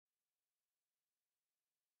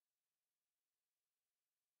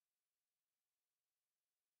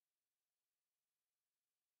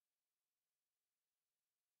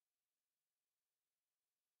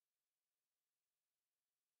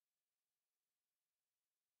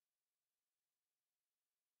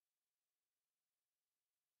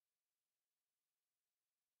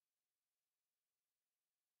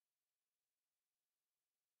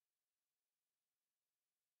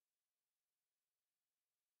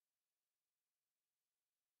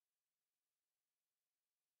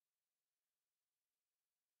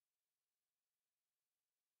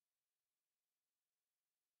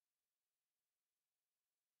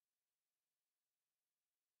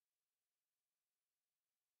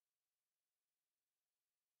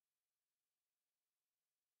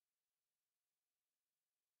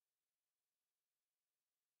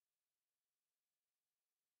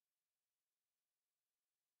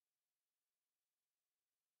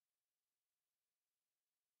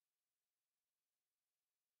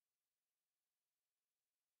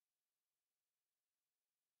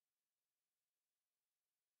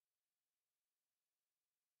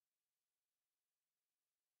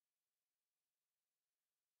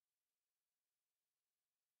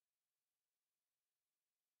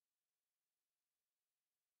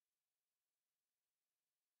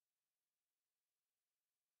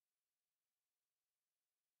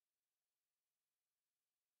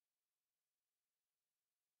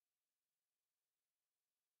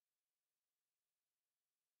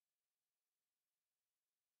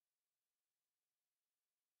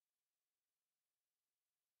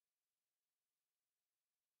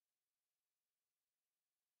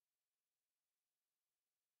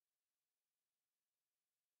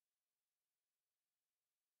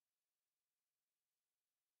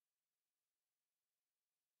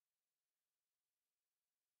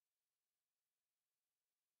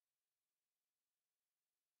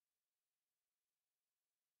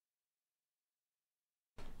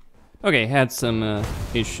Okay, had some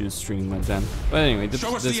issues streaming my then. But anyway, this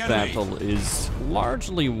battle is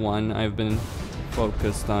largely one I've been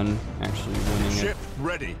focused on actually winning Ship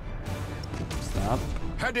ready. Stop.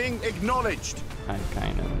 Heading acknowledged. I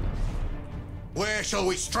kind of... Where shall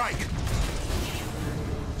we strike?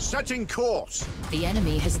 Setting course. The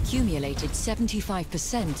enemy has accumulated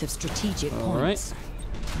 75% of strategic points. Alright.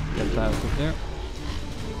 Get that out of there.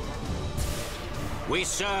 We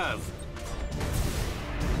serve.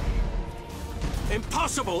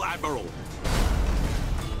 Impossible, Admiral.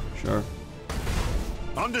 Sure.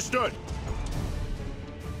 Understood.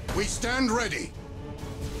 We stand ready.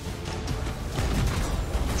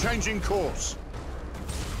 Changing course.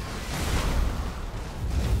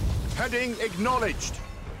 Heading acknowledged.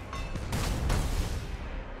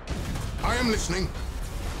 I am listening.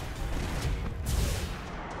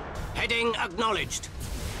 Heading acknowledged.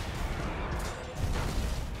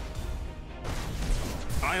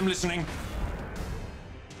 I am listening.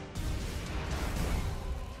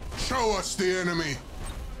 Show us the enemy.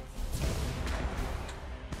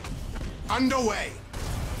 Underway.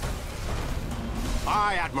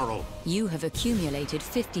 Aye, Admiral. You have accumulated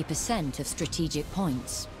 50% of strategic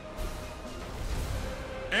points.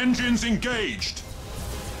 Engines engaged.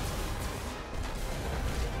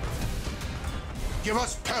 Give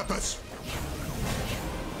us purpose.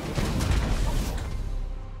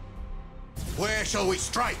 Where shall we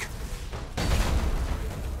strike?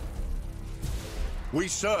 We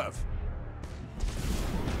serve.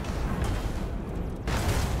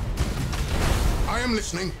 I am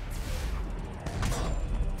listening.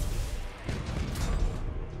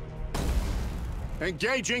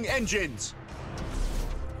 Engaging engines.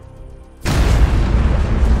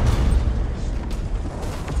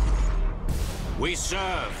 We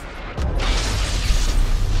serve.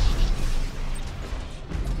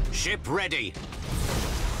 Ship ready.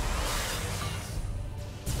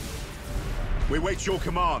 We wait your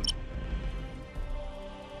command.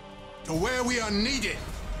 To where we are needed.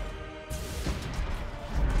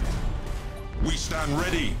 We stand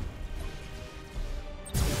ready.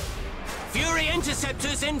 Fury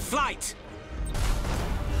interceptors in flight.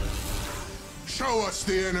 Show us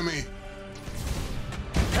the enemy.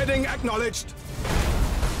 Heading acknowledged.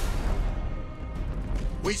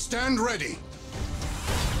 We stand ready.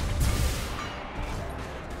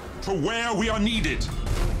 To where we are needed.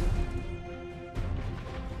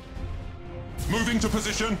 Moving to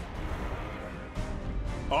position.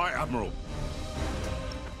 Aye, Admiral.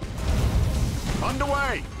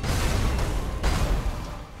 Underway.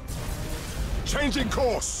 Changing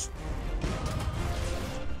course.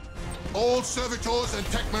 All servitors and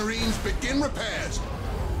tech marines begin repairs.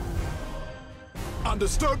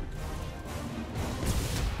 Understood.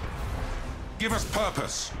 Give us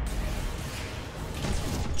purpose.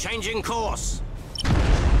 Changing course.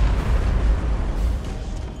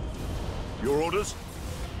 Your orders.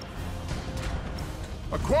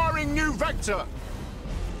 Acquiring new vector.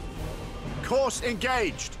 Course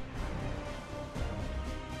engaged.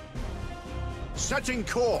 Setting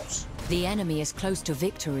course. The enemy is close to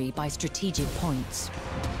victory by strategic points.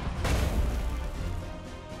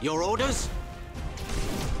 Your orders?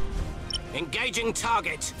 Engaging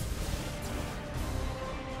target.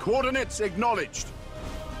 Coordinates acknowledged.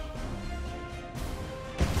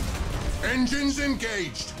 Engines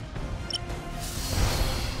engaged.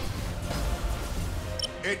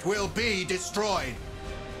 It will be destroyed.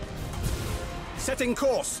 Setting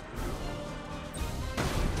course.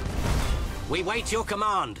 We wait your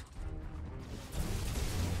command.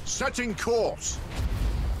 Setting course.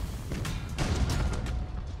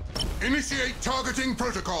 Initiate targeting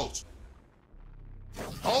protocols.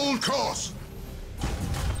 Hold course.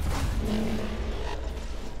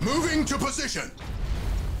 Moving to position.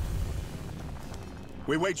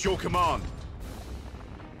 We wait your command.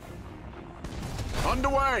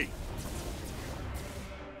 Underway.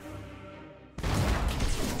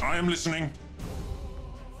 I am listening.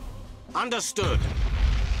 Understood.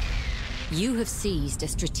 You have seized a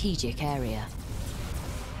strategic area.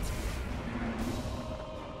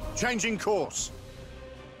 Changing course.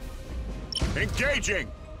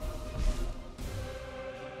 Engaging.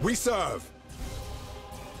 We serve.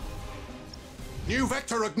 New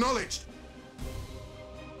vector acknowledged.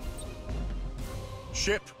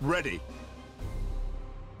 Ship ready.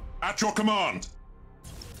 At your command.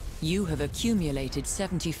 You have accumulated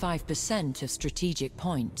 75% of strategic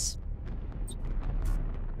points.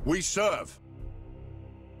 We serve.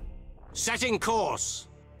 Setting course.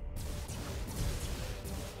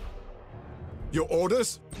 Your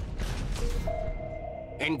orders?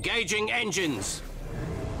 Engaging engines.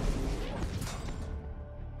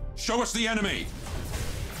 Show us the enemy.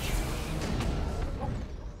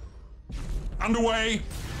 Underway.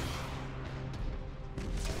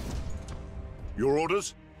 Your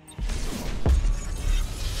orders?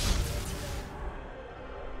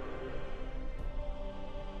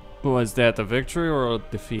 Was that a victory or a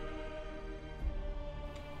defeat?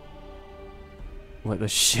 What a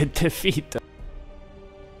shit defeat.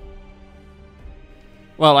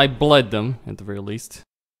 Well, I bled them, at the very least.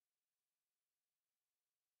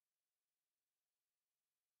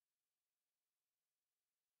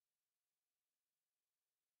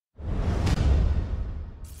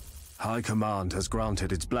 High Command has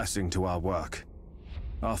granted its blessing to our work.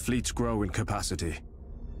 Our fleets grow in capacity.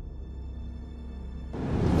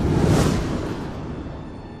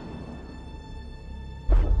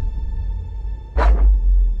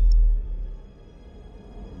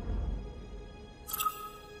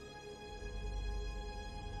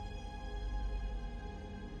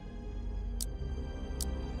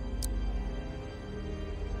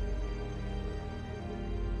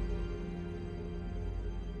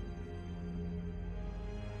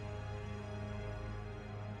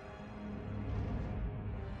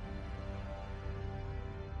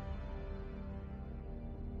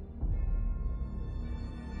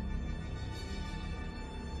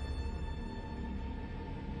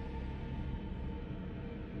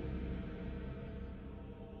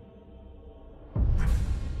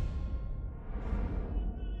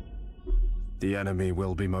 The enemy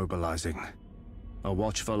will be mobilizing. A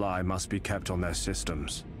watchful eye must be kept on their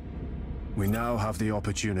systems. We now have the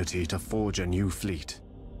opportunity to forge a new fleet.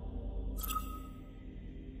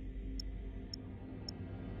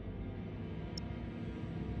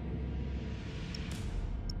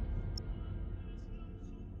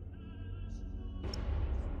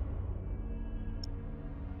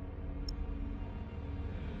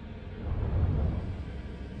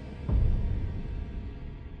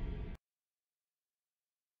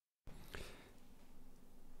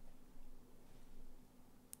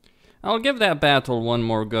 I'll give that battle one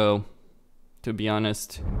more go, to be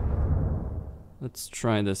honest. Let's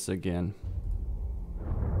try this again.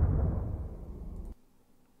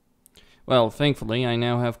 Well, thankfully, I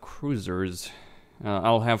now have cruisers.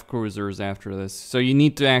 I'll have cruisers after this. So you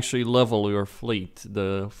need to actually level your fleet.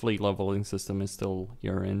 The fleet leveling system is still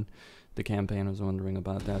here in the campaign. I was wondering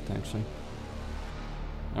about that, actually.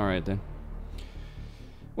 Alright then.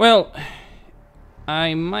 Well,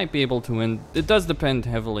 I might be able to win. It does depend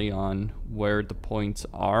heavily on where the points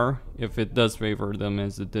are. If it does favor them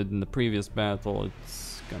as it did in the previous battle,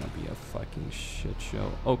 it's gonna be a fucking shit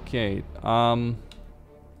show. Okay,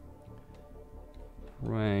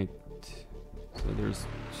 right. So there's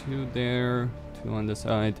 2 there, 2 on the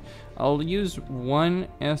side. I'll use 1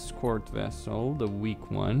 escort vessel, the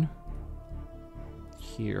weak one,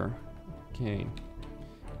 here. Okay.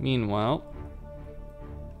 Meanwhile,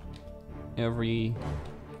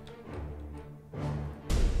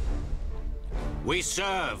 We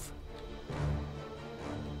serve.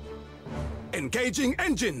 Engaging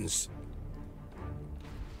engines.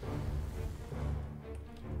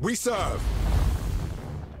 We serve.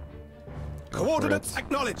 Coordinates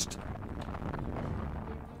acknowledged.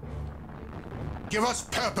 Give us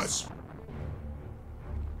purpose.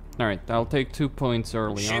 Alright, I'll take 2 points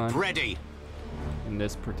early on Ship ready. in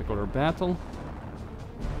this particular battle.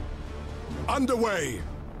 Underway.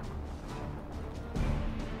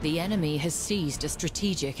 The enemy has seized a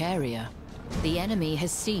strategic area. The enemy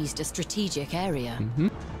has seized a strategic area.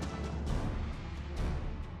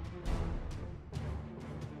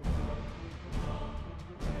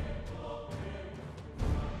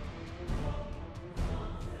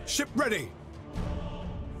 Ship ready.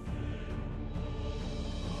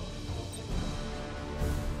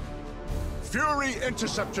 Fury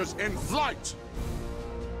interceptors in flight.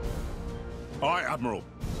 Aye, Admiral.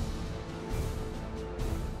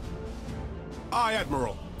 Aye,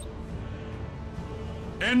 Admiral.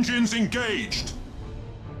 Engines engaged.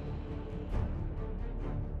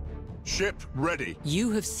 Ship ready.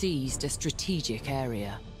 You have seized a strategic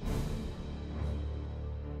area.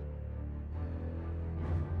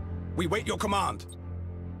 We wait your command.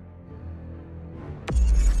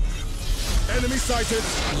 Enemy sighted.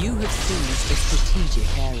 You have seized a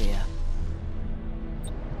strategic area.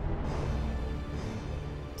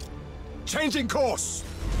 Changing course.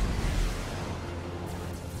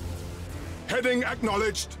 Heading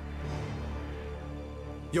acknowledged.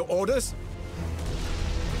 Your orders?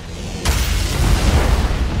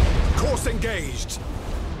 Course engaged.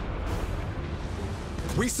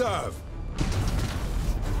 We serve.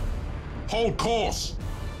 Hold course.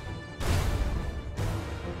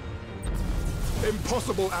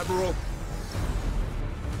 Impossible, Admiral.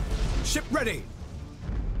 Ship ready.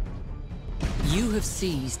 You have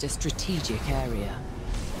seized a strategic area.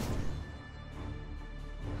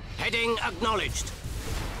 Heading acknowledged.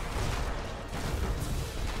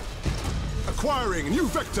 Acquiring new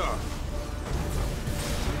vector.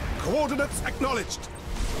 Coordinates acknowledged.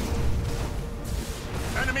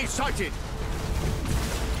 Enemy sighted.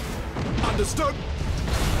 Understood.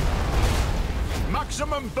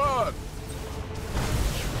 Maximum burn.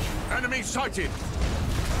 Enemy sighted.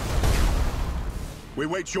 We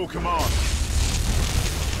wait your command.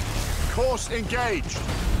 Course engaged.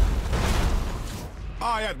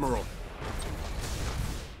 Aye, Admiral.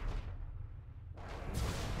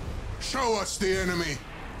 Show us the enemy.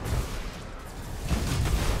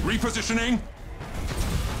 Repositioning.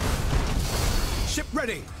 Ship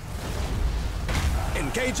ready.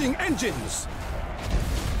 Engaging engines.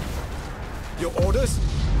 Your orders?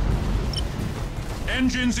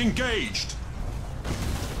 Engines engaged.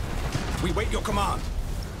 We wait your command.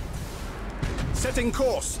 Setting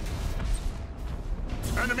course.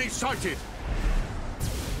 Enemy sighted.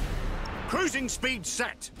 Cruising speed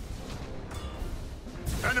set.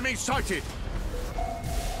 Enemy sighted.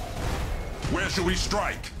 Where shall we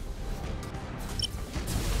strike?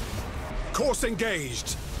 Course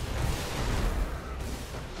engaged.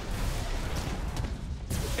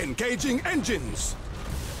 Engaging engines.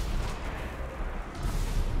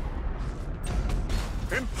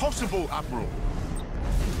 Impossible, Admiral.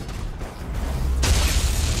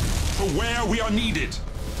 For where we are needed.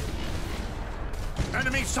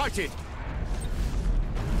 Enemy sighted.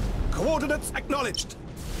 Coordinates acknowledged.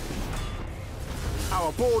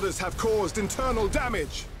 Our borders have caused internal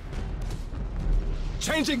damage.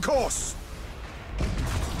 Changing course.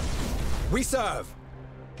 We serve.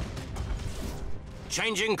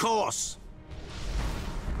 Changing course.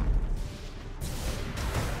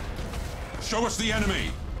 Show us the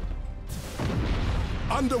enemy.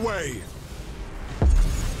 Underway.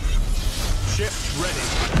 Ship ready.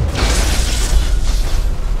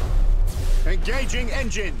 Engaging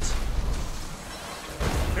engines.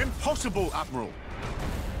 Impossible, Admiral.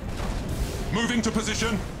 Moving to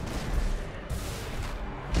position.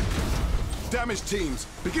 Damage teams,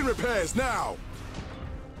 begin repairs now.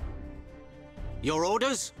 Your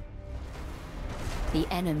orders? The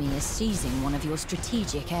enemy is seizing one of your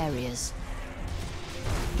strategic areas.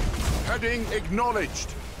 Heading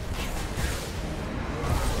acknowledged.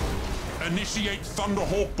 Initiate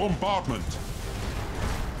Thunderhawk bombardment.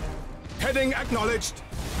 Heading acknowledged.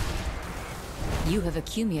 You have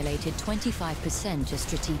accumulated 25% of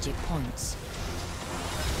strategic points.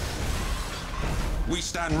 We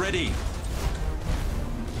stand ready.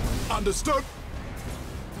 Understood.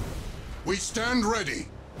 We stand ready.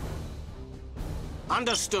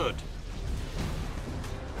 Understood.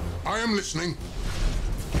 I am listening.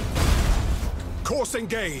 Course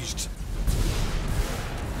engaged.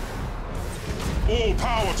 All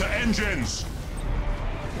power to engines.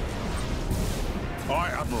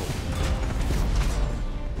 Aye, Admiral.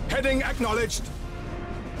 Heading acknowledged.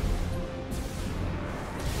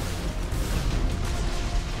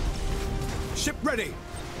 Ship ready.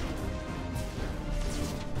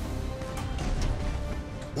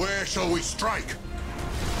 Where shall we strike?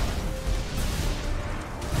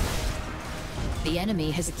 The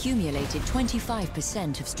enemy has accumulated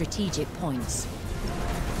 25% of strategic points.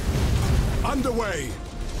 Underway.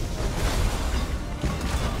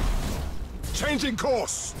 Changing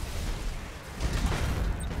course.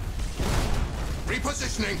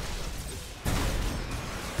 Repositioning.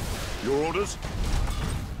 Your orders?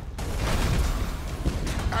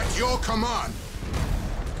 At your command.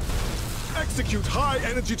 Execute high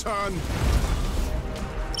energy turn.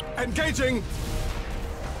 Engaging.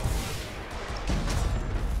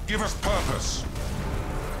 Give us purpose.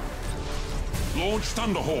 Launch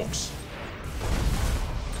Thunderhawks.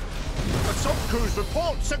 Assault crews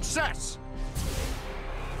report success.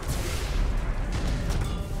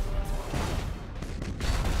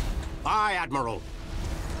 Aye, Admiral.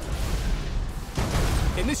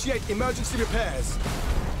 Initiate emergency repairs.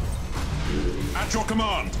 At your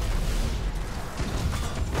command.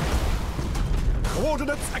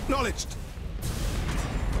 Coordinates acknowledged.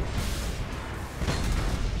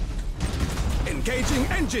 Engaging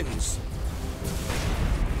engines.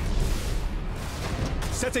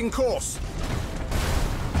 Setting course.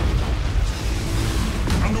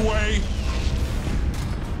 Underway.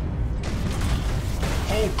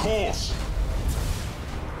 Hold course.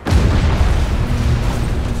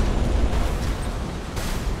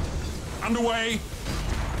 Underway.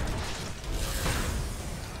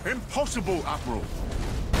 Impossible, Admiral.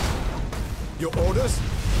 Your orders?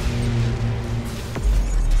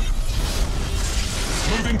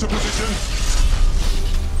 Moving to position.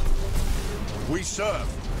 We serve.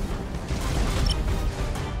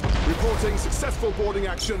 Reporting successful boarding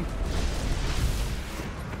action.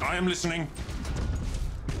 I am listening.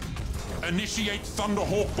 Initiate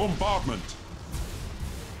Thunderhawk bombardment.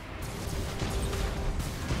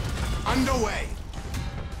 Underway.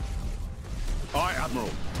 Aye,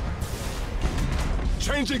 Admiral.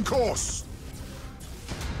 Changing course.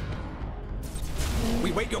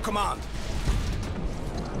 We wait your command.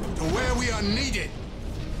 To where we are needed.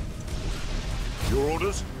 Your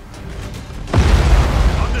orders?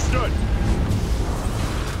 Understood.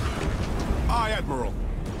 Aye, Admiral.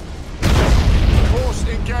 Course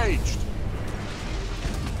engaged.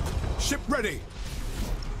 Ship ready.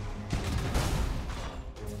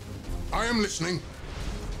 I am listening.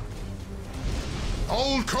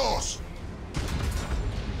 Hold course.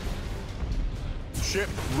 Ship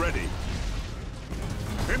ready.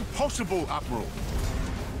 Impossible, Admiral.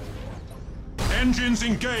 Engines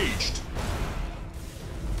engaged.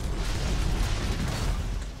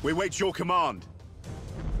 We wait your command.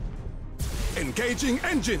 Engaging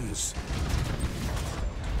engines.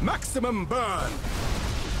 Maximum burn.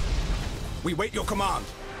 We wait your command.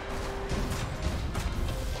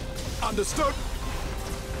 Understood.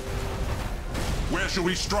 Where shall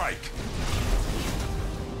we strike?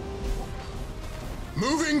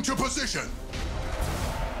 Moving to position.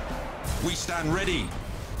 We stand ready.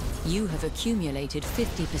 You have accumulated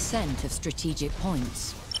 50% of strategic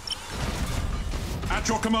points. At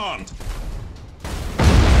your command.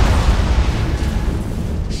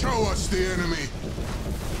 Show us the enemy.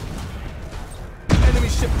 Enemy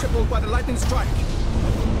ship crippled by the lightning strike.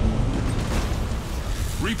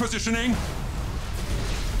 Repositioning.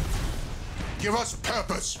 Give us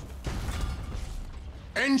purpose.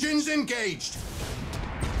 Engines engaged.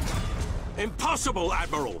 Impossible,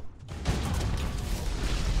 Admiral.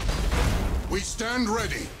 We stand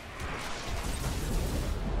ready.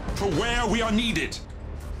 To where we are needed.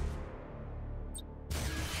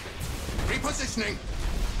 Repositioning.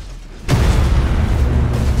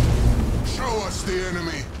 Show us the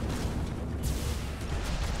enemy.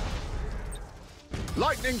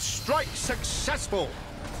 Lightning strike successful.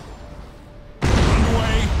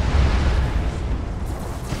 Underway.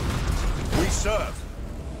 We serve.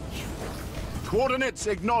 Coordinates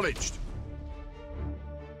acknowledged.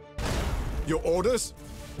 Your orders?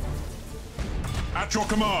 At your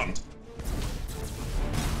command.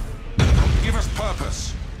 Give us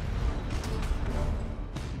purpose.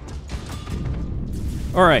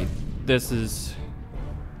 Alright, this is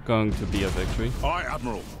going to be a victory. Aye,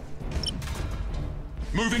 Admiral.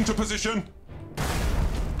 Moving to position.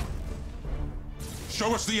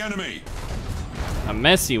 Show us the enemy. A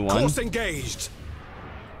messy one. Course engaged.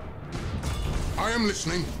 I am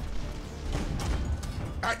listening.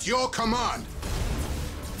 At your command.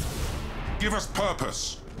 Give us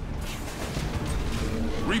purpose.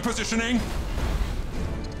 Repositioning.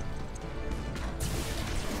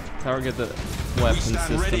 Target the weapon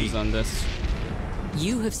stand systems ready. on this.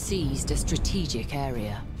 You have seized a strategic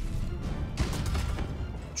area.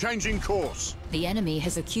 Changing course. The enemy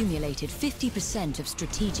has accumulated 50% of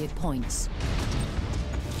strategic points.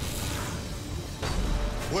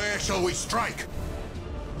 Where shall we strike?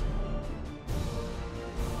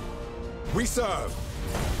 We serve.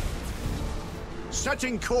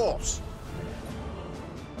 Setting course.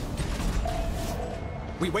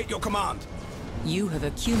 We wait your command. You have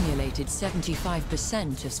accumulated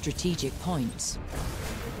 75% of strategic points.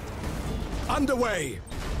 Underway.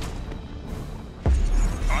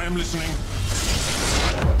 I am listening.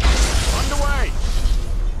 Underway.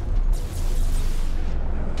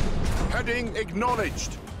 Heading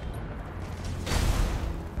acknowledged.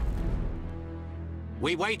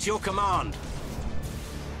 We wait your command.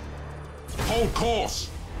 Hold course.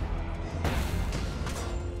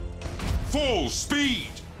 Full speed.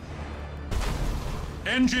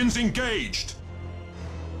 Engines engaged.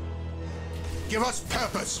 Give us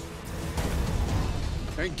purpose.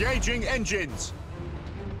 Engaging engines.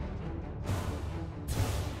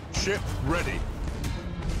 Ship ready.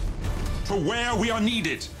 To where we are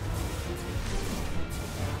needed.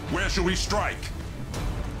 Where shall we strike?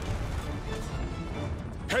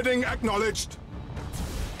 Heading acknowledged.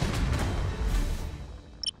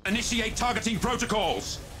 Initiate targeting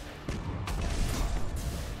protocols.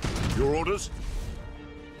 Your orders?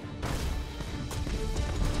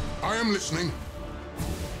 I am listening.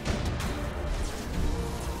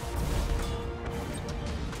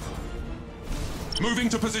 Moving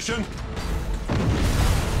to position.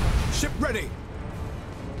 Ship ready.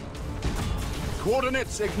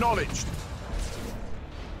 Coordinates acknowledged.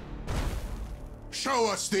 Show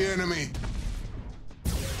us the enemy.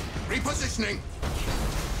 Repositioning.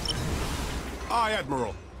 Aye,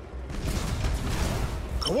 Admiral.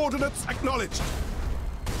 Coordinates acknowledged.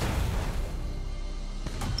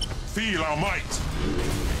 Feel our might.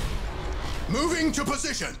 Moving to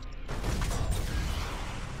position.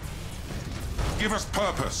 Give us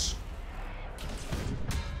purpose.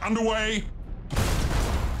 Underway.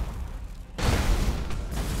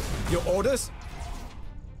 Your orders?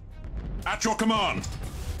 At your command.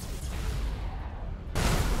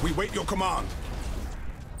 We wait your command.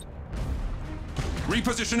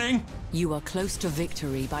 Repositioning. You are close to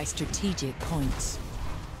victory by strategic points.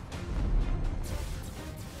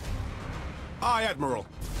 Aye, Admiral.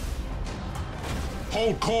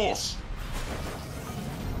 Hold course.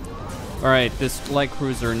 Alright, this light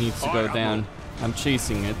cruiser needs to go Aye, down. I'm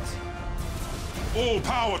chasing it. All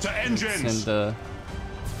power to engines.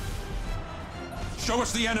 Show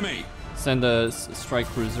us the enemy. Send a strike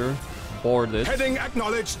cruiser. Board it. Heading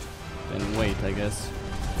acknowledged. Then wait, I guess.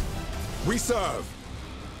 We serve.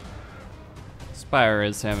 Spire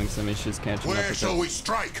is having some issues catching up Where with shall it. we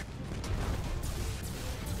strike?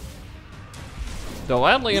 Though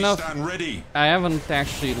oddly We enough, stand ready. I haven't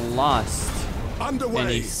actually lost Underway.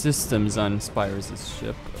 any systems on Spire's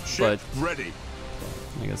ship, Ship but ready.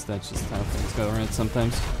 I guess that's just how things go, right?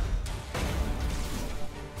 Sometimes.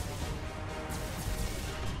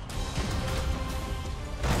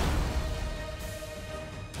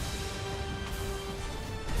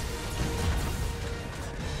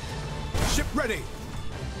 Ship ready.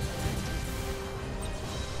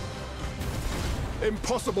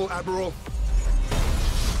 Impossible, Admiral.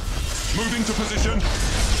 Moving to position.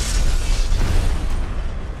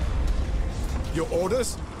 Your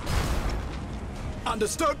orders?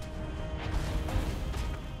 Understood.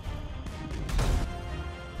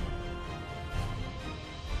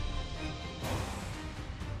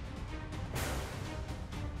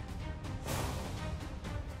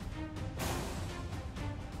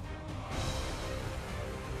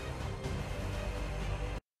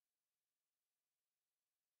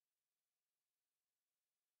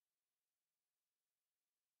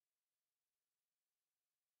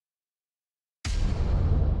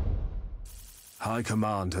 High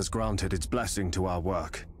Command has granted its blessing to our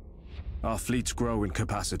work. Our fleets grow in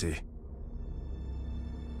capacity.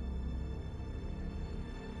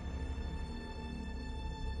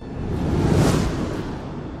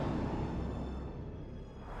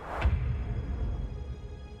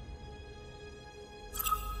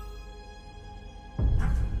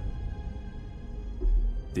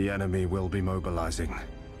 The enemy will be mobilizing.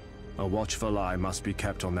 A watchful eye must be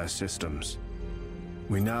kept on their systems.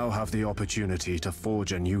 We now have the opportunity to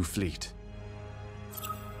forge a new fleet.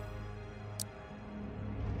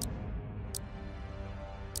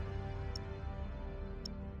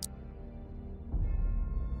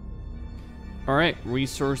 Alright,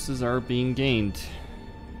 resources are being gained.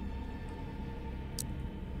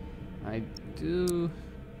 I do...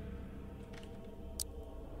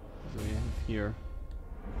 What do we have here?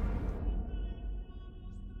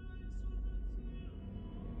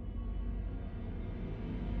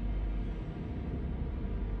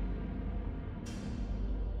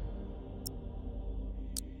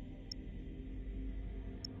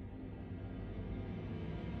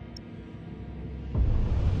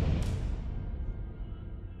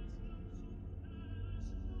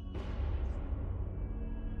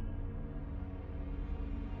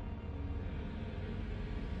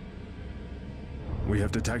 We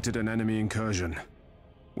have detected an enemy incursion.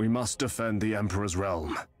 We must defend the Emperor's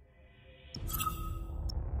realm.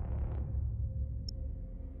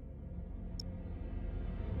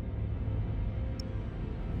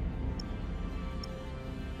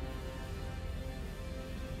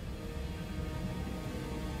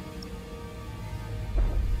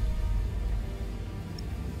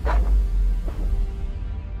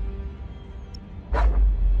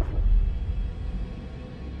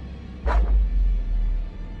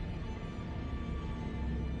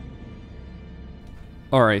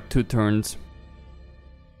 Alright, 2 turns.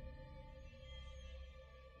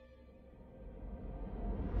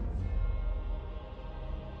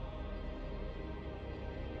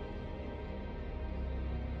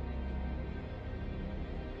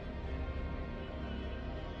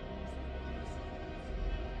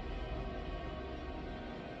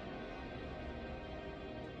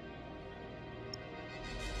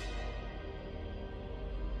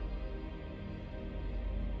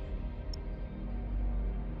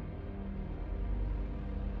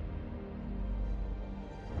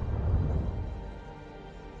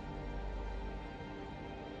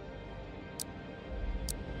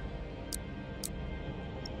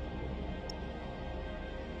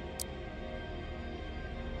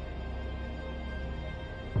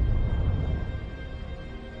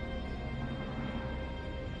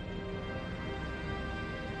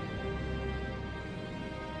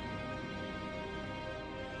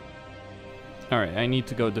 Alright, I need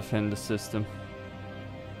to go defend the system.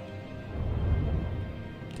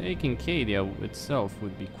 Taking Cadia itself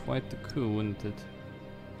would be quite the coup, wouldn't it?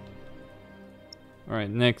 Alright,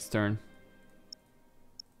 next turn.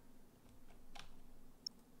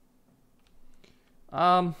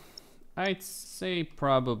 I'd say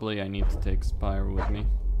probably I need to take Spire with me.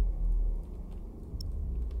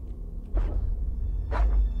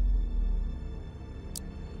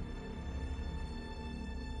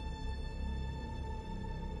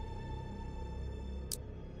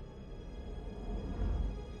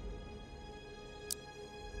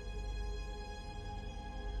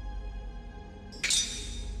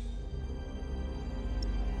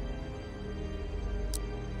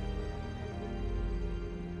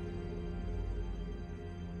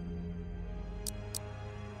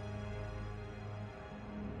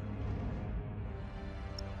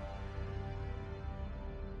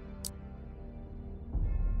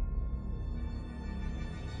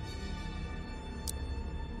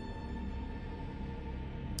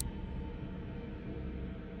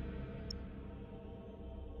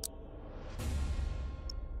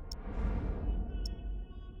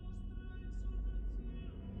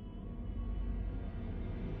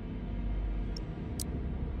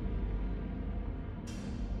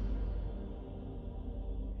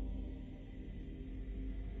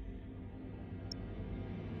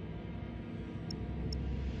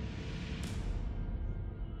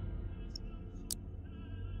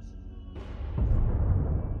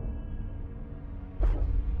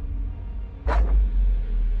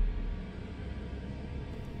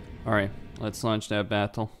 Alright, let's launch that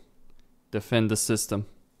battle. Defend the system.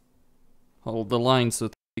 Hold the line, so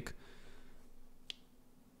to speak.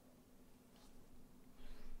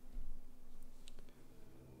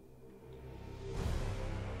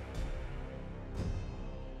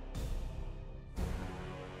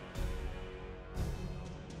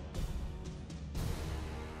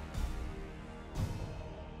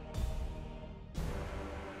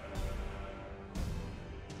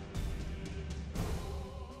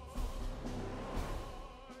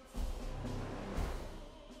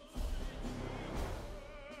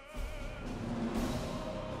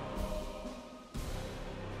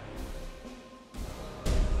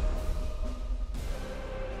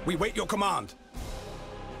 We wait your command.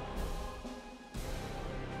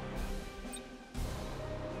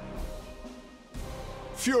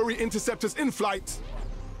 Fury interceptors in flight.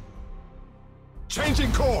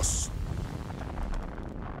 Changing course.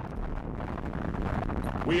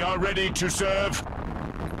 We are ready to serve.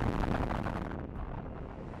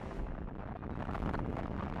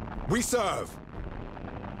 We serve.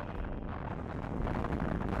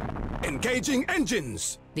 Engaging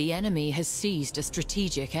engines. The enemy has seized a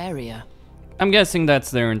strategic area. I'm guessing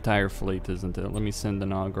that's their entire fleet, isn't it? Let me send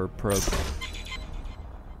an augur probe.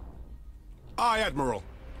 Aye, Admiral.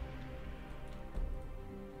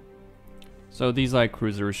 So these light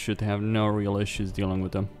cruisers should have no real issues dealing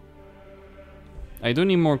with them. I do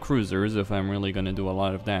need more cruisers if I'm really gonna do a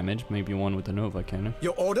lot of damage. Maybe one with a Nova cannon.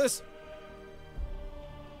 Your orders?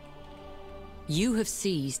 You have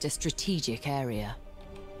seized a strategic area.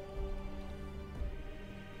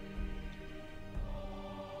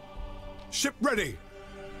 Ship ready.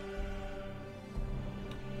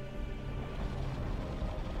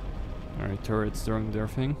 Alright, turrets doing their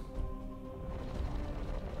thing.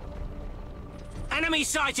 Enemy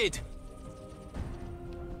sighted!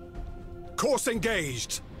 Course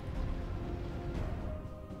engaged.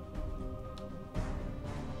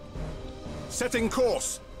 Setting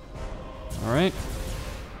course. Alright.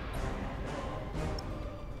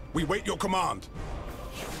 We wait your command.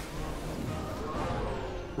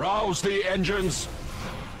 Rouse the engines.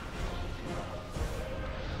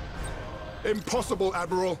 Impossible,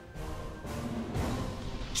 Admiral.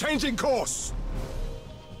 Changing course.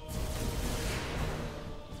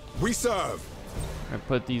 We serve. I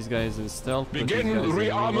put these guys in stealth. put these Begin guys in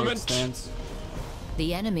reload rearmament. stance.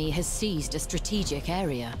 The enemy has seized a strategic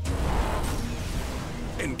area.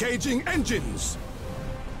 Engaging engines.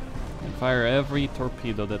 And fire every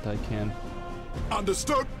torpedo that I can.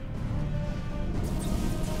 Understood.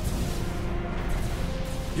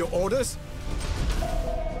 Your orders?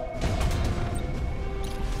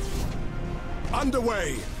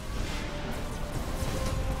 Underway.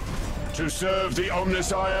 To serve the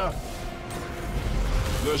Omnissiah.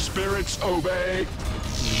 The spirits obey.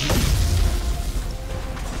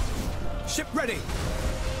 Ship ready!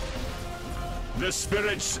 The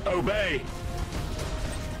spirits obey.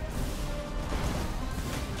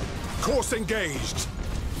 Course engaged.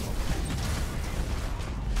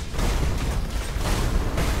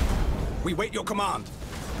 We wait your command.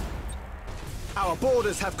 Our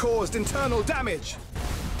borders have caused internal damage.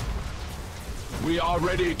 We are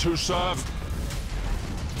ready to serve.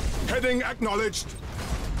 Heading acknowledged.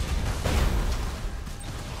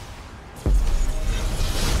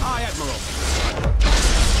 Aye, Admiral.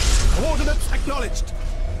 Coordinates acknowledged.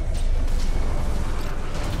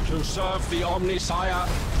 To serve the Omnisire.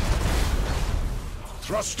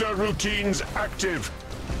 Thruster routines active.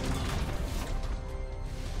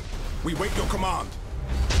 We wait your command.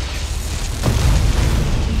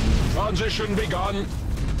 Transition begun.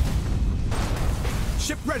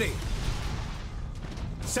 Ship ready.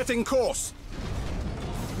 Setting course.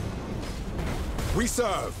 We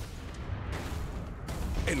serve.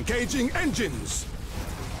 Engaging engines.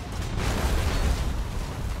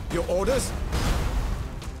 Your orders?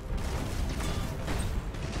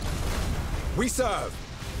 We serve.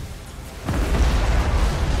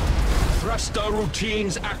 Thruster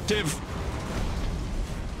routines active.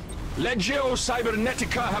 Legio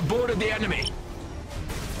Cybernetica have boarded the enemy.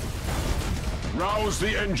 Rouse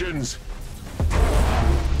the engines.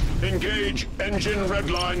 Engage engine red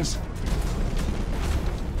lines.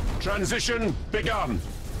 Transition begun.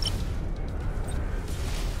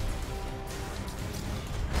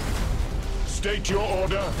 State your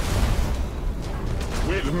order.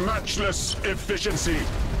 With matchless efficiency.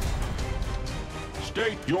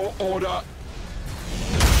 State your order.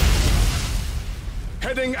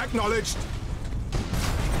 Heading acknowledged.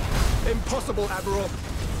 Impossible, Admiral.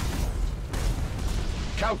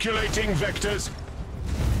 Calculating vectors.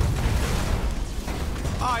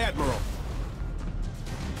 Aye, Admiral.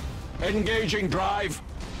 Engaging drive.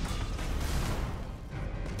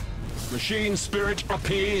 Machine spirit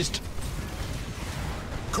appeased.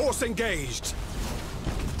 Course engaged.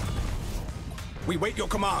 We wait your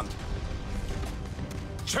command.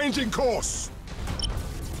 Changing course.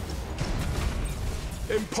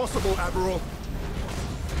 Impossible, Admiral.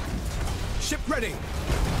 Ship ready.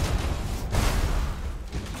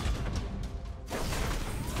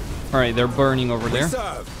 Alright, they're burning over We there.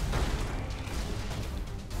 serve.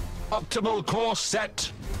 Optimal course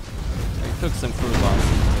set. They took some crew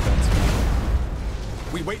losses. That's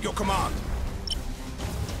fine. We wait your command.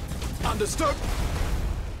 Understood.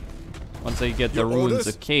 Once they get the Your ruins orders?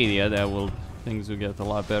 of Cadia, things will get a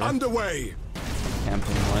lot better. Underway.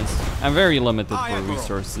 Campaign-wise. I'm very limited Aye, for Admiral.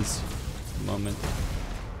 resources at the moment.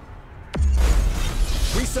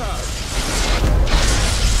 We serve.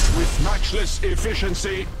 With matchless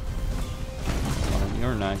efficiency. Well,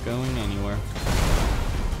 you're not going anywhere.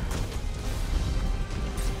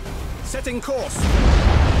 Setting course.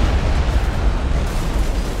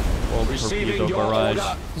 Old Receiving torpedo your barrage.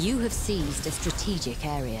 order. You have seized a strategic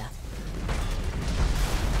area.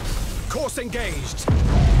 Course engaged.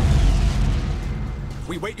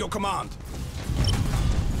 We wait your command.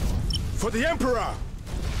 For the Emperor.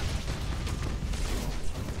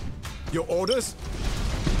 Your orders?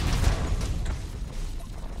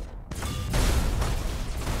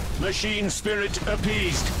 Machine spirit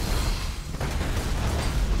appeased.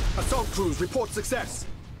 Assault crews report success.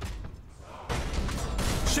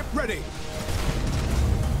 Ship ready.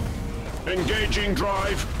 Engaging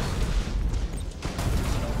drive.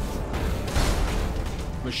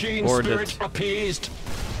 Machine Boarded. spirit appeased.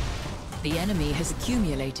 The enemy has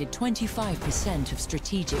accumulated 25% of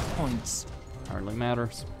strategic points. Hardly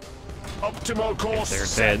matters. Optimal course They're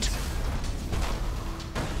set. dead.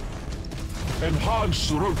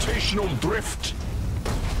 Enhance rotational drift.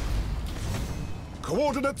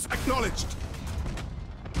 Coordinates acknowledged.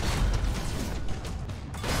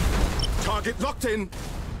 Target locked in.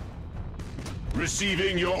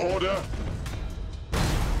 Receiving your order.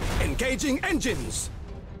 Engaging engines.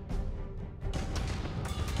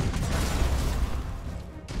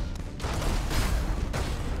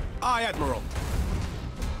 Aye, Admiral.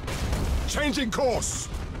 Changing course.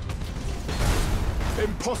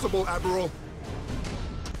 Impossible, Admiral.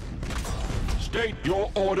 State your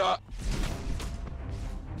order.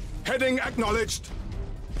 Heading acknowledged.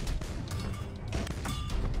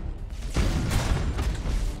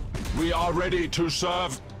 We are ready to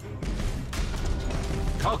serve.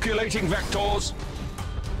 Calculating vectors.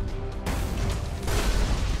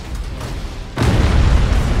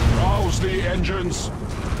 Rouse the engines.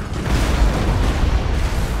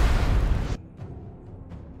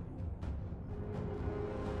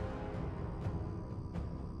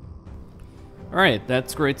 Alright,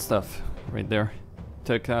 that's great stuff right there.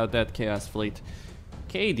 Took out that Chaos Fleet.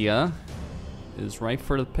 Cadia is ripe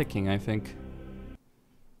for the picking, I think.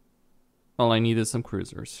 All I need is some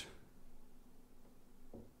cruisers.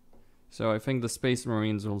 So I think the Space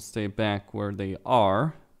Marines will stay back where they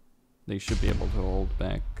are. They should be able to hold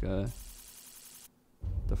back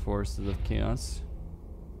the Forces of Chaos.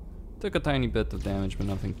 Took a tiny bit of damage, but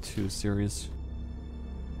nothing too serious.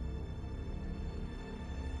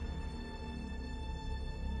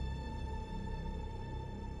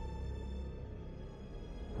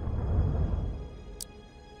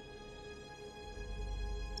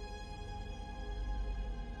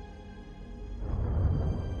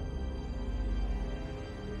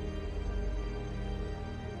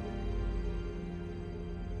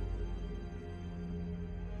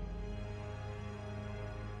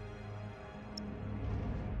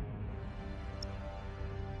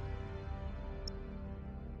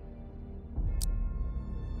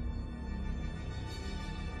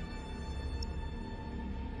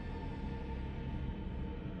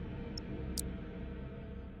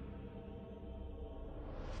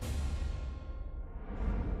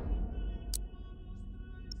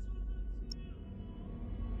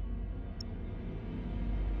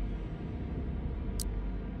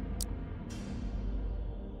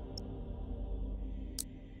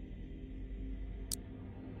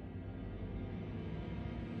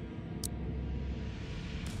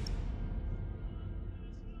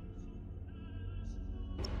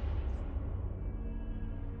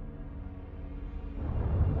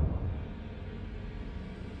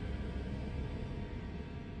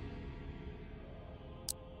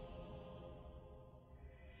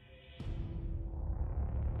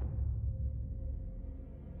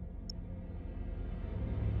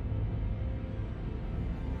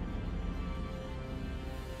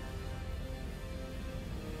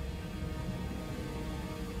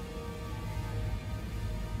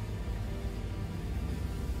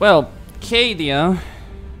 Well, Cadia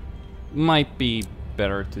might be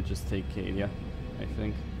better to just take Cadia, I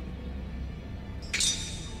think.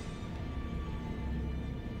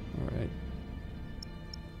 Alright.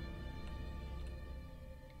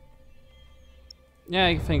 Yeah,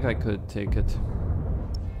 I think I could take it.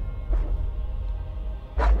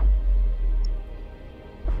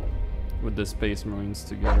 With the Space Marines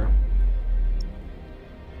together.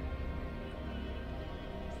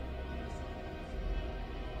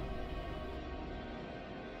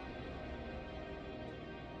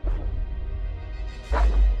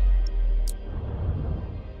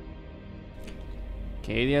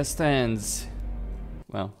 Cadia stands.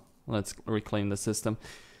 Well, let's reclaim the system.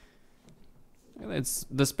 It's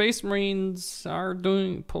the Space Marines are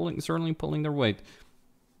certainly pulling their weight.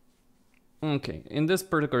 Okay, in this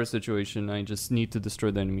particular situation, I just need to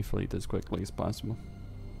destroy the enemy fleet as quickly as possible.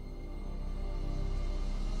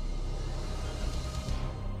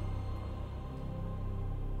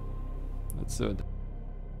 Let's do it.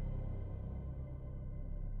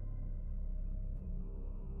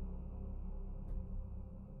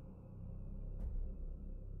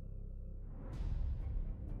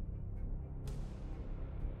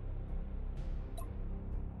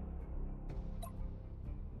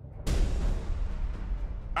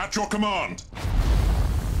 At your command.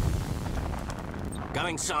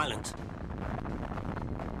 Going silent.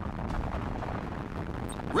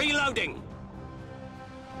 Reloading.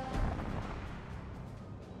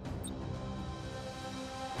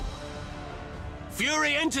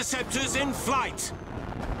 Fury interceptors in flight.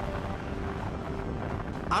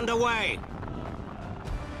 Underway.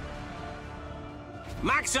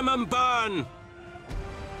 Maximum burn.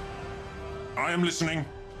 I am listening.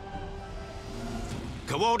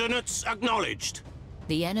 Coordinates acknowledged.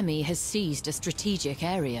 The enemy has seized a strategic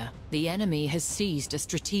area. The enemy has seized a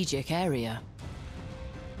strategic area.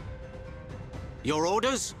 Your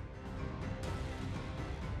orders?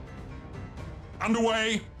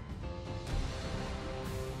 Underway.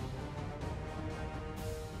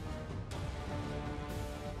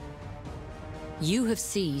 You have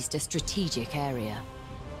seized a strategic area.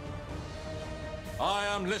 I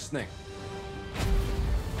am listening.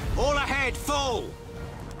 All ahead, full!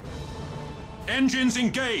 Engines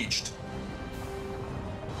engaged.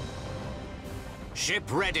 Ship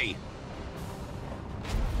ready.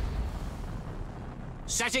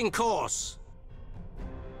 Setting course.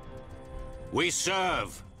 We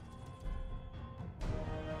serve.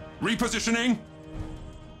 Repositioning.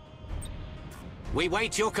 We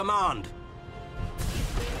wait your command.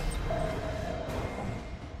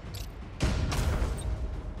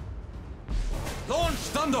 Launch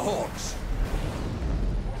Thunderhawks!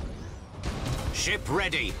 Ship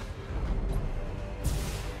ready.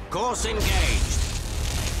 Course engaged.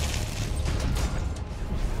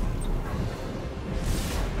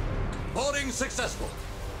 Boarding successful.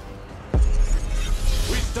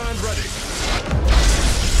 We stand ready.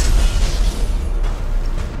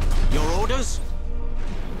 Your orders?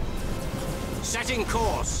 Setting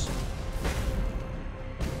course.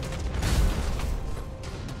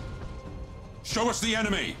 Show us the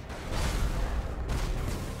enemy.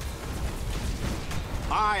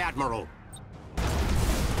 Aye, Admiral.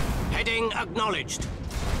 Heading acknowledged.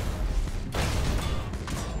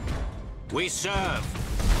 We serve.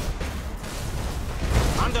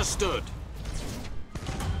 Understood.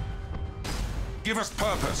 Give us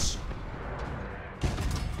purpose.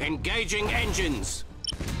 Engaging engines.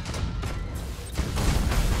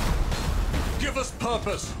 Give us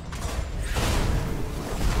purpose.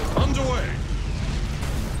 Underway.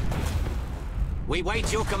 We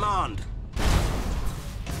wait your command.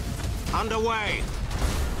 Underway.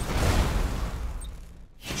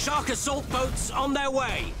 Shark assault boats on their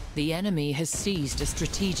way. The enemy has seized a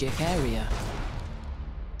strategic area.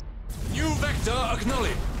 New vector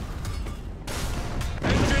acknowledged.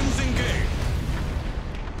 Engines engaged.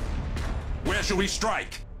 Where shall we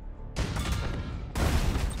strike?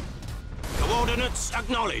 Coordinates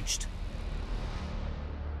acknowledged.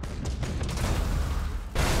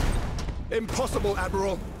 Impossible,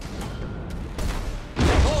 Admiral.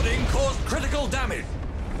 Boarding caused critical damage.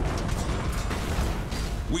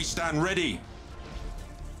 We stand ready.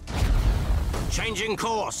 Changing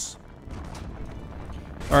course.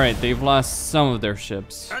 Alright, they've lost some of their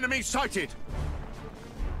ships. Enemy sighted.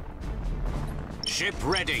 Ship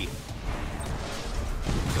ready.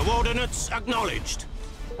 Coordinates acknowledged.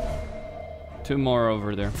 2 more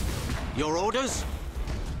over there. Your orders?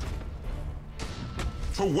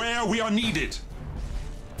 For where we are needed.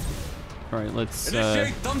 Alright, let's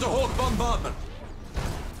Initiate Thunderhawk bombardment.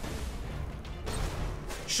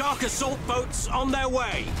 Shark assault boats on their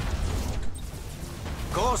way.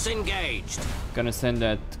 Course engaged. gonna send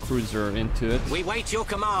that cruiser into it. We wait your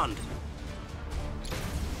command.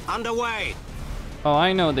 Underway. Oh,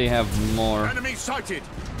 I know they have more. Enemy sighted.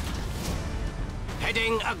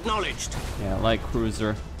 Heading acknowledged. Yeah, light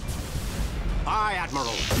cruiser. Aye,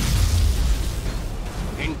 Admiral.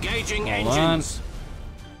 Engaging Hold on. engines.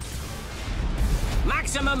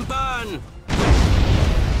 Maximum burn.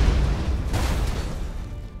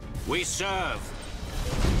 We serve.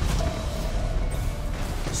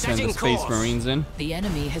 Send Setting the Space course. Marines in. The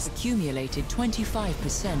enemy has accumulated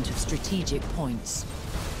 25% of strategic points.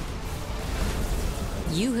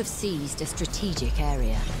 You have seized a strategic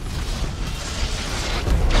area.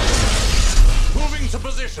 Moving to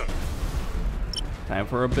position. Time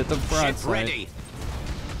for a bit of Ship broadside. ready.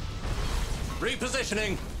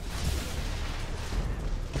 Repositioning.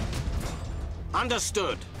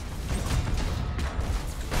 Understood.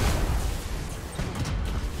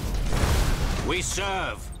 We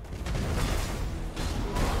serve.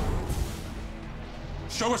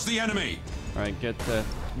 Show us the enemy. Alright, get that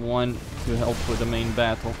one to help with the main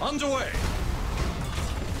battle. Underway.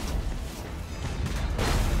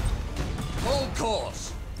 Hold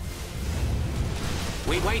course.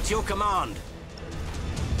 We wait your command.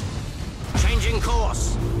 Changing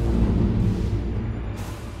course.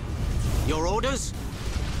 Your orders?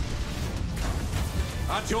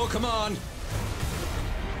 At your command.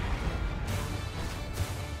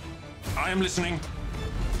 I am listening.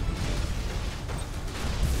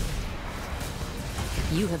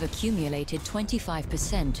 You have accumulated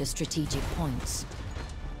 25% of strategic points.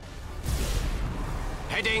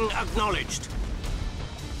 Heading acknowledged.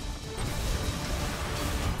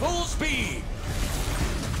 Full speed.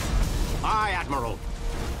 Aye, Admiral.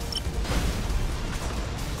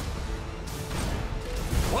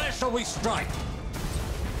 Where shall we strike?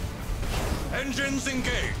 Engines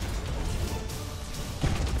engaged.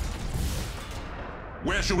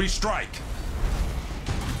 Where shall we strike?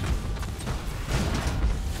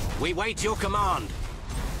 We wait your command.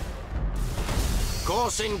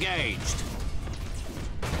 Course engaged.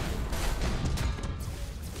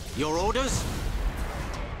 Your orders?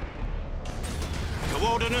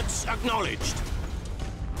 Coordinates acknowledged.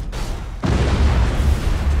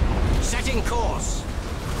 Setting course.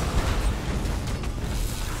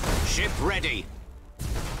 Ship ready.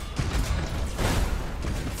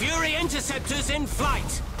 Fury interceptors in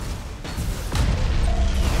flight.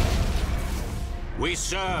 We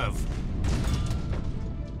serve.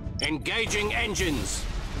 Engaging engines.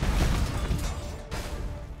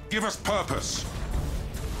 Give us purpose.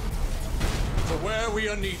 To where we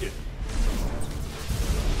are needed.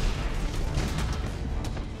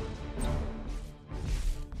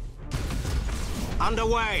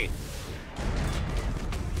 Underway.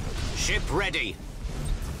 Ship ready.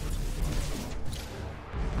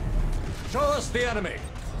 Show us the enemy.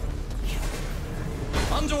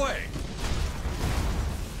 Underway.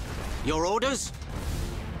 Your orders?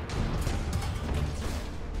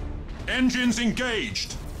 Engines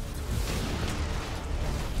engaged.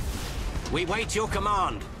 We wait your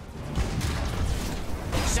command.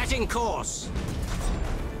 Setting course.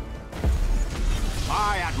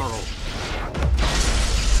 Aye, Admiral.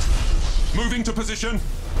 Moving to position.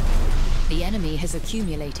 The enemy has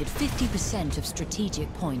accumulated 50% of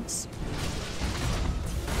strategic points.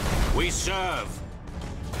 We serve.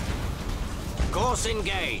 Course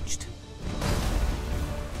engaged.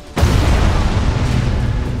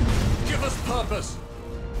 Give us purpose.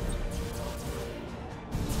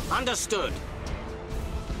 Understood.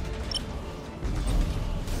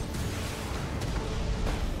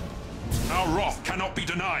 Our wrath cannot be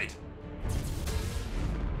denied.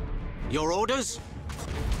 Your orders?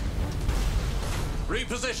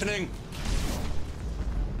 Repositioning.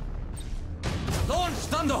 Launch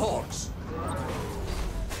Thunderhawks.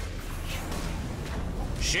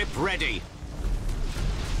 Ship ready.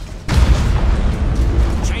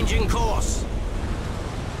 Changing course.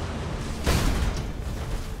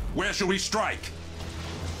 Where shall we strike?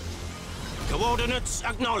 Coordinates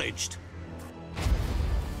acknowledged.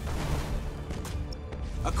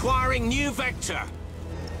 Acquiring new vector.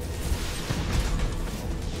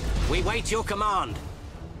 We wait your command.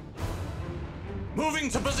 Moving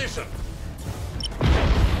to position.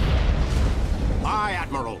 Aye,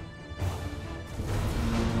 Admiral.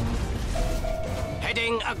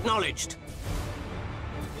 Heading acknowledged.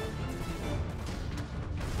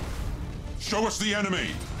 Show us the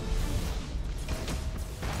enemy.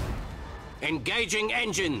 Engaging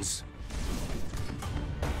engines.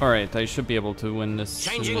 Alright, I should be able to win this.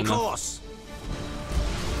 Changing course.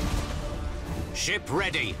 Ship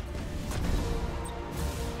ready.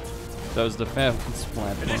 Those defense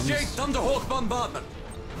platforms. Initiate Thunderhawk bombardment.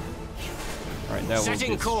 Alright, that will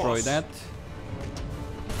Setting destroy course. that.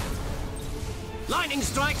 Lightning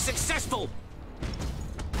strike successful.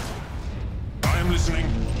 I am listening.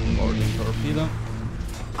 Boarding torpedo.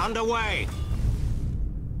 Underway.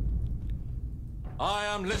 I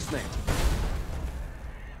am listening.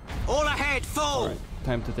 All ahead, full. Alright,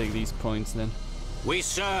 time to take these points then. We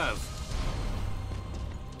serve.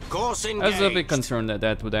 Course engaged. I was a bit concerned that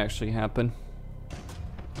that would actually happen.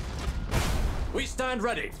 We stand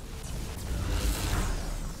ready.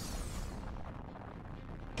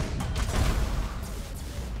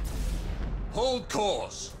 Hold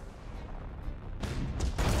course.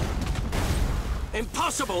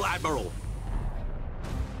 Impossible, Admiral.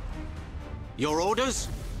 Your orders?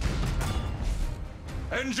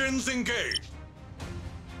 Engines engaged.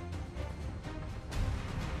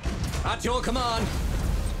 At your command.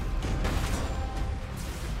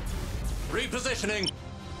 Repositioning.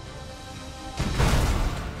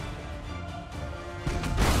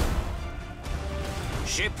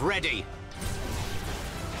 Ship ready.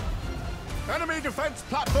 Enemy defense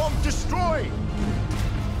platform destroyed!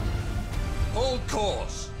 Hold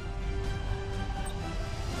course.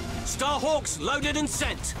 Starhawks loaded and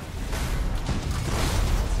sent.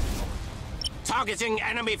 Targeting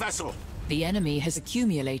enemy vessel. The enemy has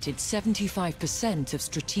accumulated 75% of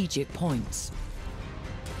strategic points.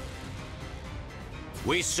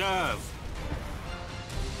 We serve.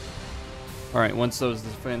 Alright, once those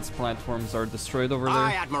defense platforms are destroyed over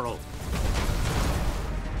Aye, there. Admiral.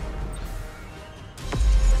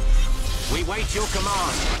 We wait your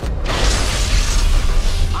command.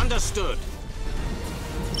 Understood.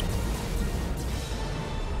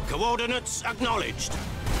 Coordinates acknowledged.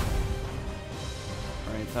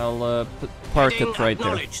 Alright, I'll park Heading it right there.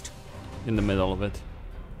 acknowledged. In the middle of it.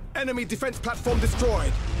 Enemy defense platform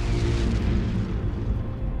destroyed!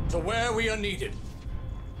 To where we are needed.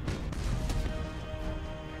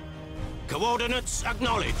 Coordinates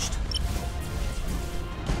acknowledged.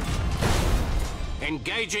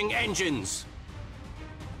 Engaging engines.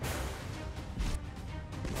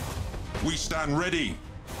 We stand ready.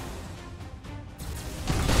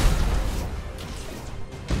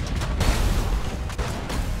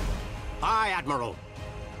 Aye, Admiral.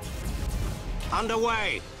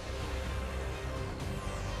 Underway.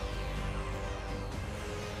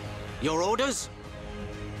 Your orders?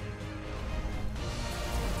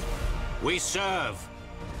 We serve.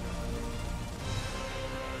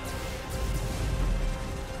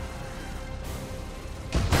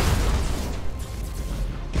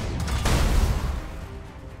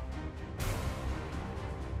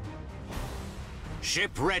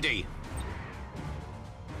 Ship ready.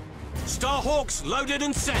 Starhawks loaded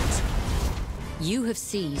and sent. You have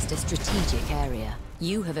seized a strategic area.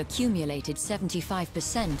 You have accumulated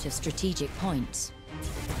 75% of strategic points.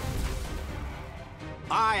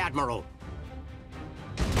 Aye, Admiral.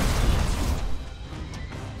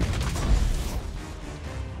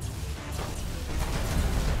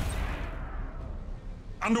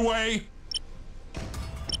 Underway.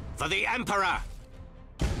 For the Emperor.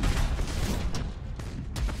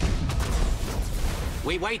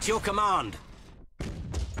 We wait your command.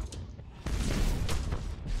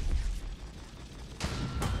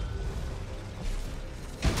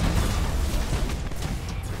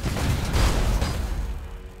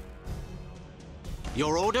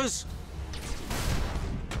 Your orders?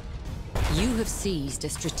 You have seized a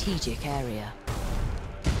strategic area.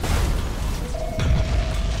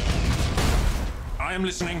 I am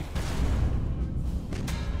listening.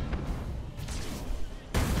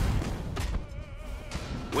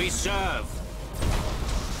 We serve.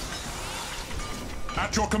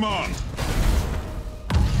 At your command.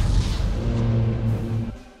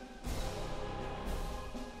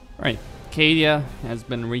 Alright, Cadia has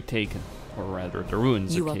been retaken. Or rather, the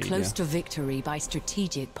ruins You of are Cadia. close to victory by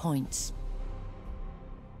strategic points.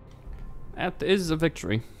 That is a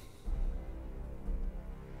victory.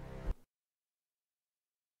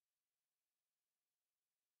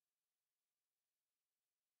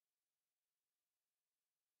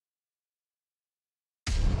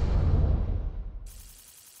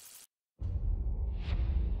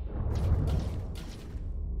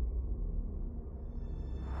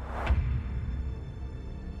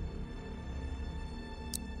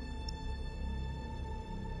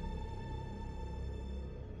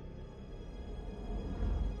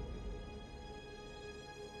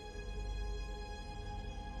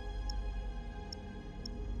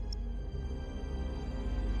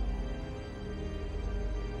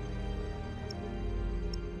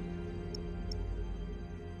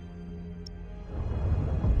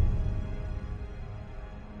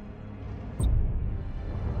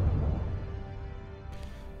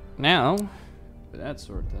 Now, that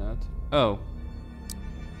sorted out. Oh.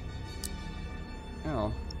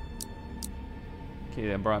 Oh. Okay,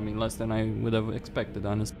 that brought me less than I would have expected,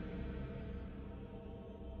 honestly.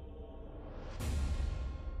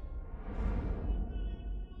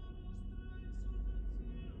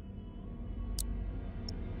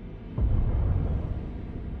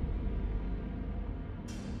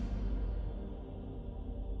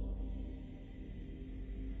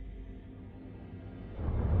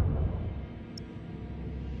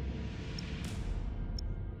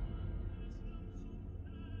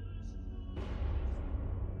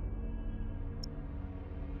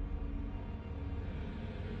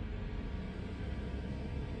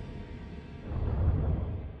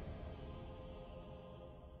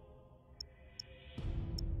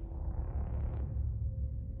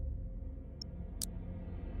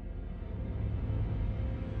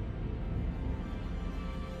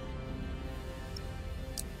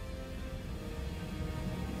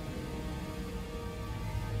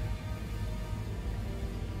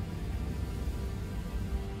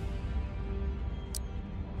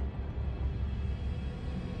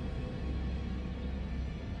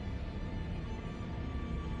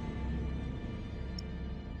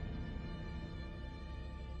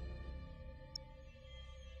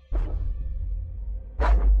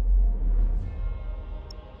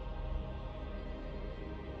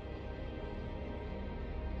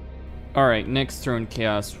 Alright, next turn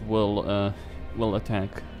Chaos will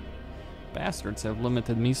attack. Bastards have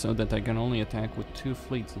limited me so that I can only attack with 2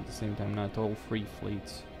 fleets at the same time, not all 3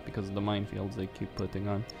 fleets, because of the minefields they keep putting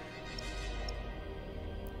on.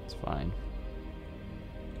 It's fine.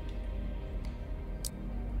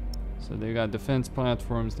 So they got defense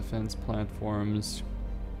platforms.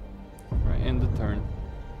 Right, end the turn.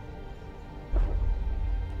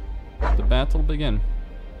 Let the battle begin.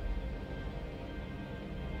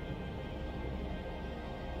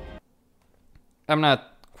 I'm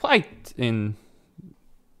not quite in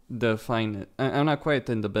the I'm not quite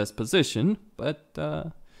in the best position, but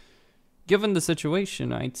given the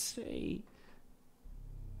situation, I'd say,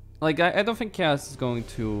 like, I don't think Chaos is going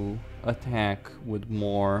to attack with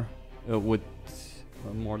more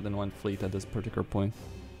than 1 fleet at this particular point.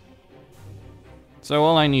 So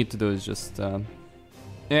all I need to do is just, and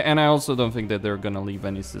I also don't think that they're gonna leave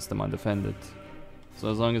any system undefended.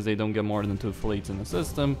 So as long as they don't get more than 2 fleets in the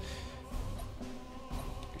system,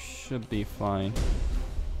 should be fine.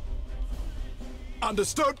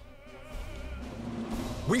 Understood.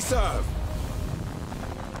 We serve.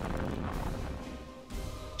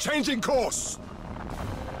 Changing course.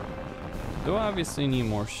 Do obviously need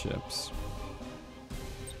more ships.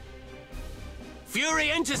 Fury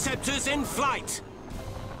interceptors in flight.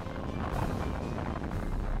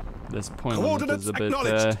 This point limit is a bit,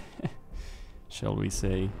 shall we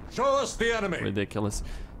say, Show us the enemy. ridiculous.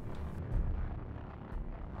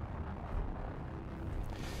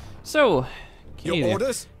 So, Your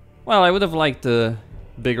orders? Well, I would have liked a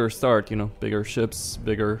bigger start, you know, bigger ships,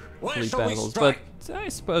 bigger Where fleet shall we battles, strike? but I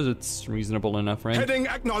suppose it's reasonable enough, right? Heading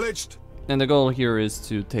acknowledged. And the goal here is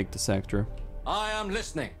to take the sector. I am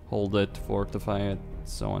listening. Hold it, fortify it,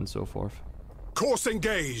 so on and so forth. Course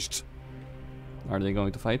engaged. Are they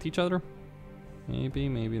going to fight each other? Maybe,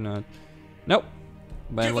 maybe not. Nope.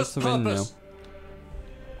 Battle is to win now.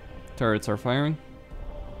 Turrets are firing.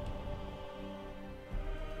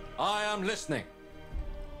 I am listening.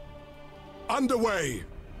 Underway.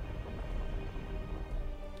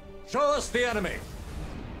 Show us the enemy.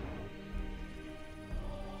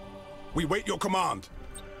 We wait your command.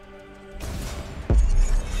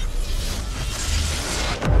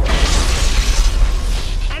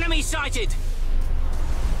 Enemy sighted.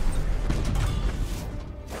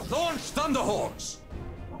 Launch Thunderhawks.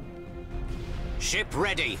 Ship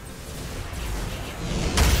ready.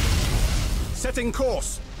 Setting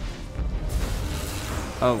course.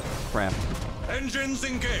 Oh, crap. Engines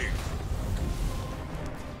engaged.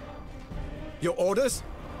 Your orders?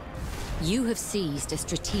 You have seized a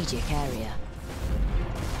strategic area.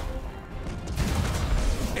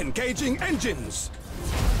 Engaging engines.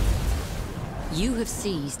 You have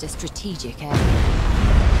seized a strategic area.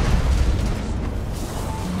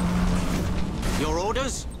 Your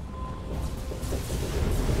orders?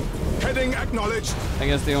 Heading acknowledged. I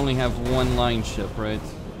guess they only have one line ship, right?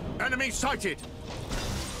 Enemy sighted.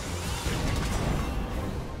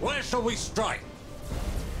 Where shall we strike?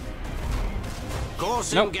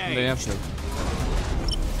 Course Nope, engaged. they have to.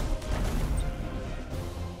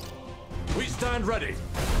 We stand ready.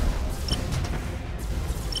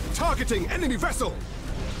 Targeting enemy vessel.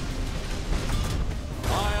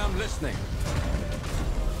 I am listening.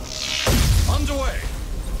 Underway.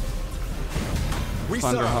 We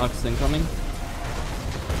serve. Thunderhawks incoming.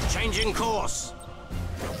 Changing course.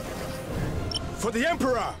 For the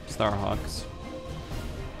Emperor. Starhawks.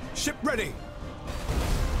 Ship ready.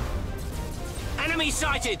 Enemy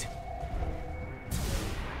sighted.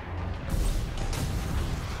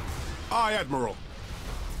 Aye, Admiral.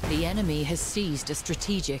 The enemy has seized a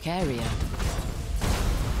strategic area.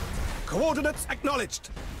 Coordinates acknowledged.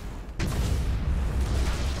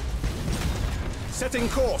 Setting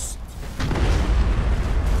course.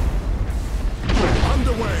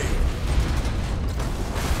 Underway.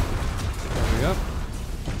 There we go.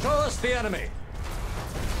 Show us the enemy.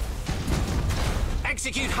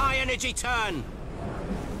 Execute high energy turn.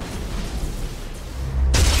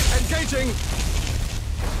 Engaging.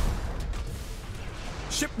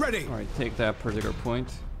 Ship ready. Alright, take that particular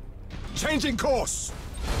point. Changing course.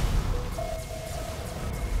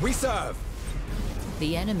 We serve.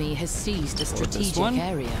 The enemy has seized a strategic one.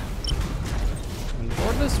 area. And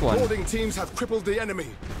board this one. Boarding teams have crippled the enemy.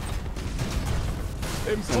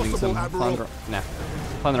 Sending Impossible, some Admiral.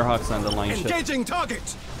 Thunderhawks on the line ship. Engaging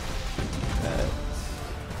target.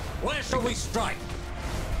 Where shall we strike?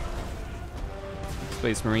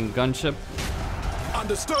 Space Marine gunship.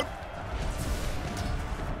 Understood.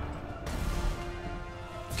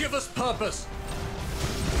 Give us purpose.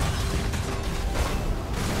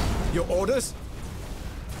 Your orders?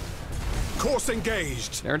 Course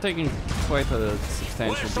engaged. They're taking quite a Where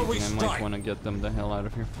substantial shall we beating. I might strike? want to get them the hell out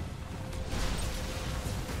of here.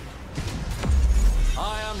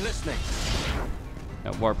 I am listening.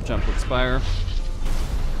 That warp jump with Spire.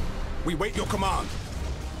 We wait your command.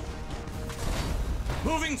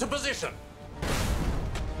 Moving to position.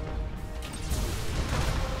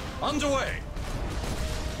 Underway.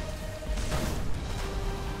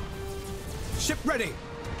 Ship ready.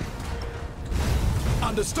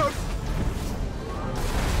 Understood.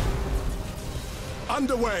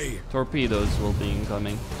 Underway. Torpedoes will be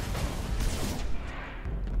incoming.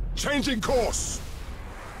 Changing course.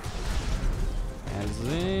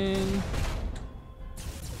 As in...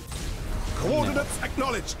 Coordinates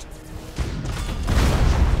acknowledged.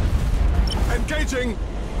 Engaging.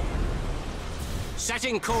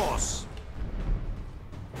 Setting course.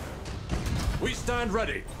 We stand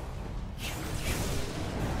ready.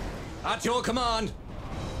 At your command.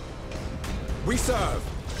 We serve.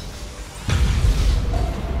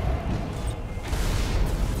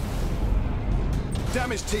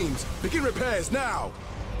 Damage teams, begin repairs now.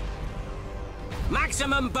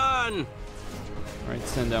 Maximum burn. Alright,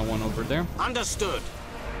 send that one over there. Understood.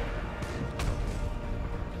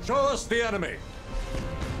 Show us the enemy.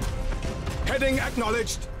 Heading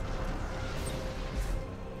acknowledged.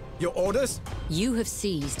 Your orders? You have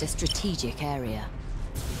seized a strategic area.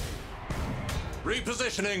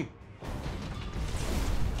 Repositioning.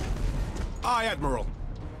 Aye, Admiral.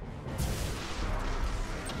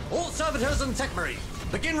 All servitors and tech marines,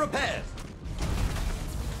 begin repairs.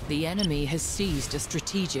 The enemy has seized a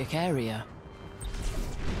strategic area.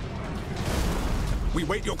 We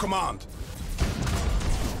wait your command.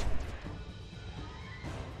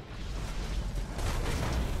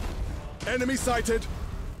 Enemy sighted.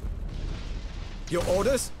 Your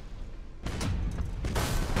orders?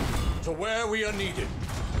 To where we are needed.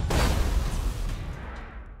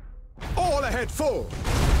 All ahead, full.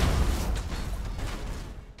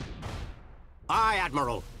 Aye,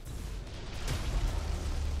 Admiral.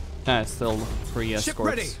 Ah, still 3 escorts. Ship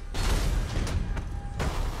ready.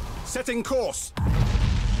 Setting course.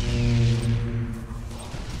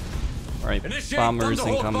 Alright, Initiate bombers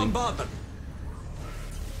Thunderhawk incoming. bombardment.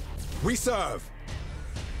 We serve.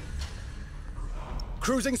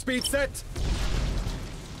 Cruising speed set.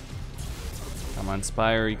 Come on,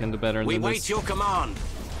 Spire, you can do better We than wait this. your command.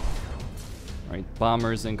 Alright,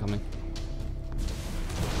 bombers incoming.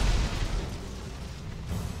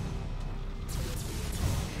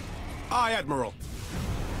 Aye, Admiral.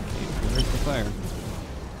 Where's the fire?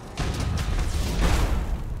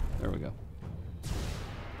 There we go.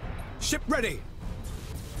 Ship ready.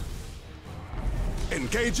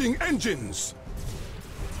 Engaging engines.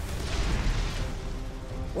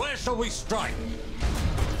 Where shall we strike?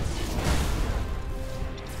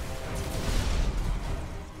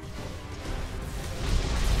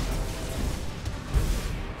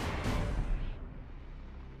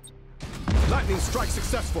 Lightning strike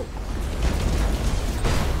successful.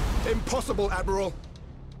 Impossible, Admiral.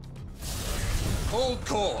 Hold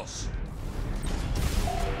course.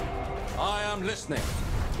 I am listening.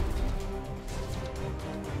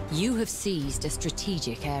 You have seized a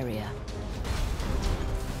strategic area.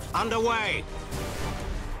 Underway.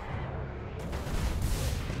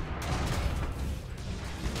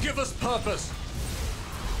 Give us purpose.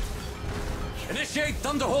 Initiate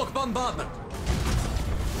Thunderhawk bombardment.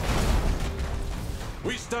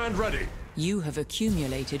 We stand ready. You have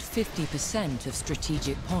accumulated 50% of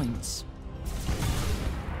strategic points.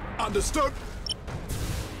 Understood.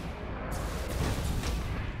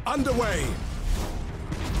 Underway.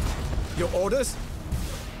 Your orders?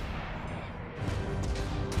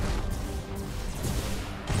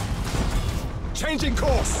 Changing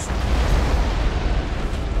course.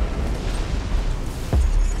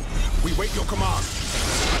 We wait your command.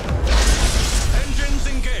 Engines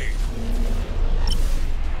engaged.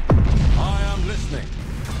 I am listening.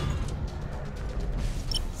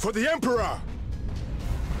 For the Emperor.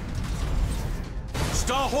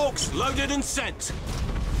 Starhawks loaded and sent.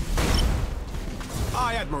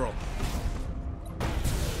 Aye, Admiral.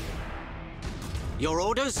 Your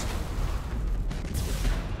orders?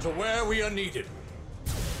 To where we are needed.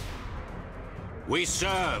 We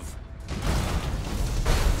serve.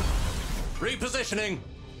 Repositioning.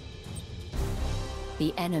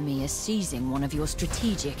 The enemy is seizing one of your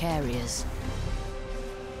strategic areas.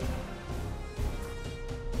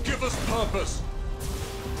 Give us purpose.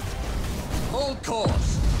 Hold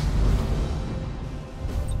course.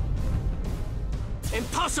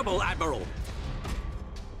 Impossible, Admiral.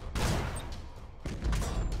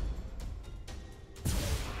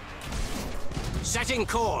 Setting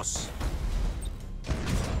course.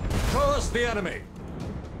 Course the enemy.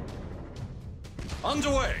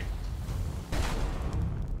 Underway.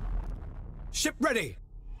 Ship ready.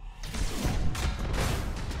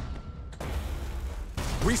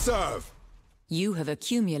 We serve. You have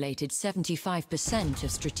accumulated 75%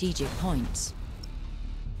 of strategic points.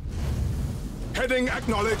 Heading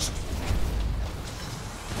acknowledged.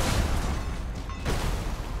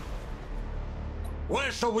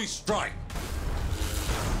 Where shall we strike?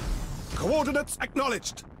 Coordinates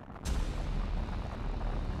acknowledged.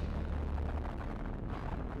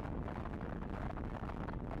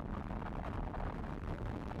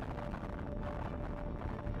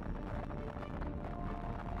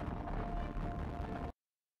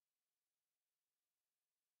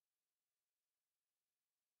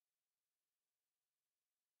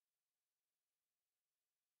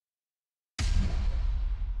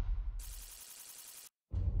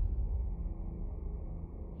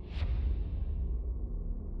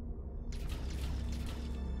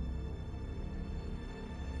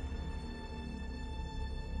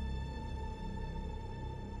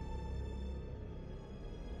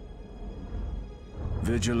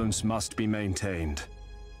 Vigilance must be maintained.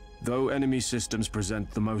 Though enemy systems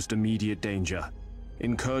present the most immediate danger,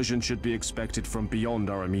 incursion should be expected from beyond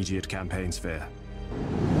our immediate campaign sphere.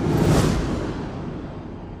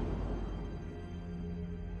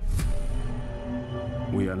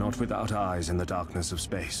 We are not without eyes in the darkness of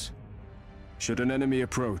space. Should an enemy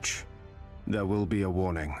approach, there will be a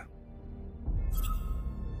warning.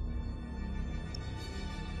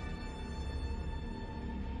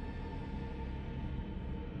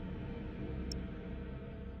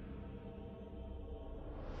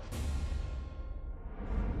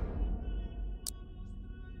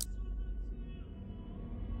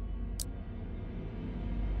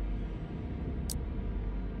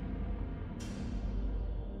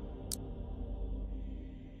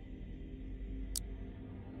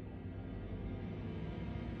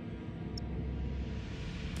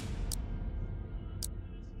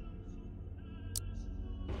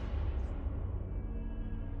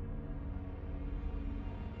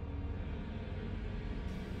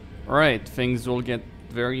 Alright, things will get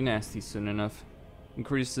very nasty soon enough.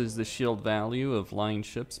 Increases the shield value of line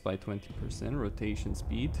ships by 20%. Rotation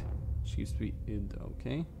speed. Ship speed,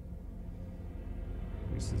 okay.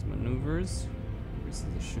 Increases maneuvers. Increases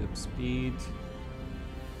the ship speed.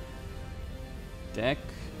 Deck.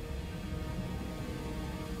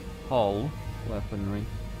 Hull. Weaponry.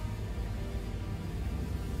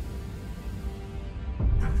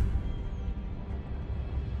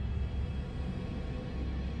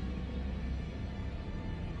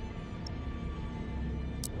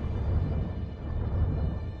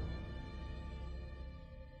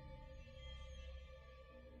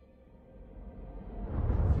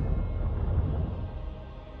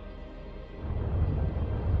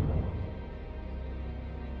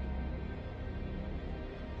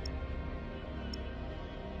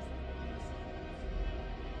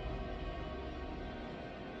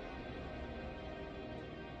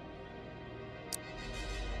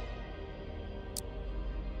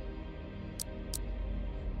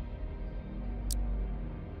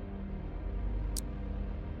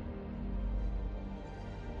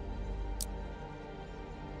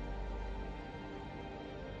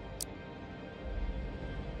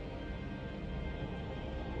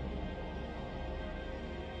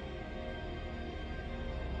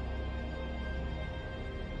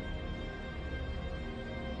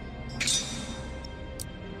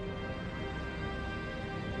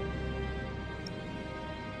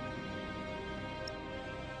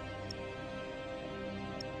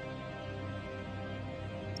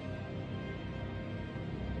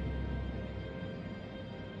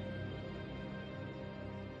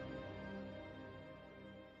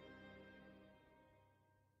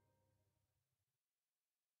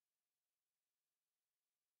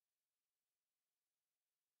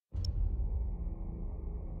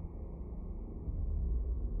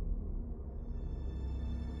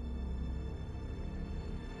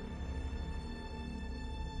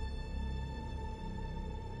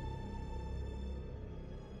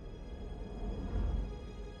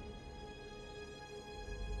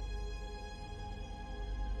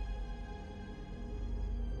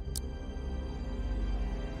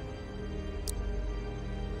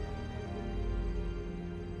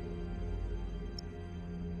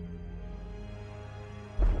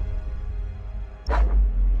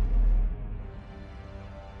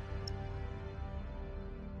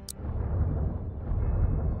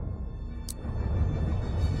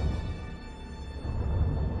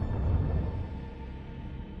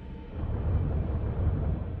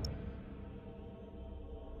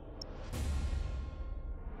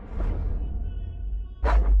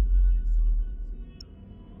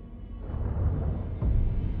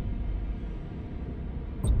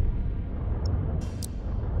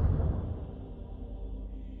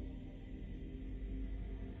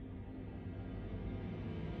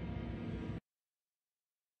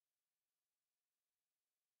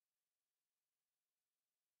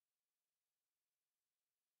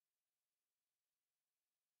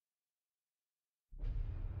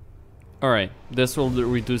 Alright, this will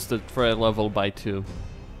reduce the threat level by 2.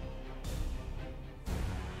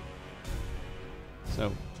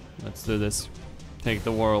 So, let's do this. Take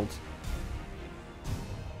the world.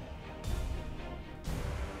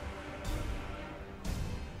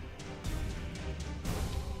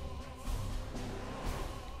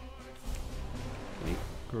 Okay,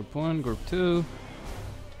 group 1, group 2.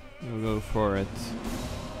 We'll go for it.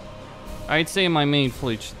 I'd say my main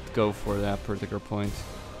fleet should go for that particular point.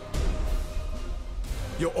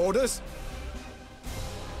 Your orders?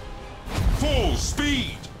 Full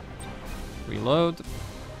speed! Reload.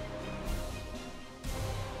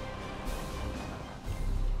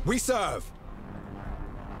 We serve!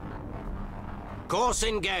 Course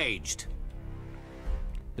engaged.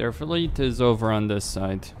 Their fleet is over on this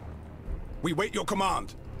side. We wait your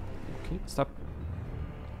command. Okay, stop.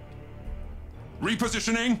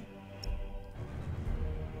 Repositioning!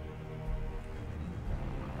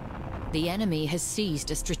 The enemy has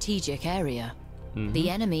seized a strategic area. The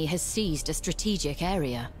enemy has seized a strategic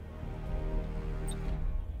area.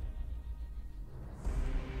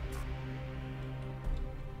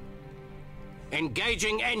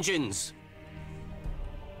 Engaging engines.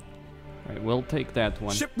 Alright, we'll take that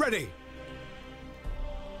one. Ship ready.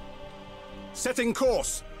 Setting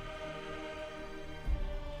course.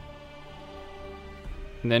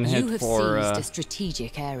 And then head You have for seized a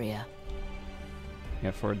strategic area.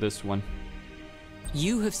 yeah, for this one.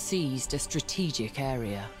 You have seized a strategic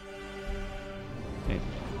area. Okay.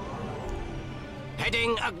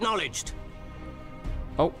 Heading acknowledged.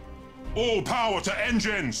 Oh, All power to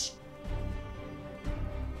engines!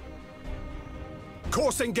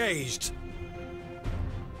 Course engaged.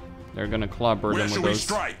 They're gonna clobber Where them with shall we those.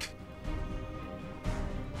 strike?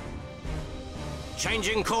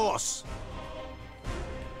 Changing course.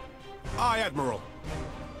 Aye, Admiral.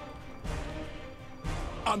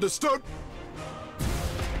 Understood.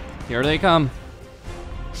 Here they come.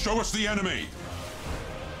 Show us the enemy.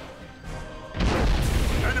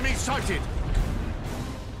 Enemy sighted.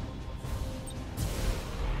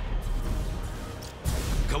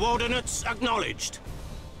 Coordinates acknowledged.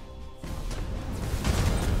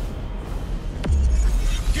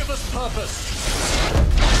 Give us purpose.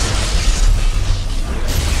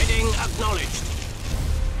 Heading acknowledged.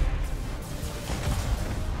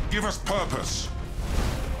 Give us purpose.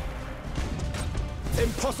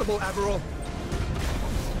 Impossible, Admiral.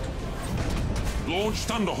 Launch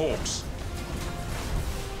Thunderhawks.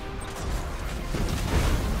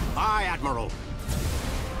 Aye, Admiral.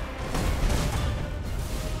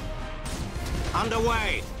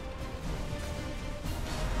 Underway.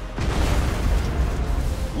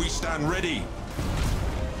 We stand ready.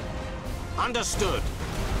 Understood.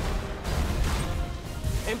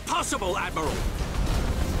 Impossible, Admiral.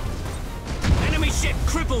 Enemy ship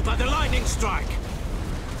crippled by the lightning strike.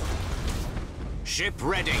 Ship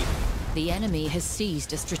ready. The enemy has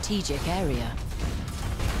seized a strategic area.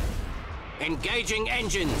 Engaging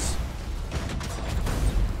engines.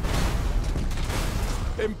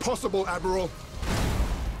 Impossible, Admiral.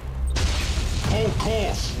 Hold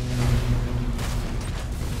course.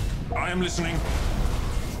 I am listening.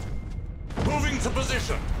 Moving to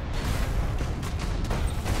position.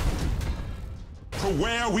 To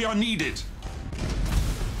where we are needed.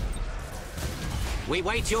 We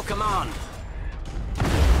wait your command.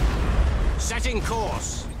 Setting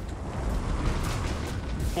course.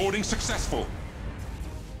 Boarding successful.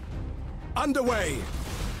 Underway.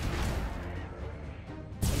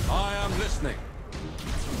 I am listening.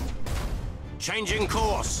 Changing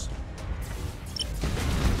course.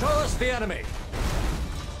 Show us the enemy.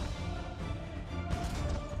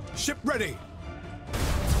 Ship ready.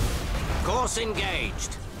 Course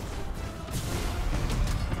engaged.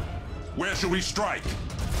 Where shall we strike?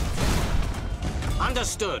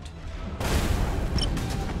 Understood.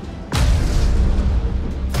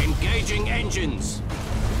 Engaging engines.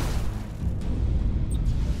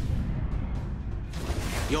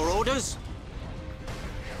 Your orders?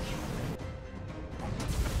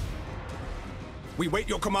 We wait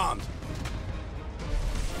your command.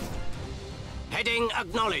 Heading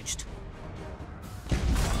acknowledged.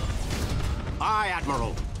 Aye,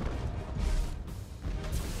 Admiral.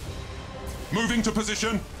 Moving to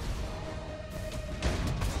position.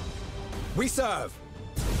 We serve.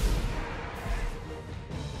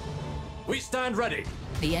 We stand ready.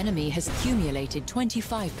 The enemy has accumulated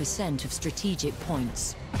 25% of strategic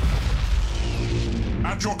points.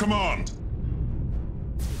 At your command.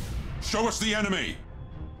 Show us the enemy.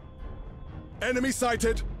 Enemy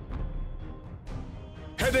sighted.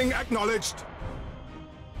 Heading acknowledged.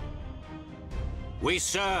 We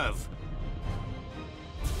serve.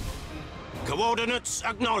 Coordinates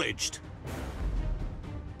acknowledged.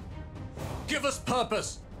 Give us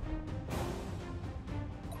purpose.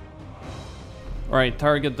 Alright,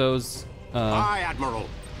 target those Aye, Admiral.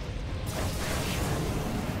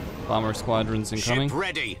 bomber squadrons incoming. Ship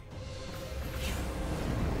ready.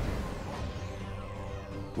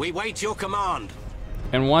 We wait your command.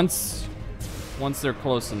 And once they're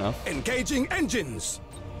close enough, Engaging engines.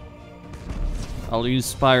 I'll use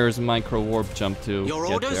Spire's micro warp jump to Your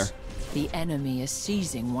get orders? there. The enemy is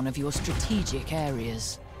seizing one of your strategic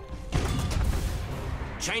areas.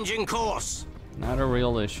 Changing course. Not a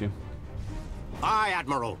real issue. Aye,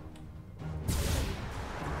 Admiral.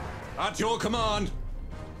 At your command.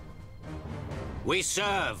 We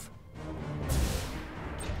serve.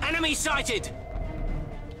 Enemy sighted.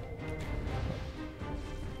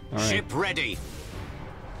 Alright, Ship ready.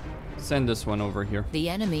 send this one over here. The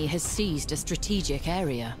enemy has seized a strategic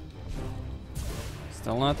area.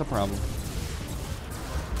 Still not the problem.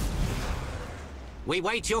 We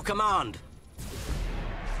wait your command.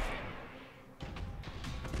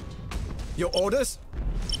 Your orders?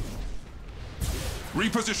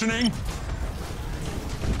 Repositioning.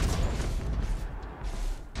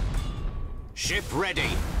 Ship ready.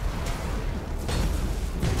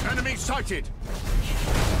 Enemy sighted.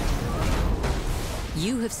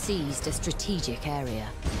 You have seized a strategic area.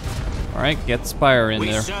 Alright, get Spire in We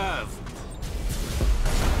there. serve.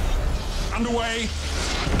 Underway.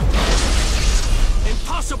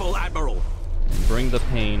 Impossible, Admiral. Bring the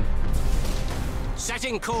pain.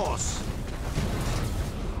 Setting course.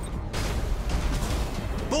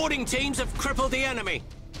 Boarding teams have crippled the enemy.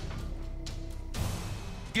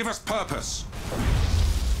 Give us purpose.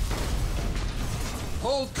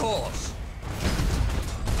 Hold course.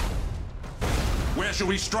 Where shall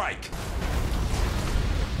we strike?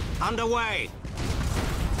 Underway.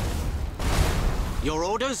 Your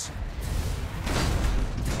orders?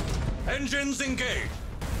 Engines engaged.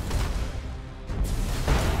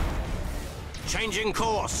 Changing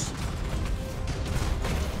course.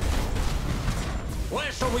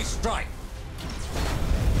 Where shall we strike?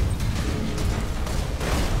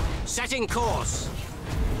 Setting course.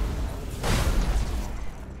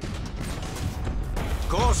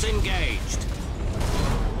 Course engaged.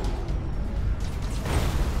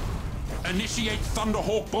 Initiate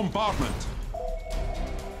Thunderhawk bombardment.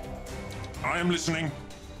 I am listening.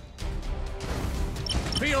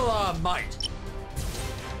 Feel our might.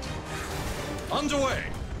 Underway.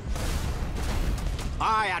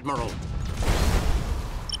 Aye, Admiral.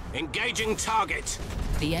 Engaging target.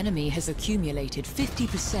 The enemy has accumulated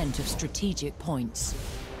 50% of strategic points.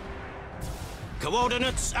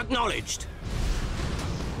 Coordinates acknowledged.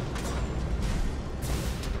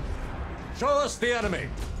 Show us the enemy.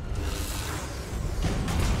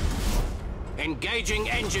 Engaging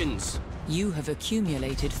engines. You have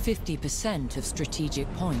accumulated 50% of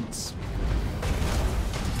strategic points.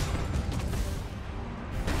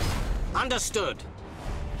 Understood.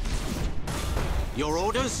 Your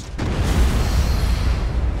orders?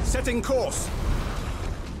 Setting course.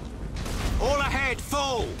 All ahead,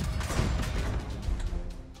 full.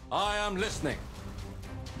 I am listening.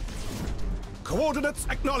 Coordinates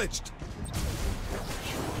acknowledged.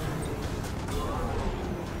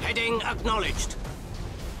 Heading acknowledged.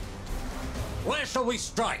 Where shall we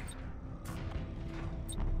strike?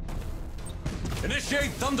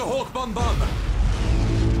 Initiate Thunderhawk bombardment.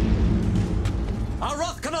 Our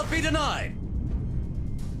wrath cannot be denied.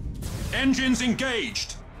 Engines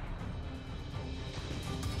engaged.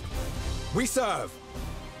 We serve.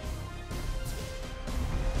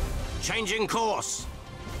 Changing course.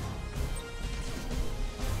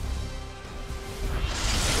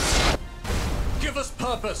 Give us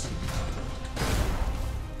purpose.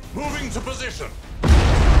 Moving to position.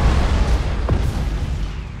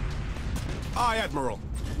 Aye, Admiral.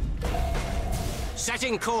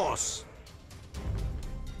 Setting course.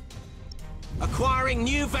 Acquiring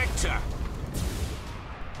new vector.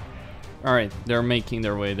 Alright, they're making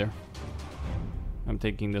their way there. I'm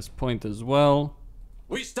taking this point as well.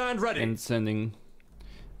 We stand ready. And sending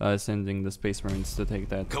the Space Marines to take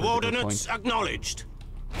that Coordinates point. acknowledged.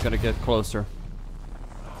 Gotta get closer.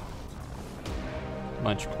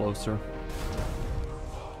 Much closer.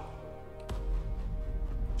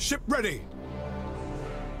 Ship ready.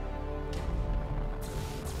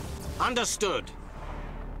 Understood.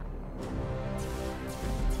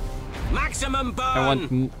 Maximum burn. I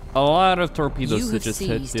want a lot of torpedoes You to have just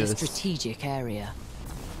hit seized a this. strategic area.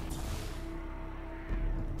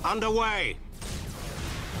 Underway.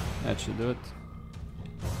 That should do it.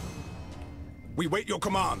 We wait your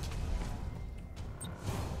command.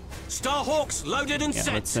 Starhawks loaded and Yeah,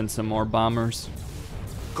 set. let's send some more bombers.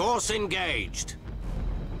 Course engaged.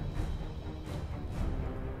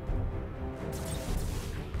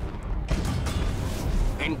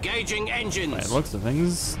 Engaging engines. By the looks of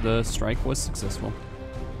things, the strike was successful.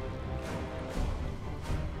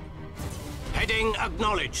 Heading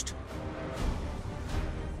acknowledged.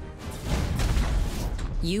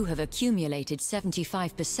 You have accumulated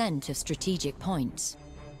 75% of strategic points.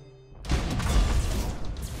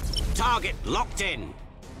 Target locked in.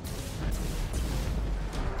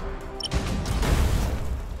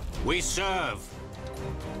 We serve.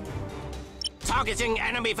 Targeting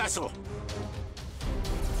enemy vessel.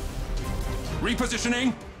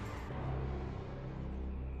 Repositioning.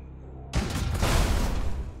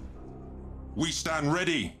 We stand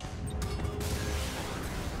ready.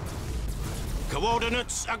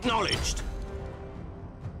 Coordinates acknowledged.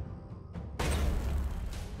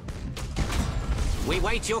 We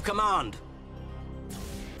wait your command.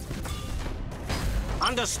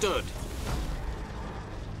 Understood.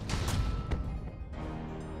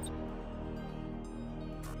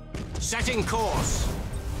 Setting course.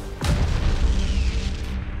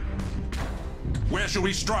 Where shall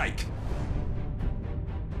we strike?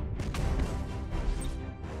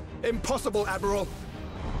 Impossible, Admiral.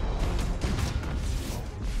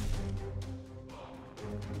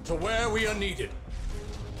 To where we are needed.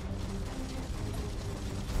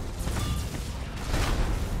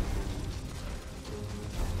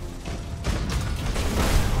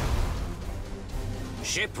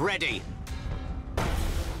 Ship ready.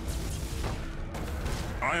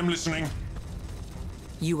 I am listening.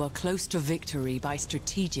 You are close to victory by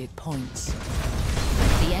strategic points.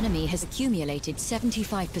 The enemy has accumulated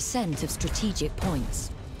 75% of strategic points.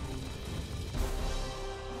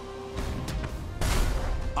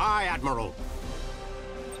 Aye, Admiral.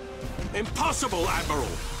 Impossible, Admiral.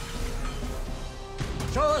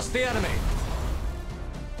 Show us the enemy.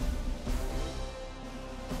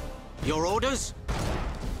 Your orders?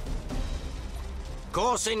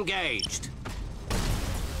 Course engaged.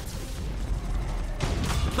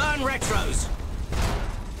 Burn retros.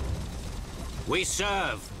 We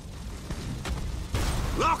serve.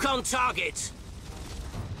 Lock on target.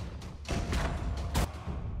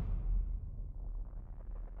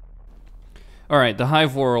 Alright, the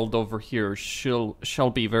hive world over here shall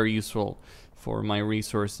be very useful for my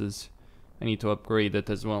resources. I need to upgrade it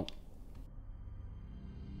as well.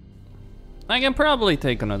 I can probably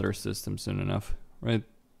take another system soon enough, right?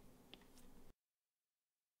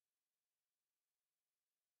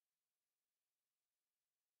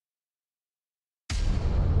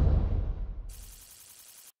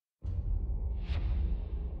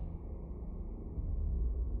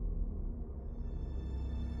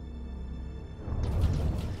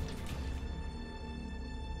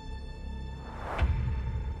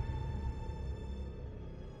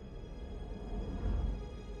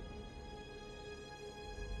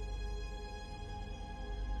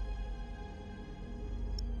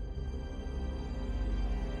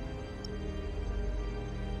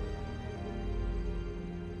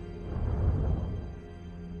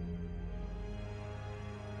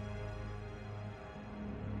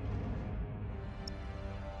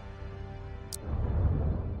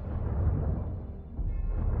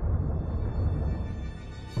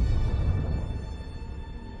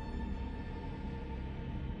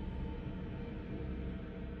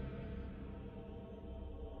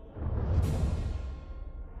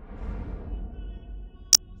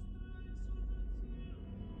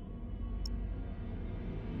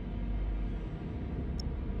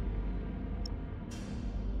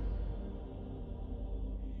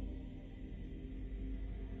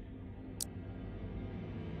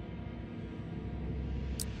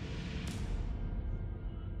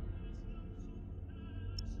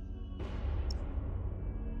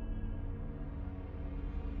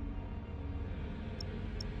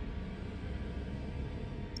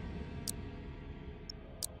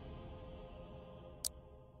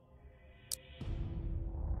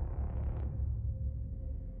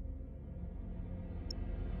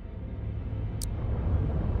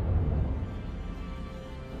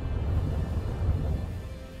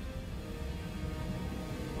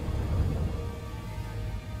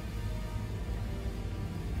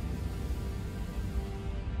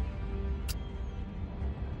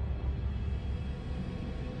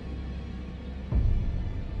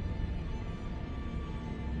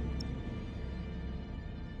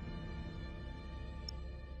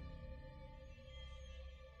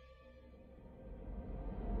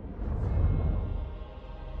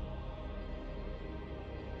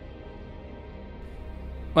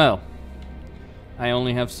 Well, I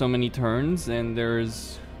only have so many turns, and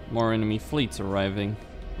there's more enemy fleets arriving,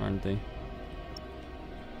 aren't they?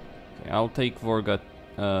 Okay, I'll take Vorgot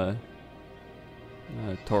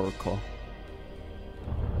Torko.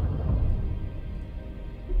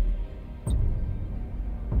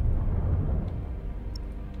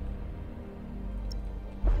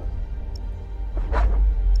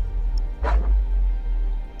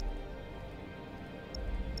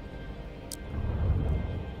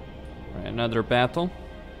 Another battle.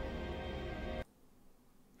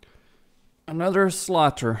 Another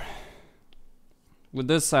slaughter. With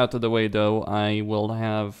this out of the way, though, I will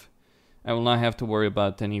not have to worry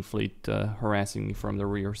about any fleet harassing me from the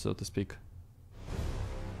rear, so to speak.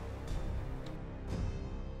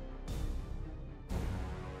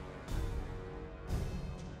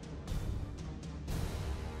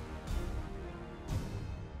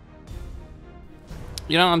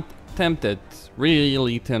 You know, I'm tempted,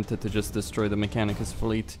 really tempted to just destroy the Mechanicus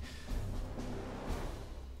fleet.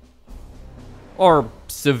 Or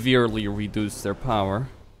severely reduce their power.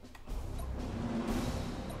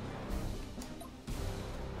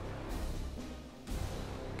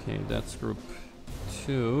 Okay, that's group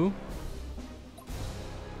 2.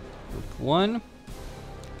 Group 1.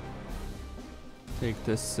 Take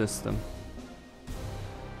this system.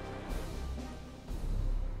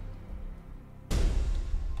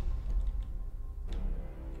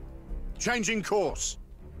 Changing course.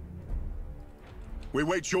 We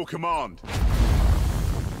wait your command.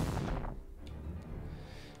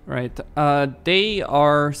 Right, they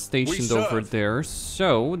are stationed over there,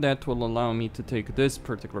 so that will allow me to take this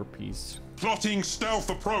particular piece. Plotting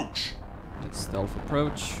stealth approach. Let's stealth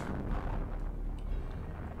approach.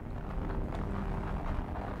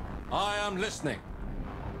 I am listening.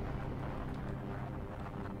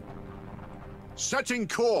 Setting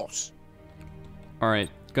course. Alright,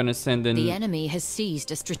 gonna send in... The enemy has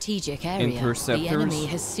seized a strategic area. Interceptors. The enemy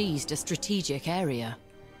has seized a strategic area.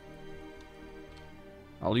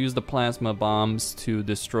 I'll use the plasma bombs to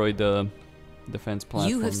destroy the defense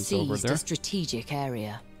You have platforms over seized there. a strategic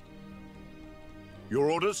area. Your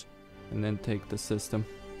orders? And then take the system.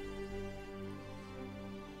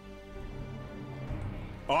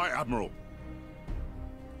 Aye, Admiral.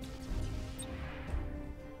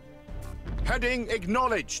 Heading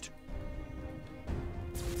acknowledged.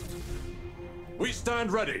 We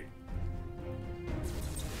stand ready.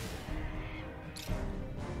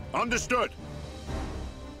 Understood.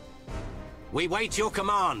 We wait your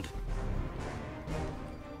command.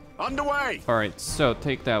 Underway. Alright, so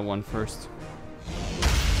take that one first.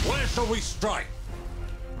 Where shall we strike?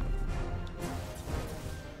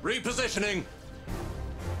 Repositioning.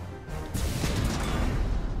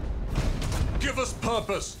 Give us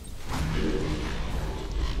purpose.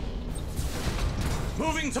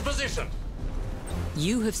 Moving to position.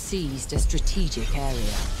 You have seized a strategic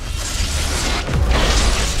area.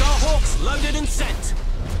 Starhawks loaded and sent.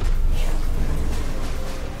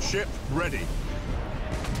 Ship ready.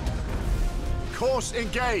 Course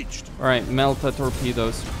engaged. Alright, melt the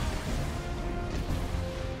torpedoes.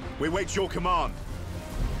 We wait your command.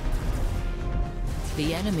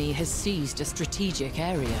 The enemy has seized a strategic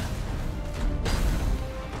area.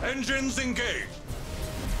 Engines engaged.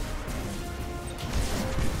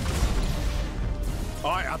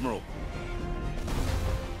 Aye, Admiral.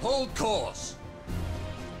 Hold course.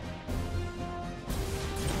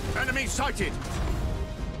 Enemy sighted.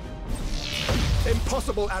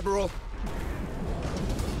 Impossible, Admiral.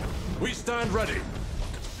 We stand ready.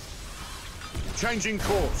 Changing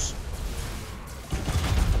course.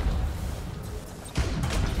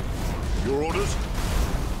 Your orders?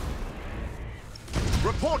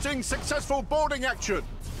 Reporting successful boarding action.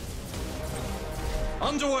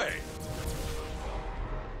 Underway.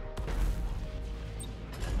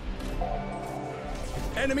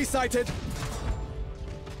 Enemy sighted.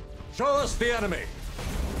 Show us the enemy.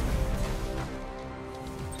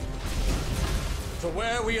 To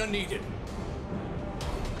where we are needed.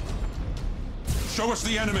 Show us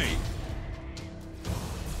the enemy.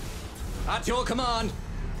 At your command.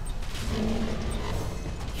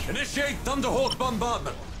 Initiate Thunderhawk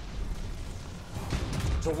bombardment.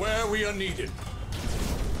 To where we are needed.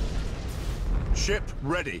 Ship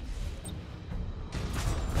ready.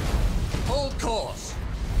 Hold course.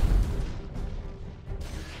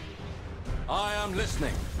 I am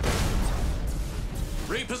listening.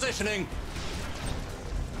 Repositioning.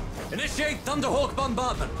 Initiate Thunderhawk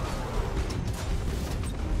bombardment.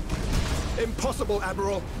 Impossible,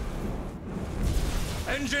 Admiral.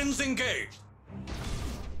 Engines engaged.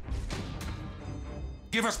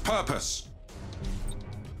 Give us purpose.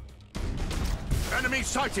 Enemy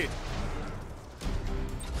sighted.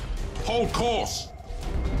 Hold course.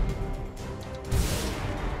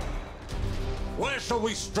 Where shall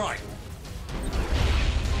we strike?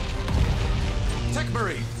 Tech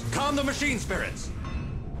Marines, calm the machine spirits.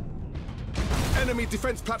 Enemy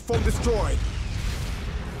defense platform destroyed.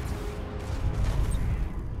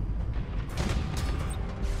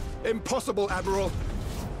 Impossible, Admiral.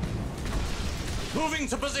 Moving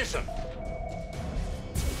to position.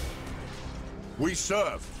 We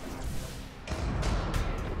serve.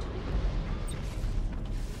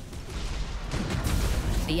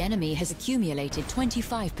 The enemy has accumulated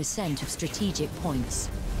 25% of strategic points.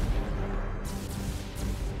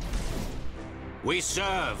 We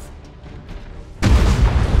serve.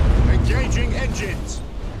 Engaging engines.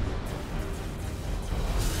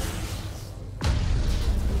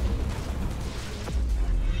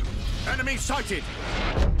 Enemy sighted.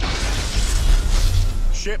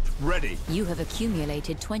 Ship ready. You have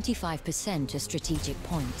accumulated 25% of strategic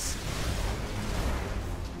points.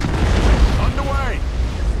 Underway.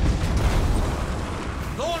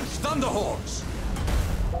 Launch Thunderhawks.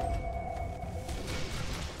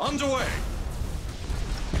 Underway.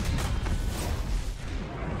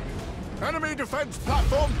 Enemy defense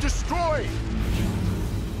platform destroyed.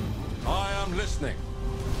 I am listening.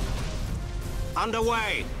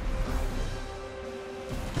 Underway.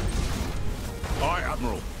 Aye,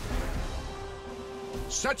 Admiral.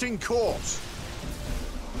 Setting course.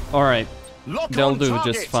 Alright, Lock they'll on do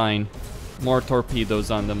target. just fine. More torpedoes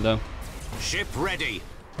on them though. Ship ready.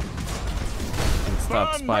 And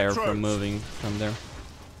stop Burn Spire metros. from moving from there.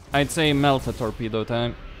 I'd say melt a torpedo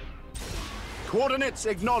time. Coordinates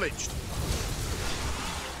acknowledged.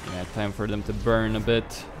 Yeah, time for them to burn a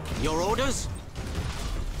bit. Your orders?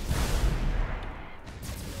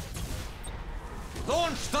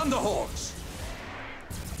 Launch Thunderhawks!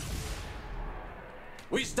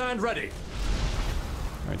 We stand ready.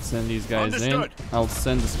 Alright, send these guys Understood. in. I'll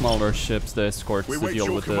send the smaller ships, the escorts, We to wait deal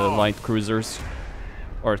your with the command. light cruisers.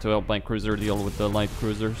 Or to help my cruiser deal with the light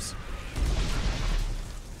cruisers.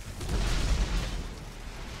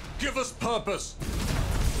 Give us purpose.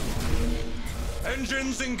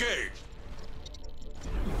 Engines engaged.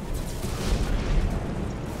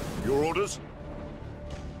 Your orders?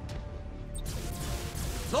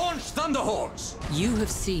 Launch Thunderhawks! You have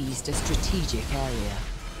seized a strategic area.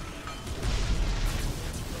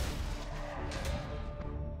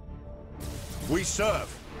 We serve.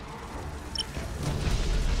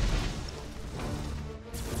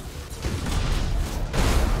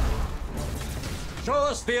 Show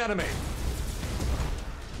us the enemy.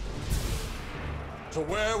 To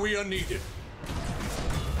where we are needed.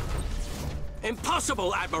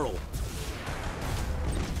 Impossible, Admiral!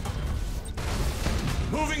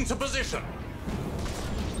 Moving to position.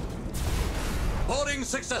 Boarding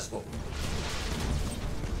successful.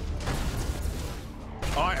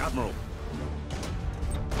 Aye, Admiral.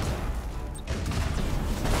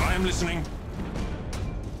 I am listening.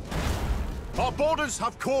 Our borders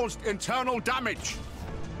have caused internal damage.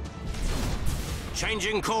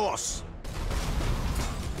 Changing course.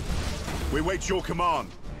 We wait your command.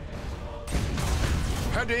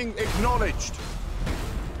 Heading acknowledged.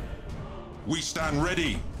 We stand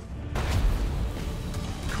ready.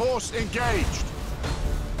 Course engaged.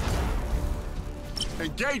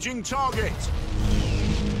 Engaging target.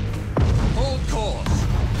 Hold course.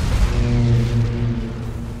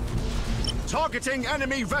 Targeting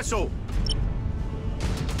enemy vessel.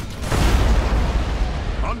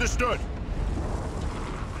 Understood.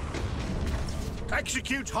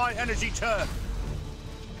 Execute high energy turn.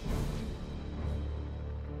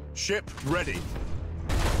 Ship ready.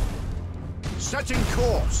 Setting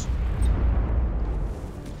course.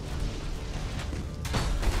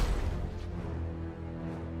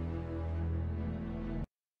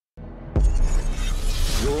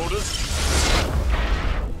 Your orders?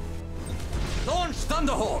 Launch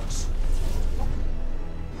Thunderhawks.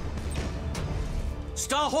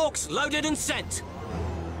 Starhawks loaded and sent.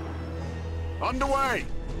 Underway.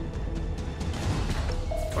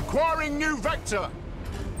 Acquiring new vector.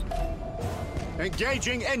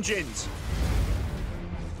 Engaging engines.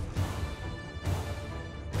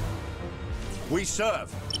 We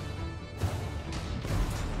serve.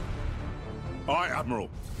 Aye, Admiral.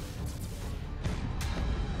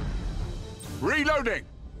 Reloading.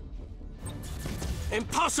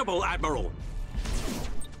 Impossible, Admiral!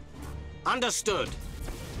 Understood.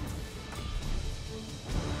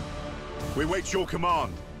 We wait your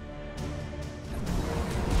command.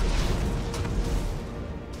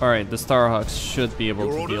 Alright, the Starhawks should be able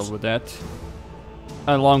Your to orders? deal with that.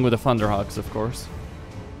 Along with the Thunderhawks, of course.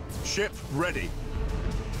 Ship ready.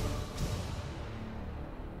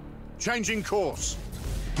 Changing course.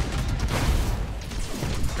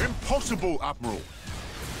 Impossible, Admiral.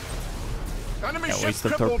 Enemy Yeah, ship waste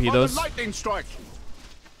of crippled by the torpedoes. lightning strike.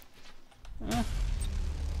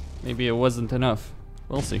 Maybe it wasn't enough.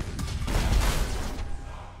 We'll see.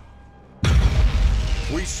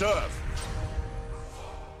 We serve.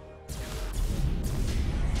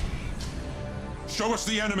 Show us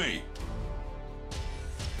the enemy.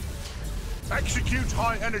 Execute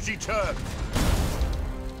high energy turn.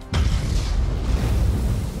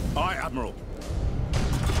 Aye, Admiral.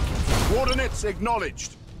 Coordinates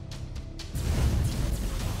acknowledged.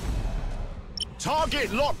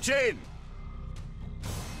 Target locked in.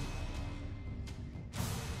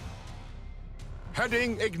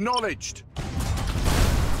 Heading acknowledged.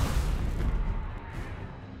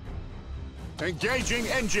 Engaging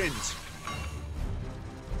engines.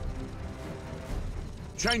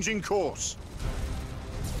 Changing course.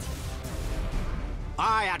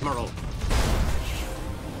 Aye, Admiral.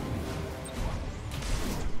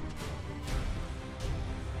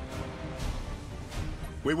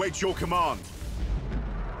 We wait your command.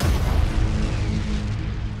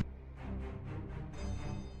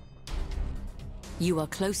 You are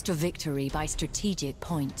close to victory by strategic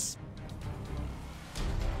points.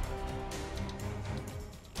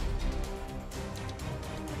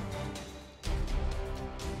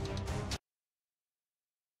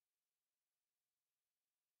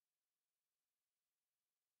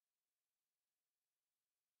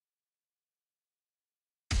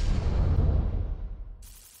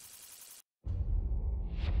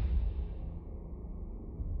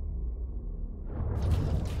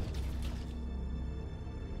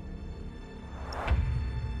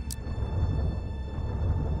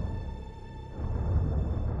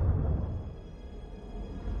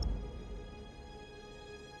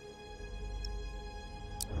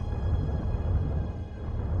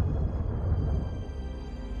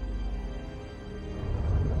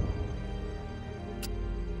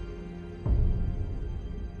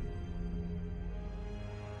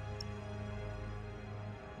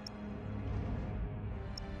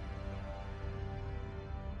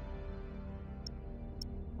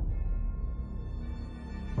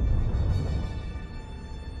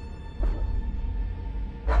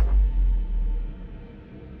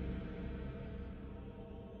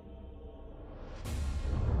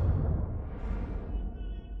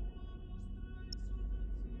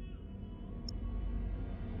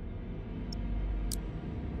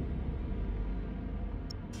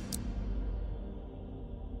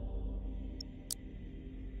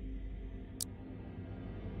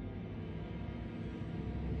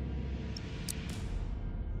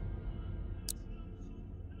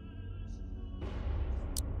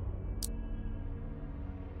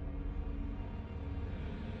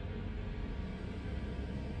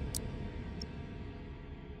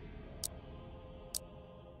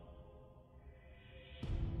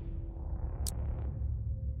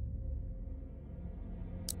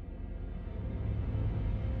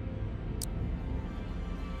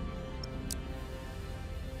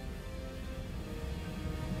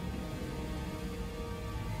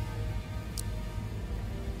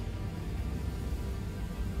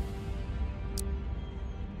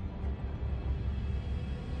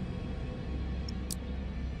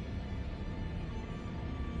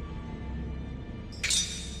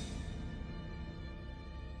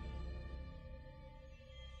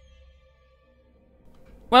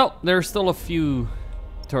 Well, there's still a few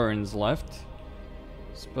turns left.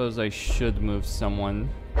 Suppose I should move someone.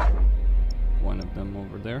 One of them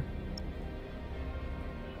over there.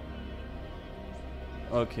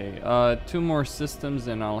 Okay, 2 more systems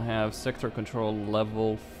and I'll have sector control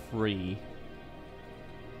level 3.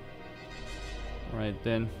 Right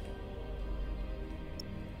then.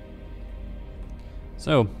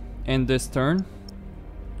 So, end this turn.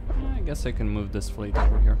 I guess I can move this fleet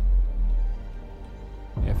over here.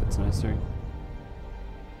 If it's necessary.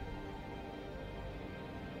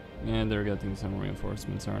 And they're getting some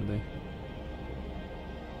reinforcements, aren't they?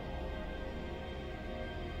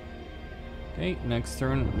 Okay, next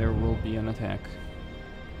turn there will be an attack.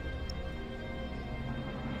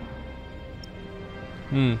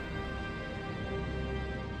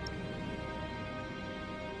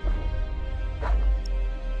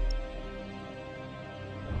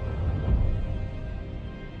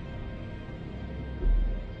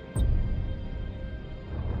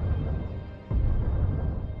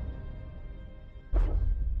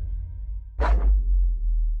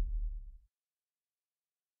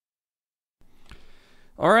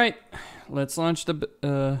 All right, let's launch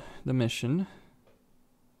the mission.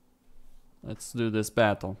 Let's do this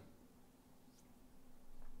battle.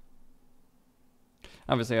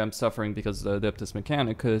 Obviously, I'm suffering because the Adeptus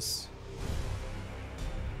Mechanicus.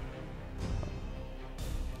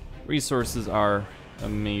 Resources are a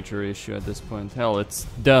major issue at this point. Hell, it's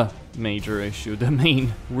the major issue, the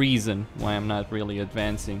main reason why I'm not really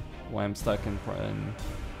advancing, why I'm stuck in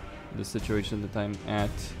the situation that I'm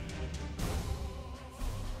at.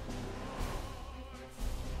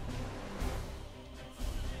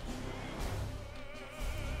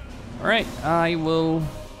 Alright, I will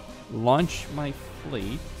launch my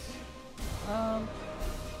fleet. You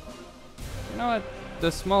know what?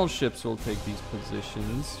 The small ships will take these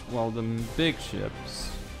positions, while the big ships...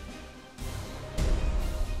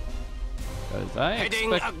 Because I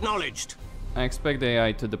expect the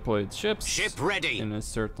AI to deploy its ships Ship ready. in a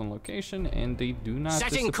certain location, and they do not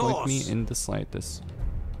Setting disappoint course. me in the slightest.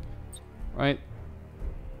 Right.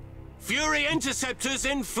 Fury interceptors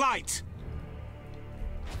in flight.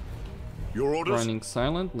 Your orders? Running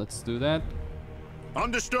silent, let's do that.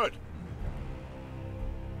 Understood.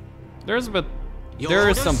 There is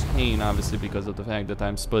some pain, obviously, because of the fact that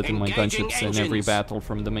I'm splitting my Engaging gunships in every engines. battle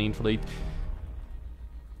from the main fleet.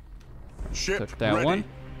 Ship Took that ready. one.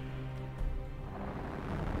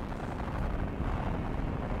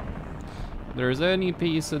 If there's any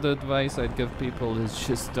piece of advice I'd give people is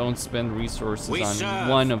just don't spend resources We on serve.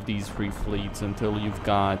 one of these free fleets until you've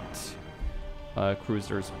got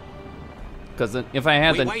cruisers. Because if I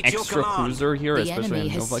had We an wait your extra command. cruiser here, The especially enemy a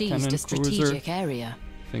has Nova seized Cannon a cruiser, strategic area.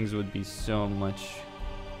 things would be so much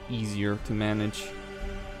easier to manage.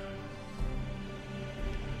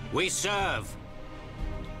 We serve.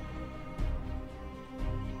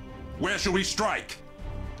 Where shall we strike?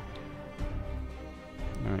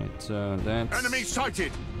 Alright, so that's... Enemy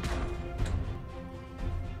sighted.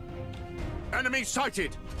 Enemy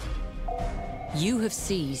sighted. You have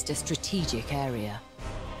seized a strategic area.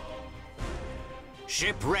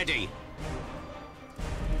 Ship ready.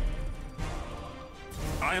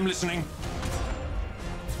 I am listening.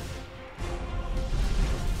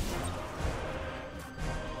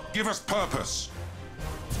 Give us purpose.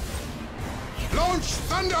 Launch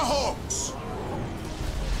Thunderhawks!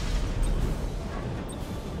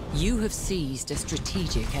 You have seized a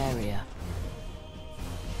strategic area.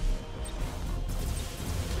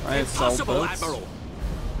 Alright, assault Impossible, boats. Admiral.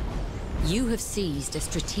 You have seized a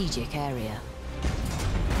strategic area.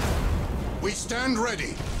 We stand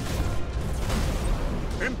ready.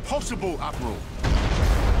 Impossible, Admiral.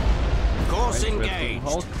 Course Right, Red Wing engaged.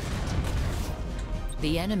 Hulk.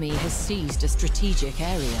 The enemy has seized a strategic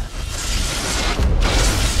area.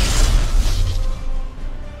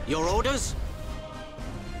 Your orders?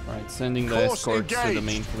 Alright, sending the Course escorts to the engaged.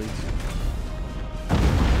 main fleet.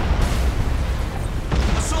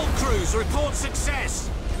 Assault crews report success.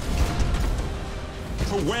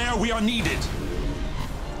 To where we are needed.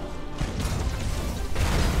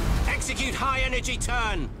 Execute high energy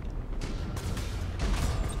turn.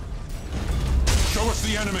 Show us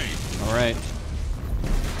the enemy. Alright.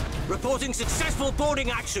 Reporting successful boarding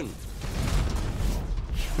action.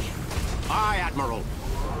 Aye, Admiral.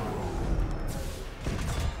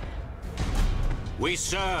 We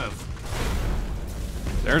serve.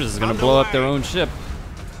 They're just gonna blow up their own ship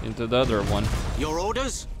into the other one. Your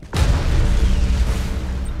orders?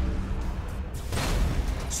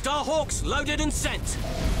 Starhawks loaded and sent.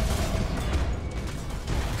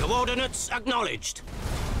 Coordinates acknowledged.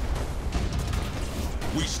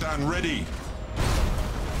 We stand ready.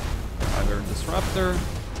 Another disruptor.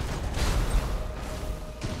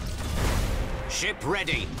 Ship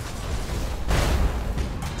ready.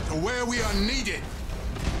 To where we are needed.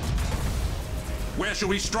 Where shall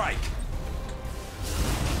we strike?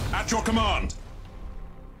 At your command.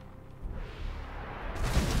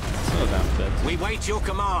 So damn dead. We wait your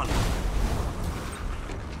command.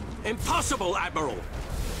 Impossible, Admiral.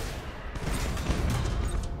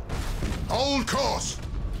 Hold course.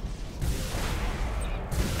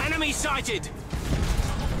 Enemy sighted.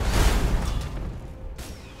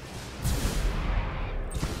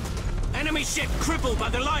 Enemy ship crippled by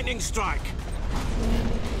the lightning strike.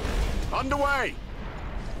 Underway!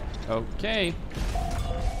 Okay.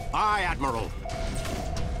 Aye, Admiral.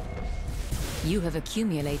 You have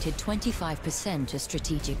accumulated 25% of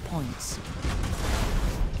strategic points.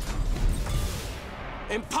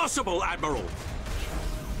 Impossible, Admiral.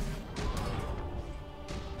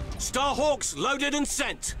 Starhawks loaded and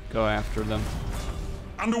sent. Go after them.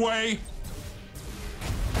 Underway!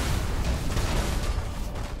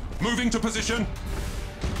 Moving to position.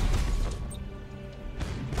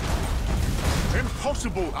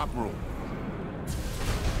 Impossible, Admiral.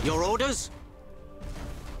 Your orders?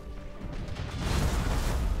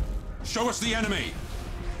 Show us the enemy.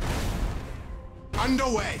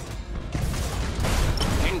 Underway.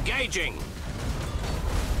 Engaging.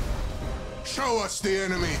 Show us the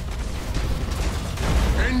enemy.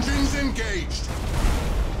 Engines engaged.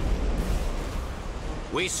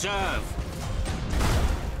 We serve.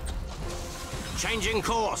 Changing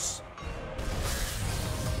course.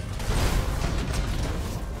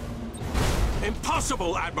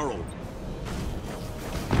 Impossible, Admiral.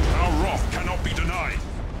 Our wrath cannot be denied.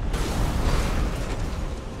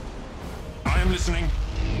 I am listening.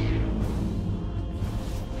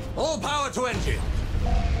 All power to engine.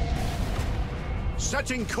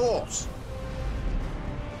 Setting course.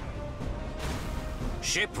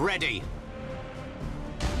 Ship ready.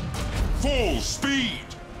 Full speed.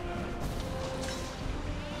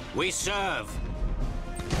 We serve.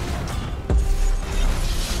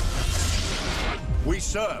 We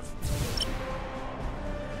serve.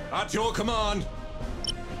 At your command.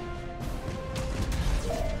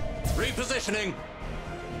 Repositioning.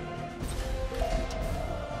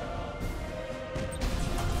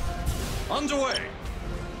 Underway.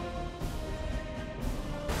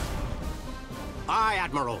 Aye,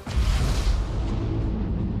 Admiral.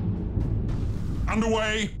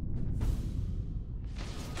 Underway.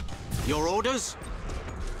 Your orders?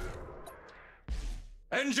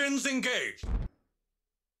 Engines engaged.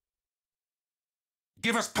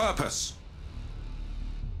 Give us purpose.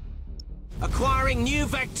 Acquiring new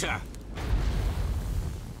vector.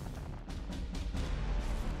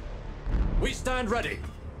 We stand ready.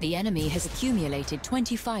 The enemy has accumulated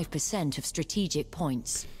 25% of strategic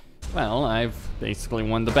points. Well, I've basically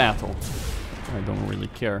won the battle. I don't really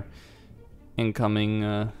care. Incoming,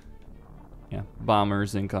 yeah,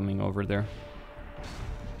 bombers incoming over there.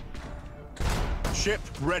 Ship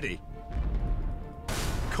ready.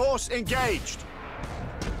 Course engaged.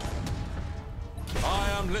 I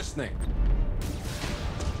am listening.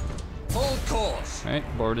 Hold course. Right,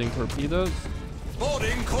 boarding torpedoes.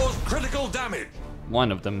 Boarding caused critical damage.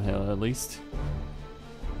 One of them hit at least.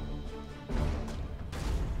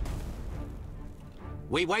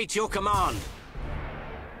 We wait your command.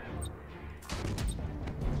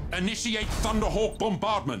 Initiate Thunderhawk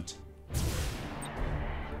bombardment.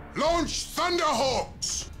 Launch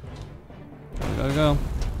Thunderhawks. Go, go.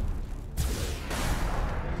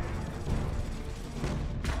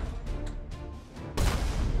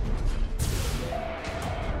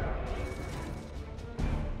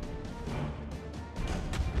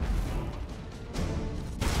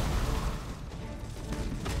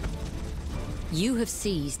 You have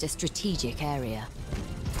seized a strategic area.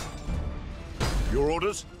 Your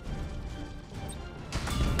orders?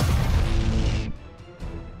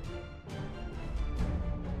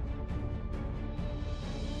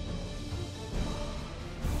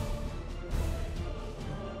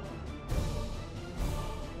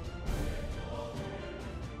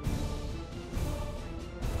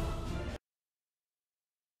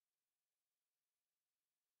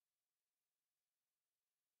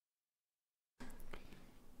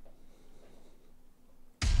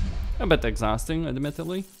 A bit exhausting,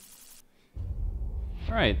 admittedly.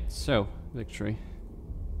 Alright, so, victory.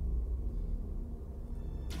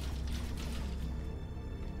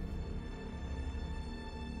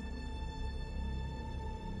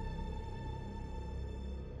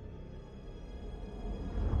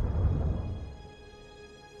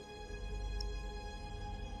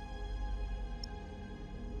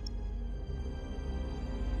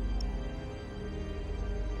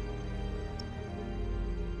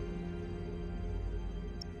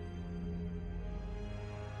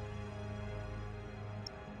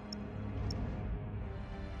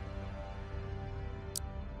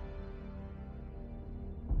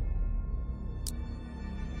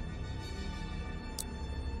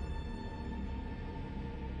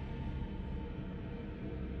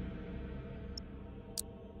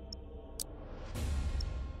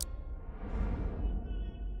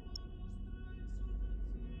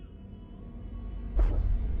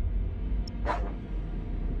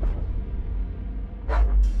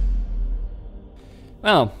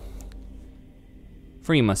 Well,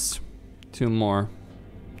 Freemus. Two more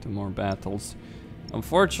battles.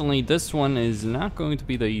 Unfortunately, this one is not going to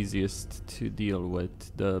be the easiest to deal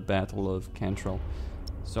with, the Battle of Cantrell.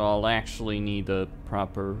 So I'll actually need a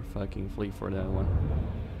proper fucking fleet for that one.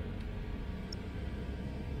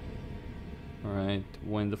 Alright,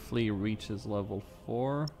 when the fleet reaches level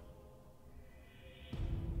 4.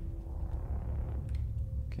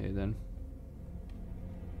 Okay then.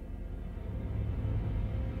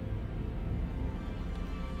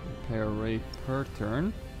 Repair rate per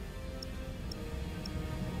turn.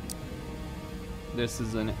 This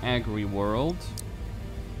is an agri world.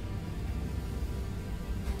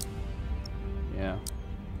 Yeah.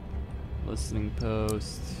 Listening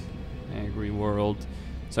post, agri world.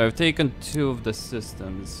 So I've taken 2 of the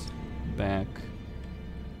systems back.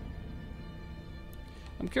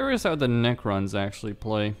 I'm curious how the Necrons actually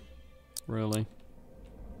play, really.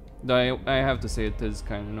 Though I have to say it is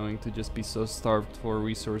kind of annoying to just be so starved for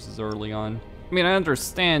resources early on. I mean, I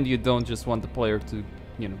understand you don't just want the player to,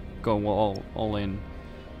 you know, go all in.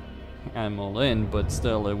 I'm all in, but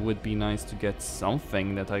still it would be nice to get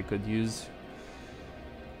something that I could use.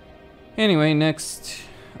 Anyway, next,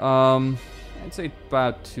 I'd say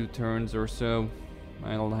about 2 turns or so,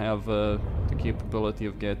 I'll have the capability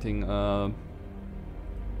of getting a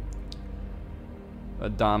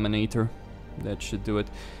Dominator. That should do it.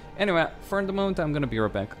 Anyway, for the moment, I'm gonna be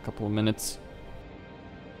right back, a couple of minutes.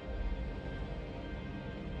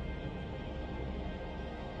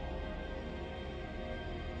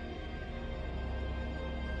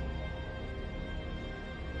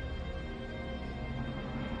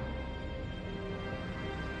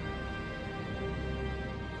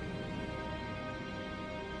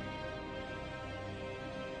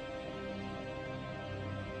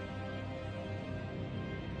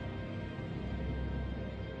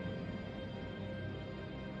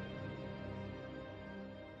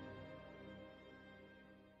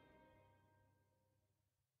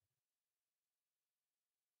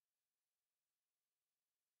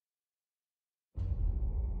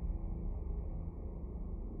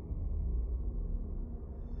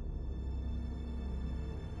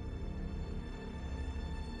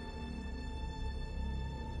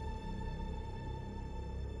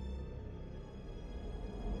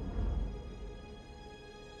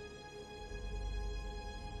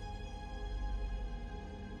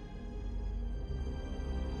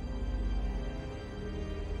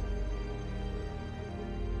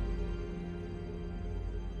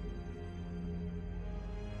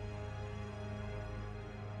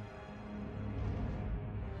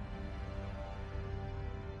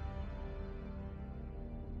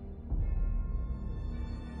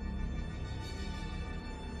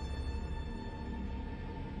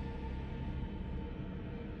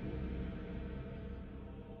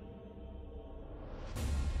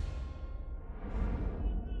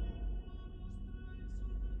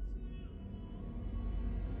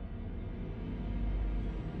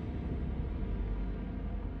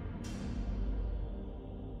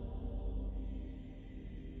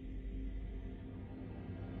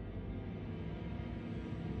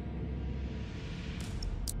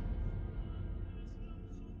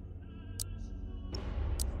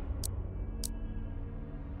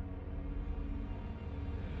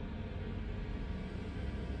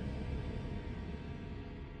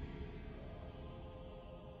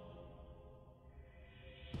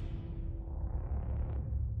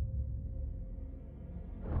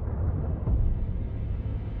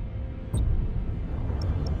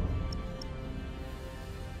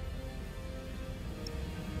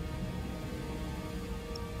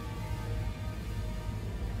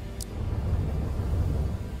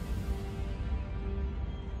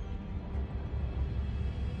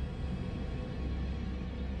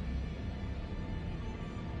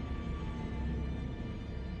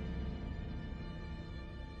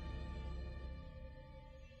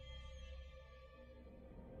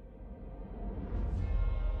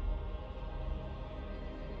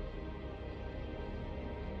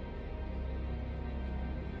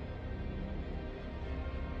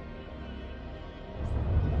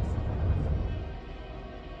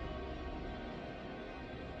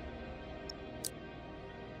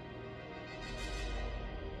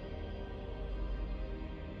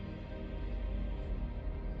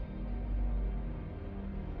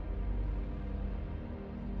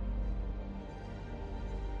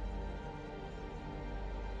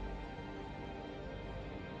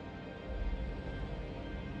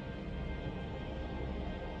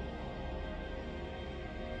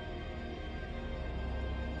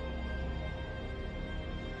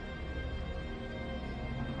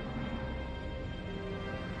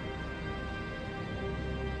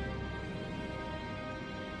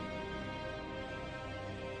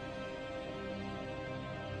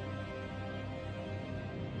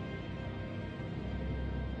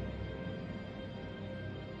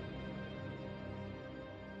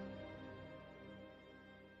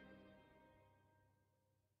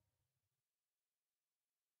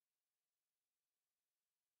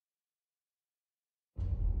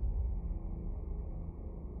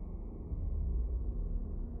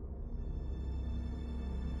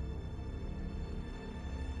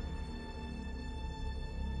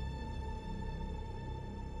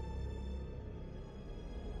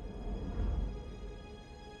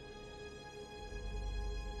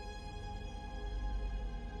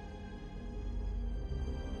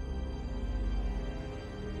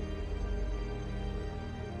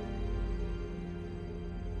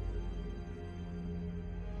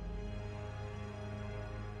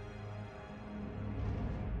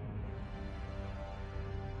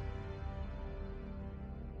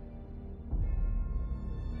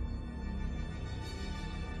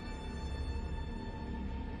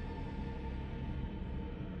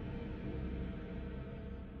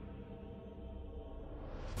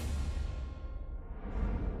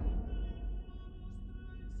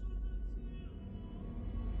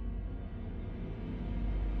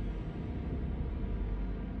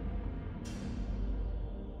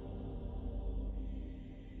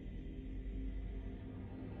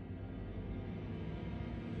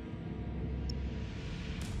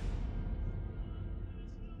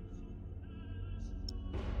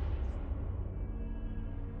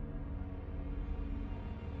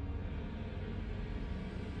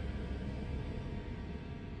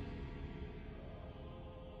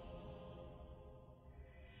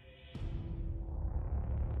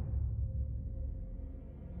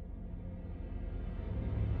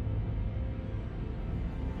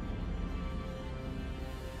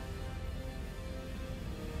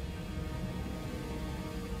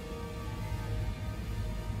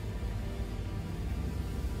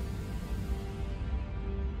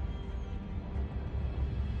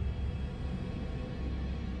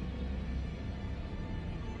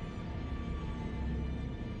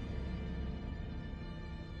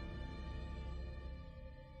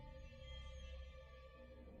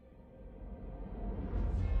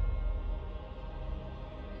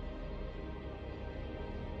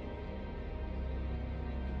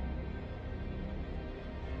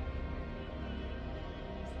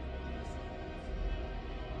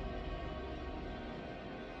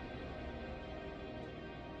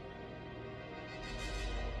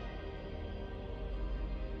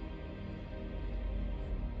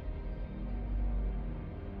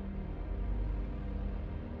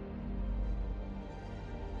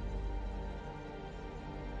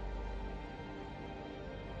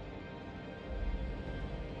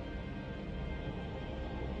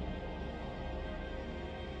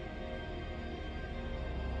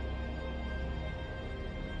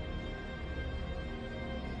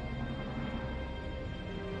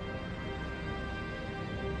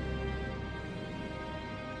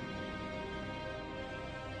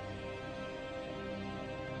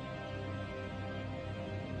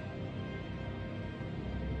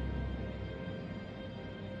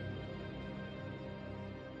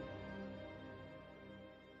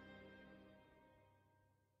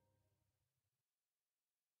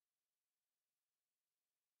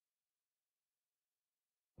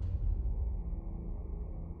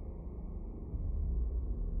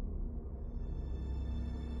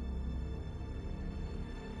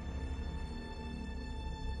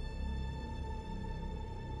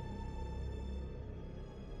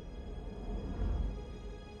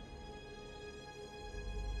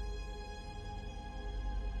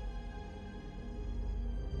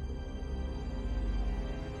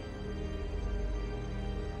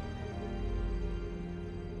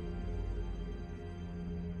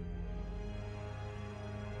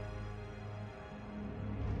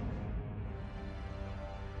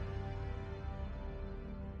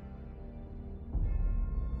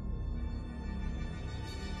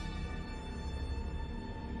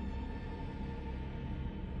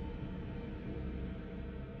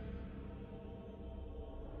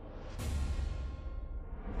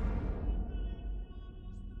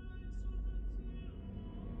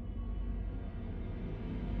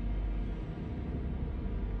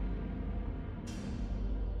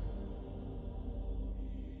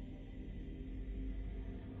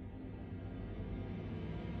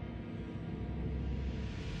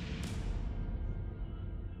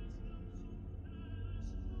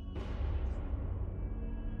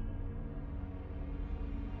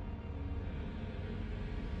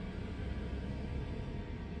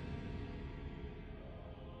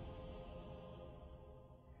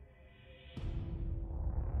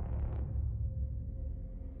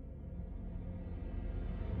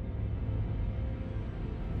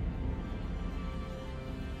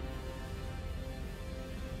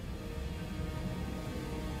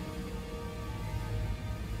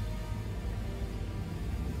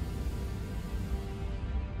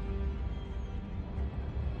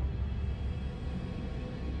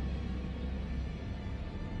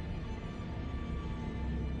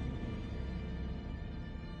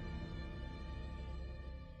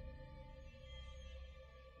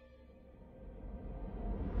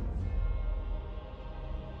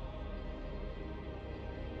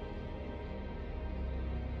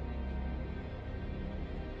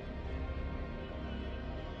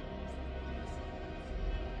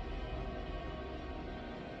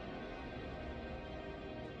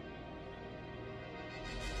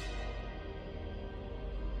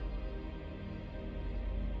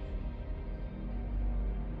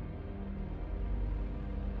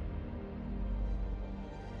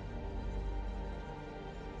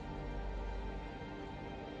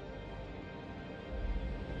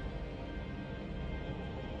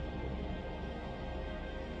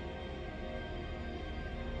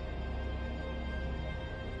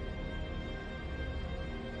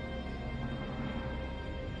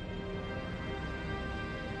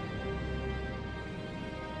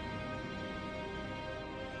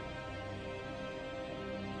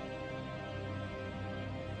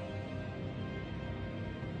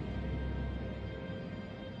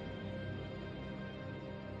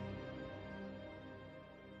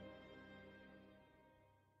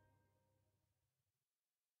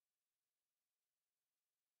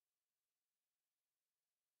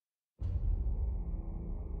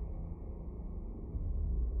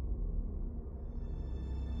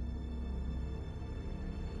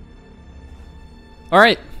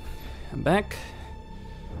 Alright, I'm back.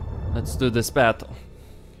 Let's do this battle.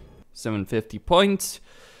 750 points.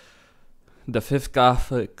 The 5th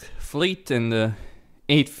Gothic fleet and the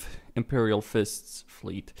 8th Imperial Fists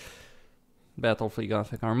fleet. Battlefleet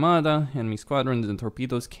Gothic Armada, enemy squadrons and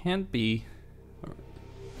torpedoes can't be...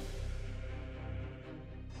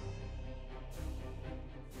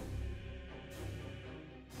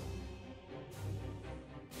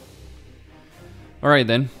 Alright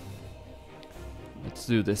then. Let's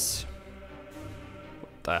do this.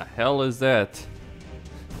 What the hell is that?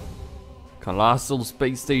 Colossal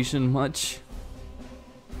space station much?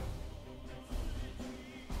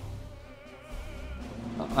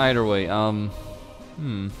 Either way,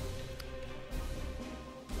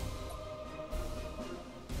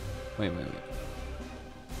 Wait.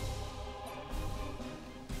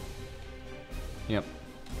 Yep.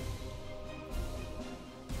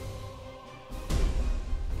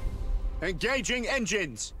 Engaging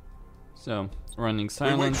engines. So, running We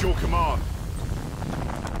silent. wait your command.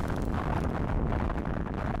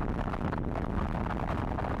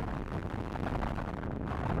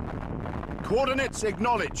 Coordinates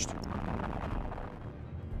acknowledged.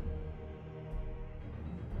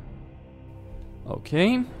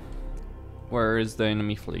 Okay. Where is the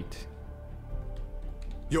enemy fleet?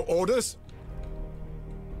 Your orders?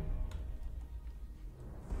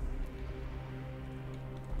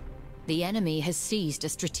 The enemy has seized a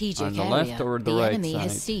strategic On the area. left or the right enemy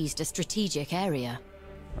has side? seized a strategic area.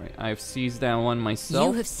 Right, I've seized that one myself.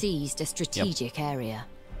 You have seized a strategic area.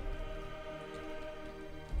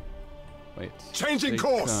 Wait. Changing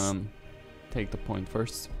course. Take the point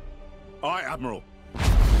first. Aye, Admiral.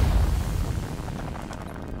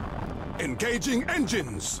 Engaging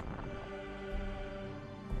engines.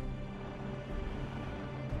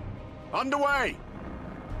 Underway.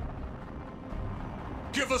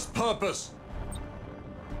 Give us purpose.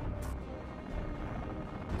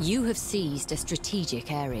 You have seized a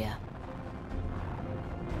strategic area.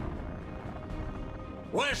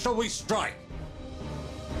 Where shall we strike?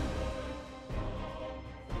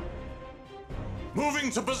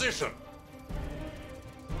 Moving to position.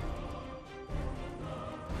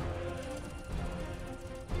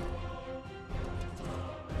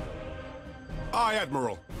 Aye,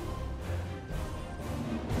 Admiral.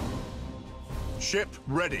 Ship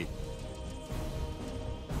ready.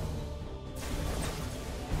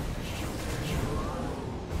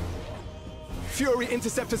 Fury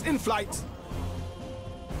interceptors in flight.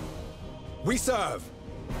 We serve.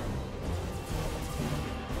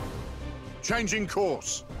 Changing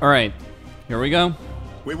course. Alright, here we go.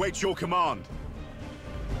 We wait your command.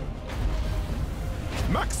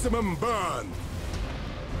 Maximum burn.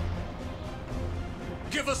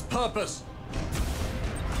 Give us purpose.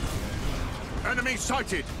 Enemy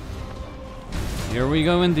sighted. Here we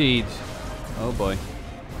go indeed. Oh boy.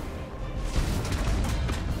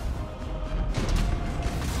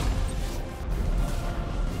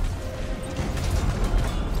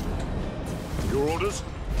 Your orders?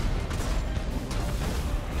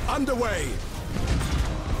 Underway.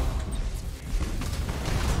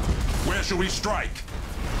 Where shall we strike?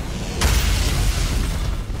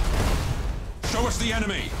 Show us the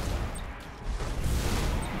enemy.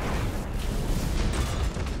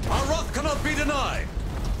 Our wrath cannot be denied.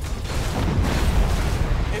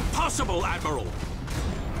 Impossible, Admiral.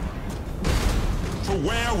 To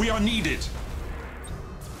where we are needed.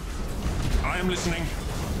 I am listening.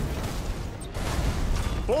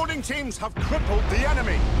 Boarding teams have crippled the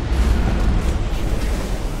enemy.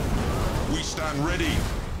 We stand ready.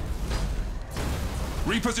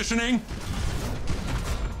 Repositioning.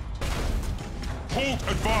 Halt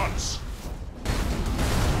advance.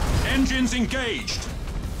 Engines engaged.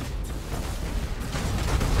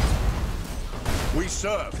 We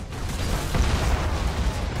serve.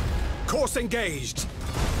 Course engaged.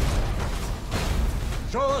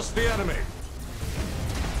 Show us the enemy.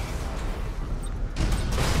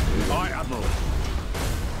 Aye, Admiral.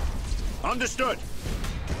 Understood.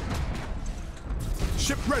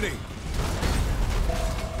 Ship ready.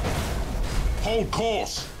 Hold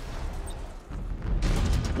course.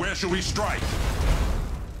 Where shall we strike?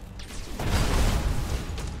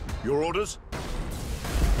 Your orders?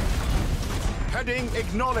 Heading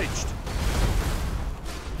acknowledged.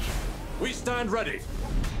 We stand ready.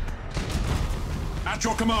 At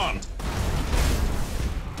your command.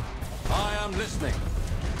 I am listening.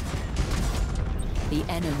 The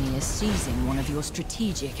enemy is seizing one of your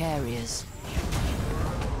strategic areas.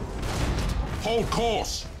 Hold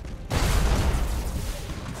course.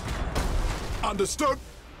 Understood.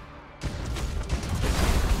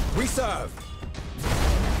 We serve.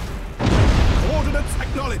 Coordinates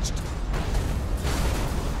acknowledged.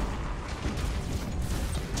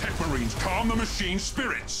 Tech Marines, calm the machine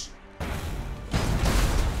spirits.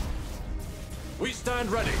 We stand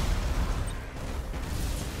ready.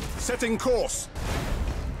 Setting course.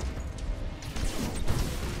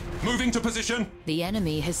 Moving to position. The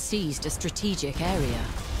enemy has seized a strategic area.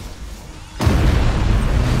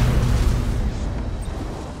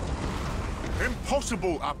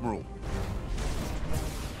 Impossible, Admiral.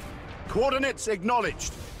 Coordinates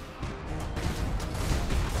acknowledged.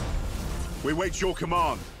 We wait your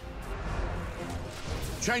command.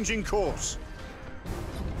 Changing course.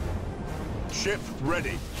 Ship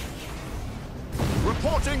ready.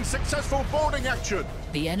 Reporting successful boarding action.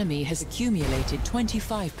 The enemy has accumulated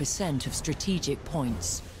 25% of strategic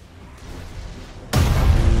points.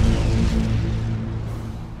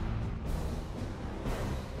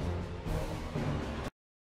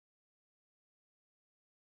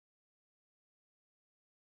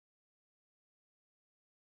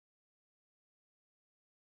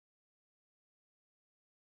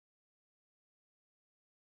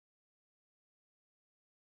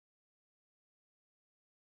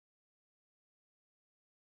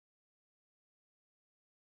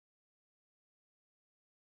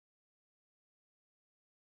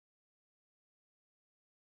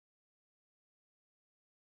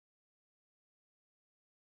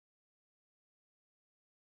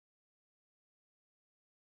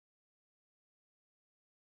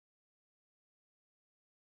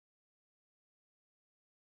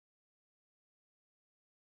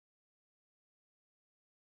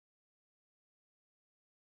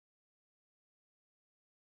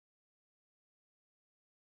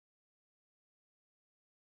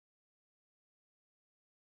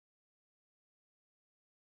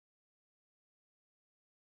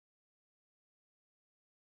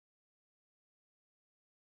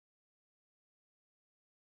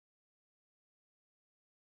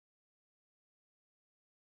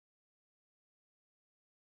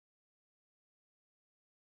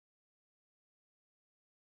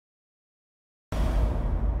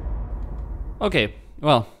 Okay,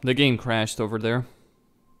 well, the game crashed over there,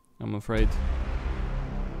 I'm afraid.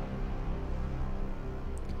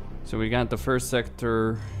 So we got the first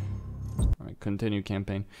sector. Alright, continue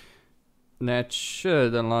campaign. That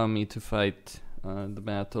should allow me to fight the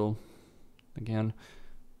battle again.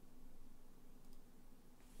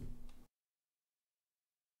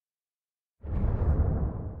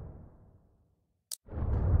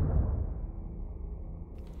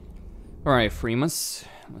 Alright, Freemas,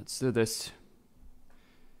 let's do this.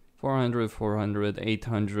 400, 400,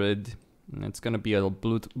 800. And it's gonna be a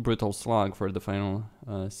brutal slog for the final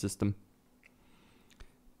system.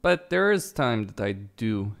 But there is time that I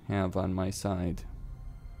do have on my side.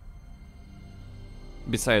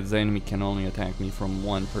 Besides, the enemy can only attack me from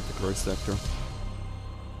one particular sector.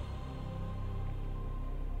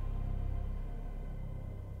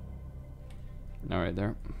 Alright,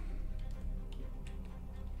 there.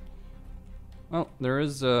 Well, there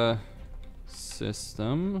is a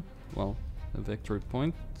system, well, a victory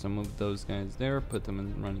point. So move those guys there, put them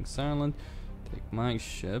in running silent. Take my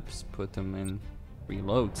ships, put them in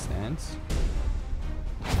reload stance.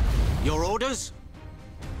 Your orders?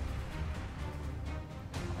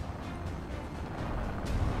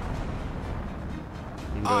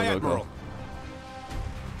 And Aye, go. Admiral.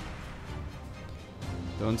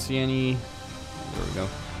 Don't see any. There we go.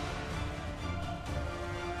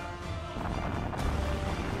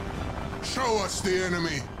 Show us the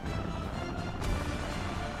enemy.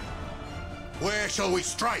 Where shall we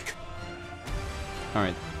strike?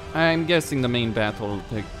 Alright. I'm guessing the main battle will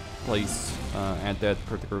take place at that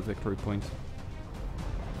particular victory point.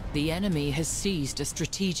 The enemy has seized a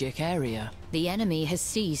strategic area. The enemy has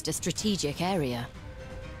seized a strategic area.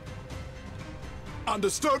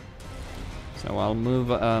 Understood. So I'll move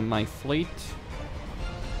my fleet.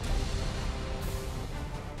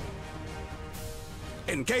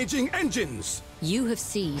 Engaging engines. You have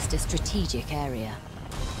seized a strategic area.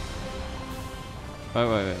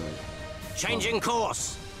 Wait. Changing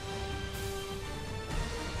course.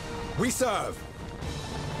 We serve.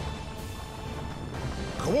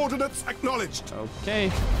 Coordinates acknowledged.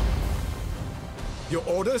 Okay. Your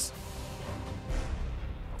orders?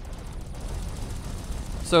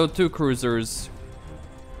 So 2 cruisers.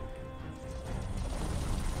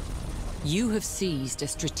 You have seized a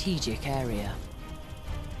strategic area.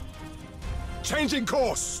 Changing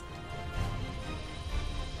course.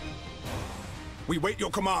 We wait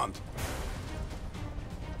your command.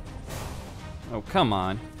 Oh, come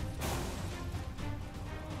on.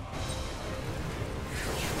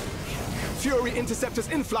 Fury interceptors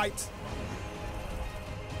in flight.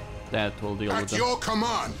 that will deal with At them. your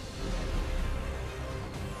command.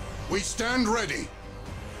 We stand ready.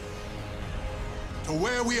 To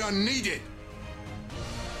where we are needed.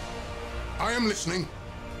 I am listening.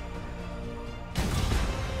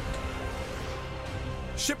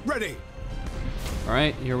 Ship ready.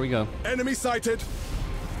 Alright, here we go. Enemy sighted.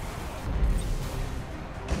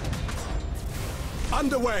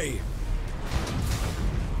 Underway.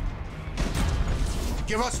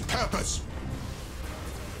 Give us purpose.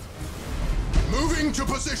 Moving to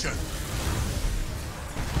position.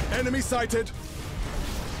 Enemy sighted.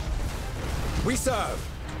 We serve.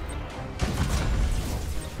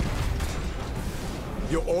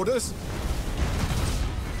 Your orders?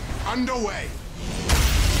 Underway.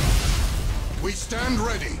 We stand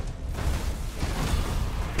ready.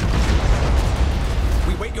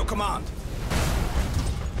 We wait your command.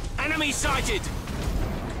 Enemy sighted!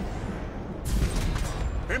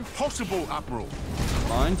 Impossible, Admiral.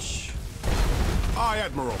 Launch. Aye,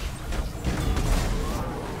 Admiral.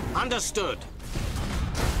 Understood.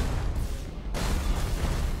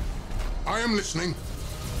 I am listening.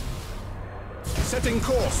 Setting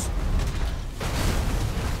course.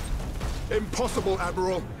 Impossible,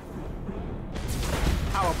 Admiral.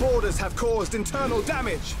 Our borders have caused internal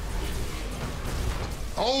damage.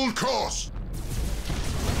 Hold course.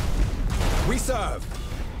 We serve.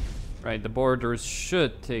 Right, the borders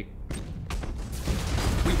should take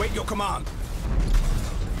We wait your command.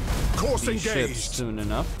 Course these ships engaged. soon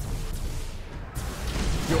enough.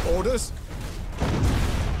 Your orders?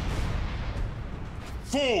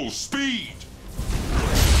 Full speed!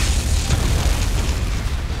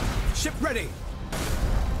 Ship ready.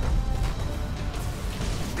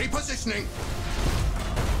 Repositioning.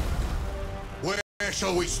 Where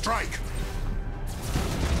shall we strike?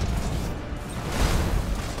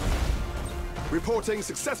 Reporting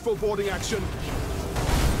successful boarding action.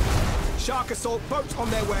 Shark assault boats on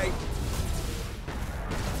their way.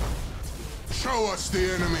 Show us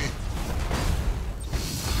the enemy.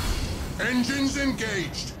 Engines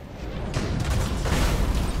engaged.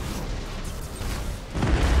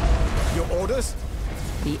 Your orders?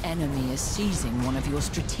 The enemy is seizing one of your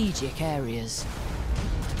strategic areas.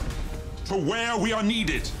 To where we are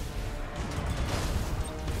needed.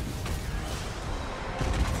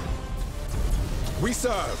 We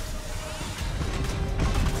serve.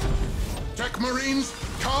 Tech Marines,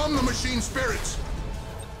 calm the machine spirits.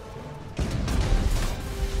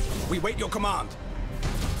 We wait your command.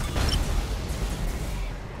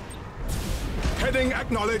 Heading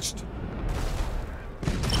acknowledged.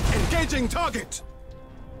 Engaging target.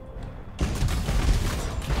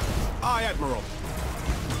 Aye, Admiral.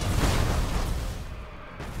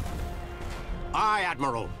 Aye,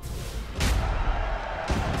 Admiral.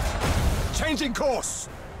 Changing course.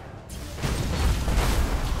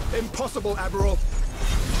 Impossible, Admiral.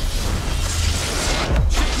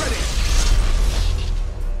 Ship ready.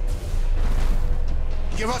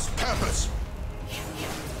 Give us purpose.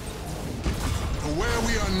 To where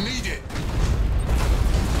we are needed.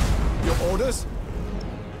 Your orders?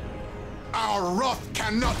 Our wrath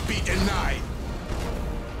cannot be denied.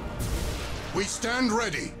 We stand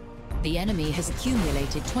ready. The enemy has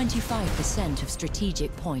accumulated 25% of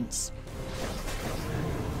strategic points.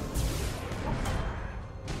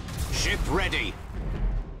 Ship ready.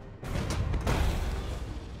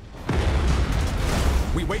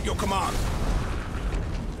 We wait your command.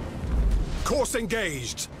 Course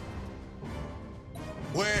engaged.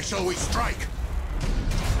 Where shall we strike?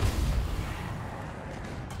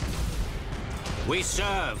 We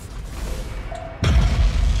serve.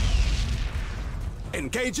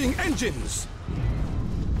 Engaging engines.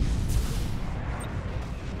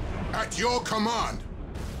 At your command.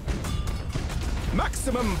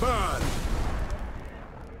 Maximum burn.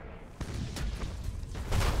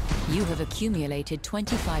 You have accumulated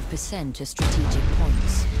 25% of strategic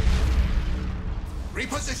points.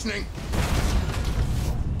 Repositioning.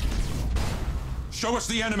 Show us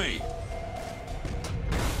the enemy.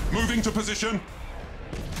 Moving to position.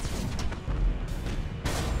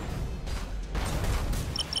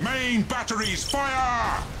 Main batteries,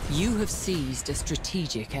 fire! You have seized a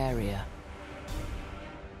strategic area.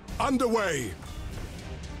 Underway.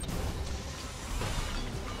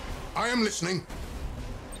 I am listening.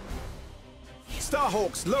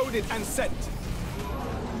 Starhawks loaded and sent.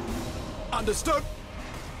 Understood.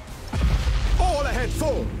 All ahead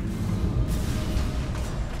full.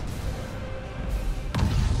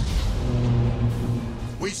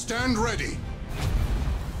 We stand ready.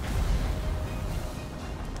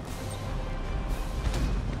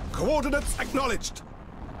 Coordinates acknowledged.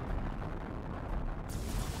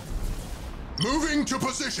 Moving to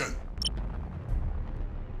position.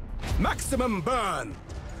 Maximum burn!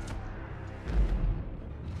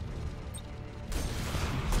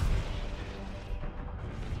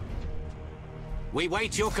 We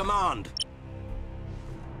wait your command.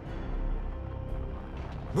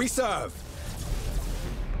 We serve!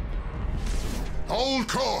 Hold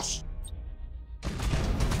course!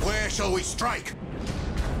 Where shall we strike?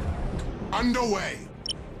 Underway!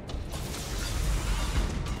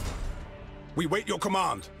 We wait your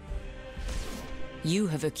command! You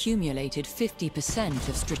have accumulated 50%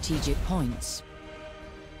 of strategic points.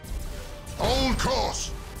 Hold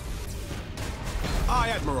course! Aye,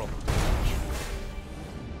 Admiral!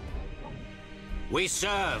 We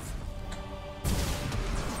serve.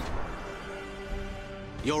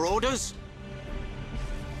 Your orders?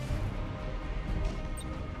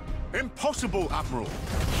 Impossible, Admiral!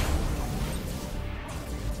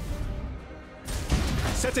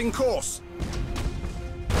 Setting course!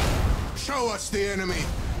 Show us the enemy!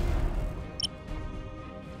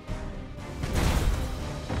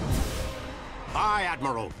 Aye,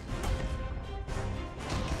 Admiral.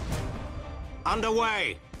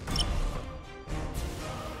 Underway.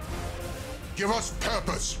 Give us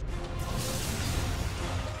purpose!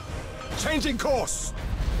 Changing course!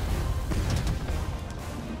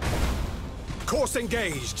 Course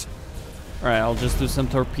engaged! Alright, I'll just do some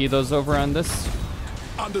torpedoes over on this.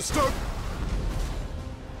 Understood!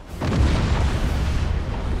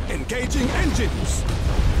 Engaging engines!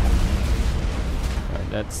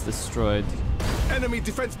 Alright, that's destroyed. Enemy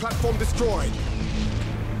defense platform destroyed!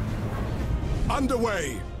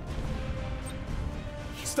 Underway!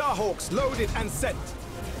 Starhawks loaded and sent!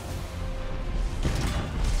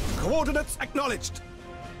 Coordinates acknowledged!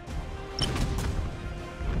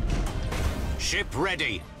 Ship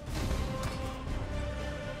ready.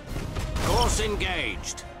 Course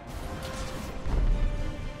engaged.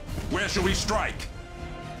 Where shall we strike?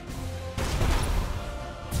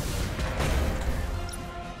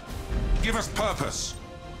 Give us purpose.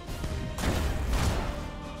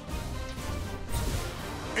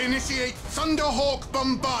 Initiate Thunderhawk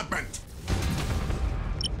bombardment!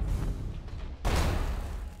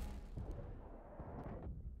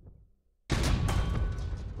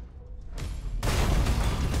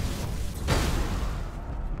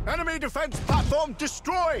 Enemy defense platform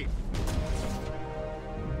destroyed!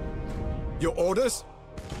 Your orders?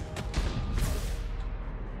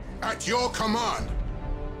 At your command!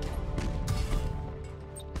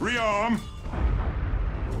 Rearm.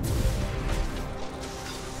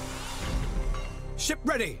 Ship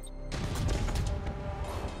ready!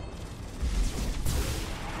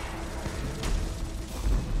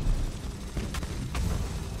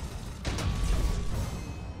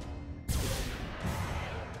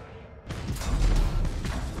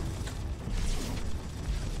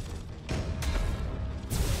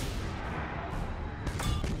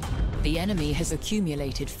 The enemy has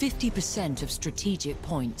accumulated 50% of strategic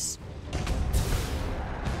points.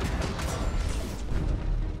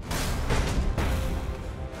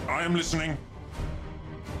 I am listening.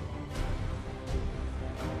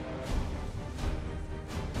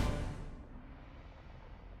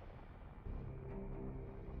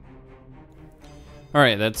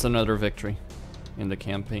 Alright, that's another victory in the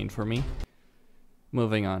campaign for me.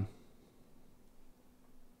 Moving on.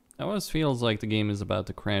 It always feels like the game is about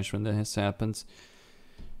to crash when this happens.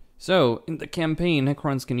 So, in the campaign,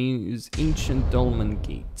 Necrons can use ancient dolmen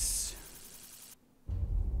gates.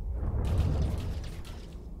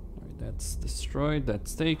 Alright, that's destroyed,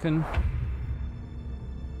 that's taken.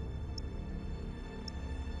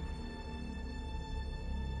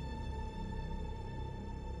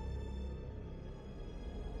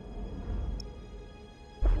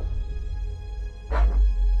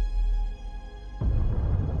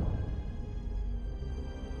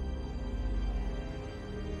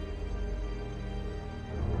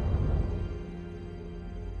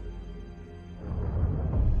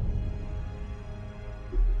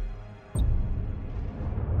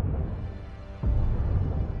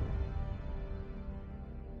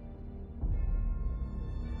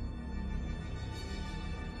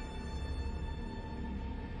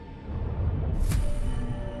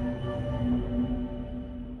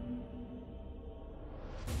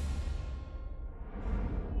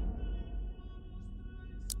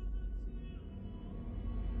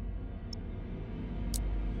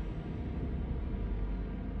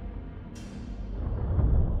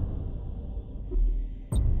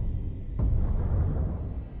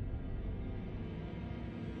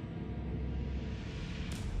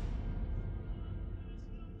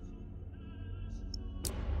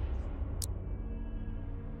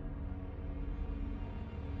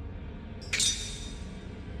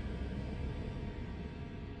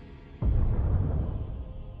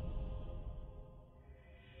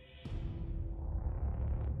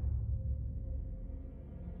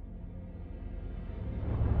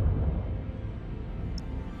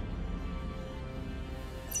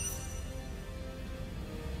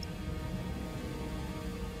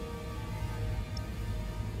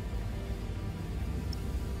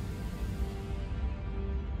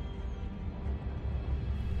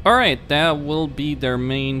 Alright, that will be their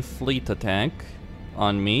main fleet attack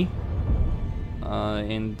on me.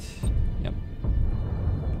 And yep.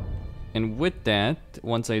 And with that,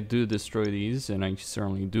 once I do destroy these, and I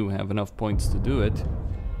certainly do have enough points to do it,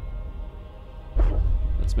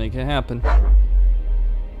 let's make it happen.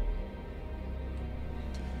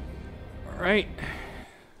 Alright,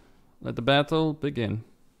 let the battle begin.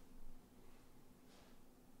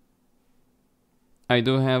 I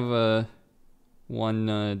do have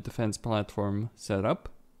one defense platform set up.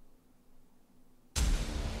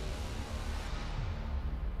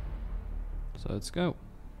 So let's go.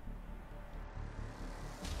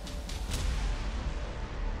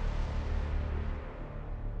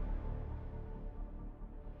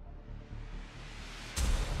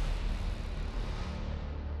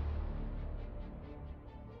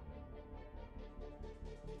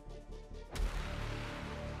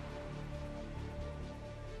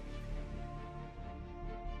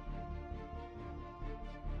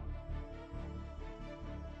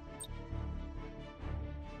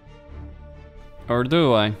 Or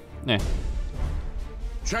do I? Yeah.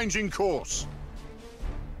 Changing course.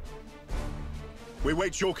 We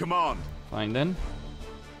wait your command. Fine then.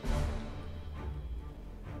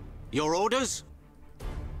 Your orders?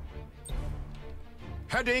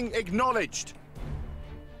 Heading acknowledged.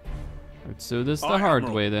 Let's do this the Aye, hard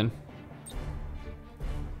Admiral. way then.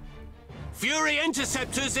 Fury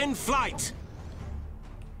interceptors in flight.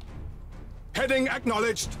 Heading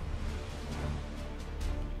acknowledged.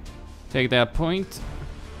 Take that point,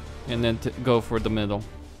 and then go for the middle.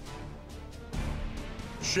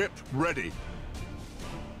 Ship ready.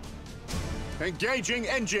 Engaging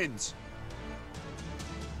engines.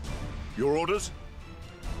 Your orders?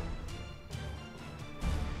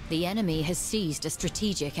 The enemy has seized a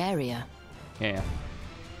strategic area. Yeah.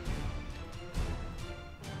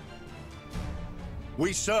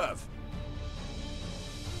 We serve.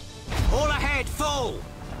 All ahead, full.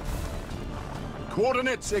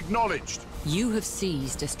 Coordinates acknowledged. You have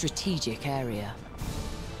seized a strategic area.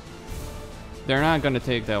 They're not gonna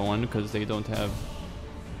take that one because they don't have.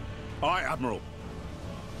 Aye, Admiral.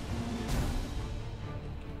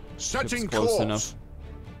 Setting close course. enough.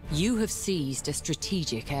 You have seized a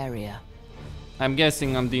strategic area. I'm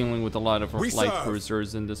guessing I'm dealing with a lot of We light serve.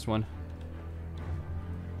 cruisers in this one.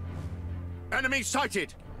 Enemy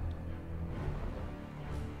sighted.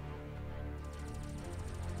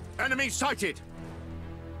 Enemy sighted.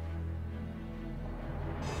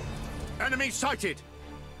 Enemy sighted.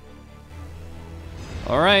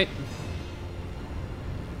 All right.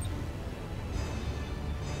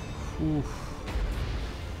 Oof.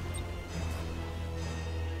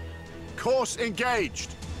 Course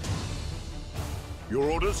engaged. Your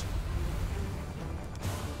orders?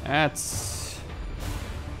 That's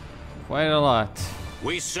quite a lot.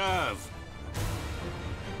 We serve.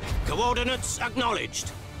 Coordinates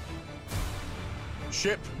acknowledged.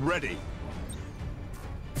 Ship ready.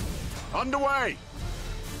 Underway.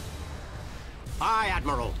 Aye,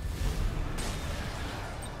 Admiral.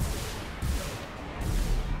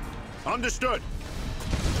 Understood.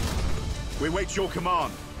 We wait your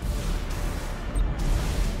command.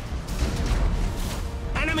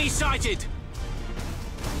 Enemy sighted.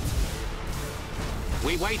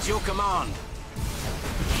 We wait your command.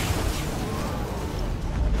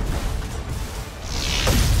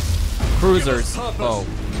 Cruisers. purpose. Oh,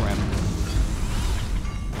 crap.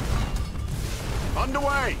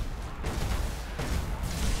 Underway.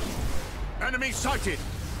 Enemy sighted.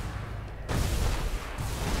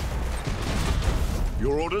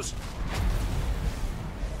 Your orders?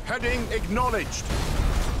 Heading acknowledged.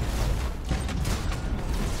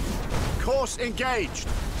 Course engaged.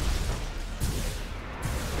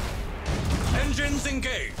 Engines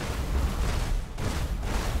engaged.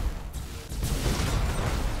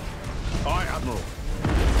 Aye, Admiral.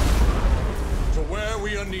 To where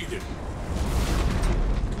we are needed.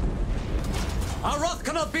 Our wrath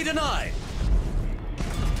cannot be denied.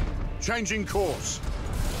 Changing course.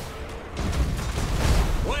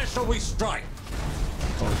 Where shall we strike?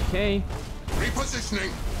 Okay.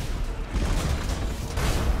 Repositioning.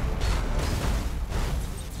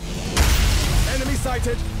 Enemy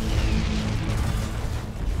sighted.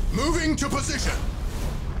 Moving to position.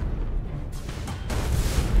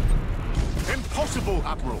 Impossible,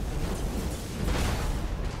 Admiral.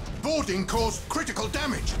 Boarding caused critical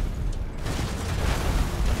damage.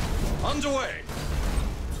 Underway.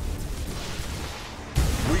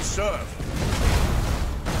 We serve.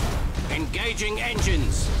 Engaging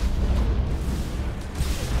engines.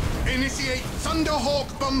 Initiate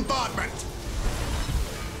Thunderhawk bombardment.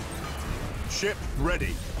 Ship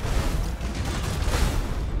ready.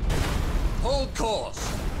 Hold course.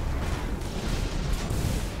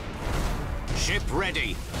 Ship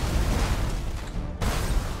ready.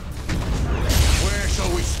 Where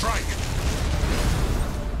shall we strike?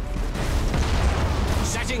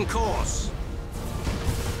 Setting course.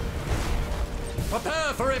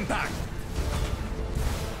 Prepare for impact.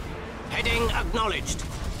 Heading acknowledged.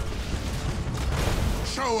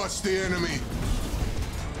 Show us the enemy.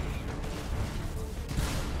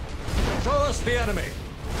 Show us the enemy.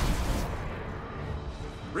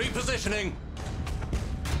 Repositioning.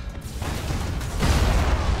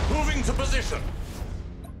 Moving to position.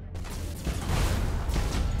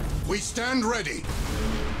 We stand ready.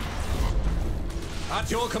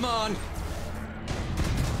 At your command.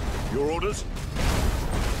 Your orders?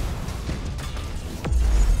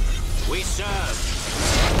 We serve.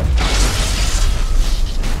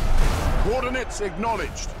 Coordinates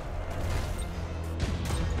acknowledged.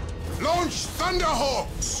 Launch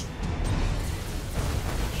Thunderhawks!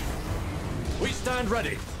 We stand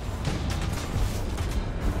ready.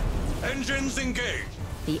 Engines engaged.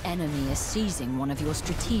 The enemy is seizing one of your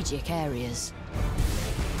strategic areas.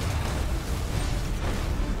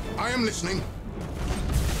 I am listening.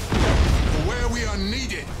 For where we are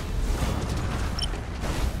needed.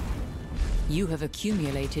 You have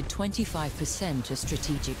accumulated 25% of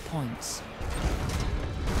strategic points.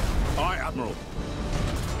 Aye, Admiral.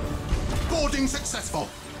 Boarding successful.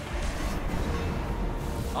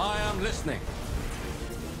 I am listening.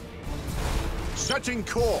 Setting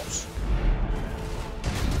course.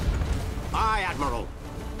 Aye, Admiral.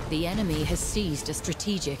 The enemy has seized a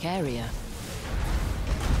strategic area.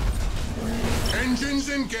 Engines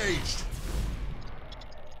engaged.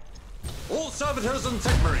 All servitors and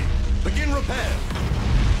tech marine, begin repair.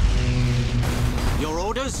 Your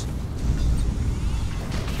orders?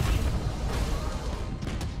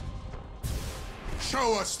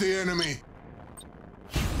 Show us the enemy.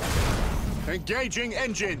 Engaging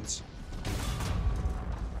engines.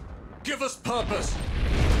 Give us purpose.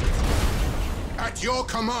 At your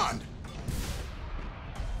command.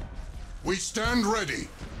 We stand ready.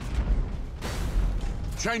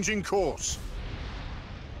 Changing course.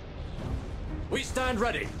 We stand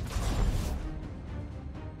ready.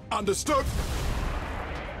 Understood.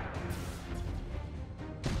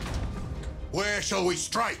 Where shall we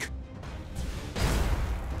strike?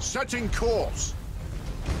 Setting course.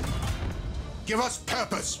 Give us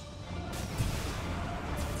purpose.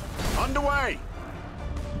 Underway.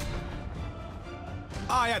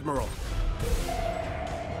 Aye, Admiral.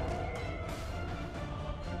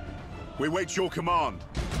 We wait your command.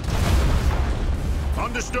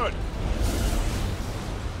 Understood.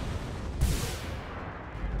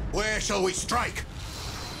 Where shall we strike?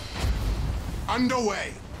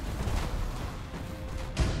 Underway.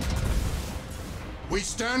 We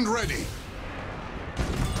stand ready.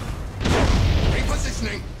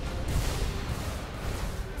 Repositioning.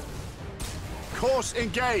 Course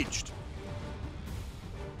engaged.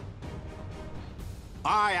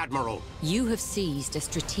 Aye, Admiral. You have seized a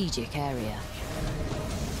strategic area.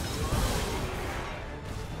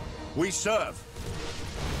 We serve.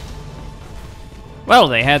 Well,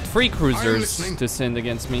 they had 3 cruisers listening. to send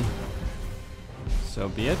against me. So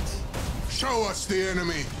be it. Show us the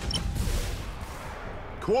enemy.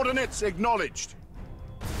 Coordinates acknowledged.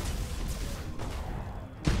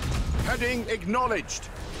 Heading acknowledged.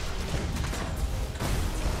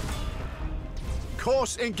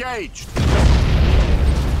 Course engaged.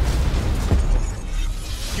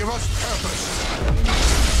 Give us purpose.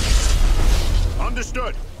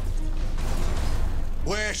 Understood.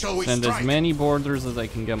 Where shall we Send strike? as many borders as I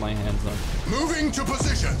can get my hands on. Moving to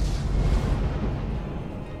position.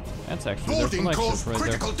 That's actually their Boarding flagship caused right there.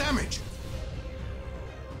 critical damage.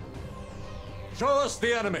 Show us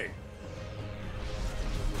the enemy.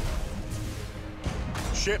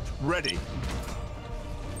 Ship ready.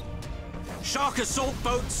 Shark assault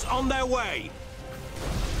boats on their way.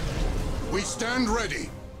 We stand ready.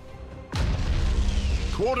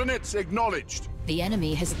 Coordinates acknowledged. The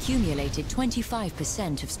enemy has accumulated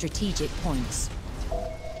 25% of strategic points.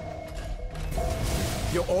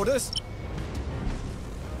 Your orders?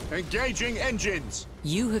 Engaging engines.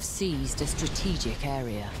 You have seized a strategic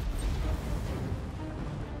area.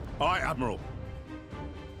 Aye, Admiral.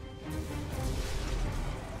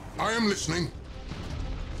 I am listening.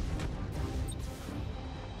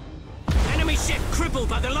 Enemy ship crippled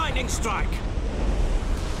by the lightning strike.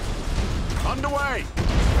 Underway.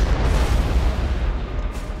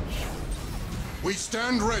 We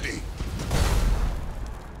stand ready.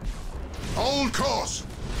 Hold course.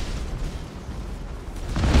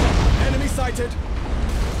 Enemy sighted.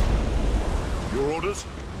 Your orders?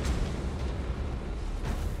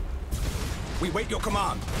 We wait your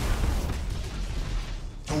command.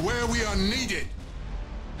 To where we are needed.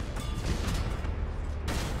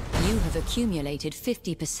 You have accumulated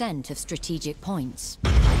 50% of strategic points.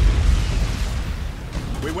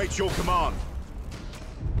 We wait your command.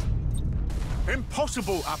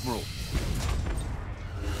 Impossible, Admiral.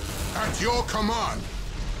 At your command.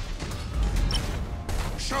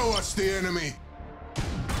 Show us the enemy.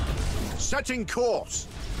 Setting course.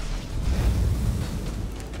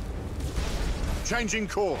 Changing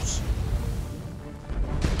course.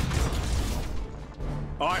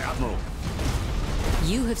 Aye, Admiral.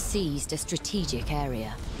 You have seized a strategic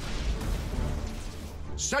area.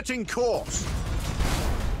 Setting course.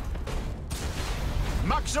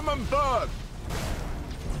 Maximum burn.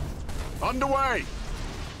 Underway.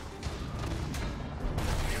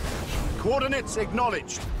 Coordinates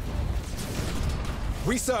acknowledged.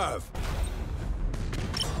 We serve.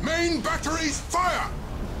 Main batteries, fire!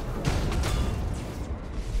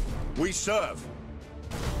 We serve.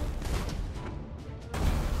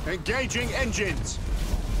 Engaging engines.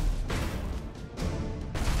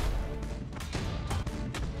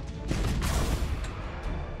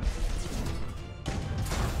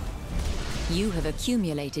 You have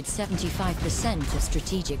accumulated 75% of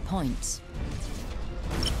strategic points.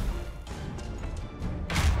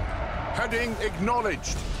 Heading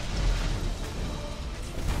acknowledged.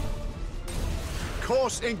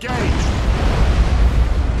 Course engaged.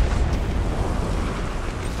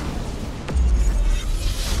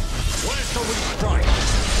 Where shall we strike?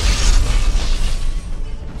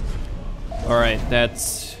 Alright,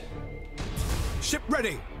 that's Ship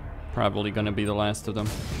ready. probably gonna be the last of them.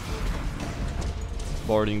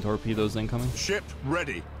 Boarding torpedoes incoming. Ship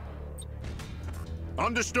ready.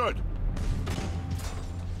 Understood.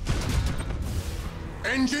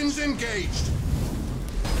 Engines engaged.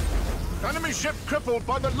 Enemy ship crippled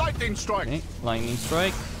by the lightning strike. Okay, lightning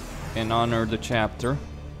strike. And honor the chapter.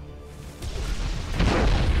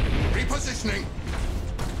 Repositioning.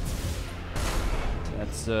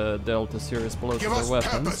 That's dealt a serious blow to Give their us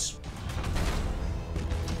weapons. purpose.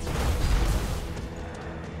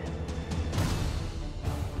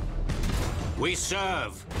 We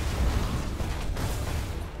serve.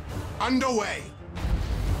 Underway.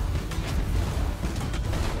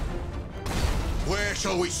 Where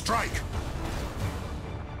shall we strike?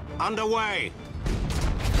 Underway.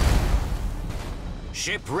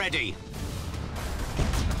 Ship ready.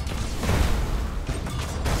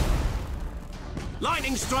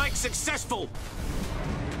 Lightning strike successful.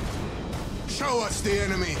 Show us the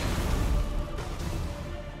enemy.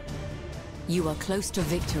 You are close to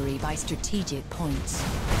victory by strategic points.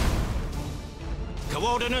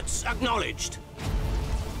 Coordinates acknowledged.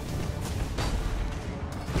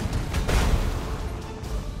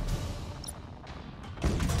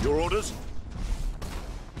 Your orders?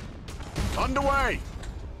 Underway!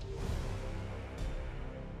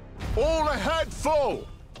 All ahead full!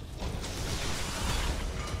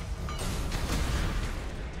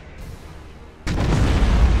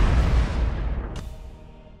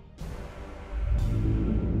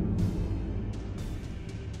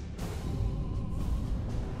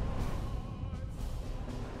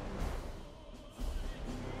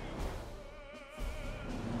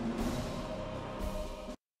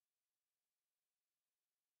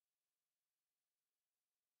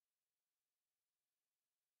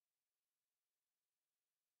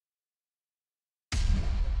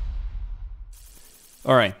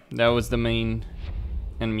 Alright, that was the main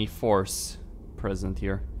enemy force present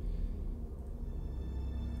here.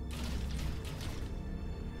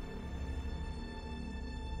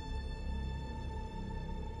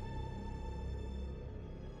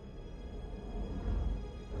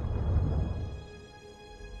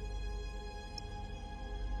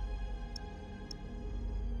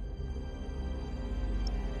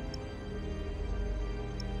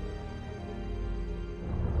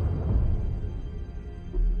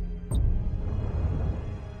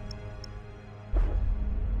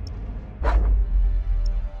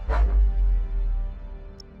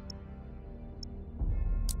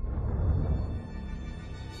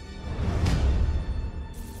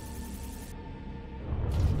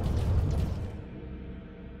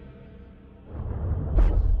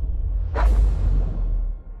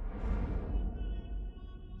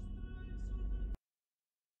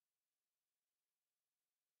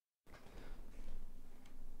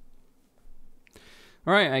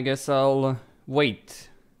 Alright, I guess I'll wait.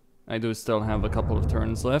 I do still have a couple of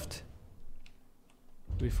turns left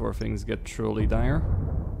before things get truly dire.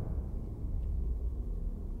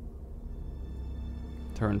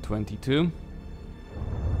 Turn 22.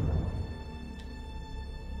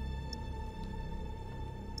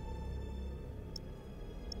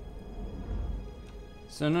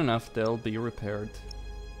 Soon enough, they'll be repaired.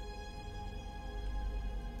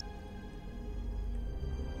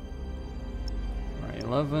 Alright,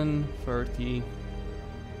 11, 30.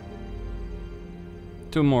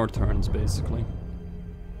 2 more turns, basically.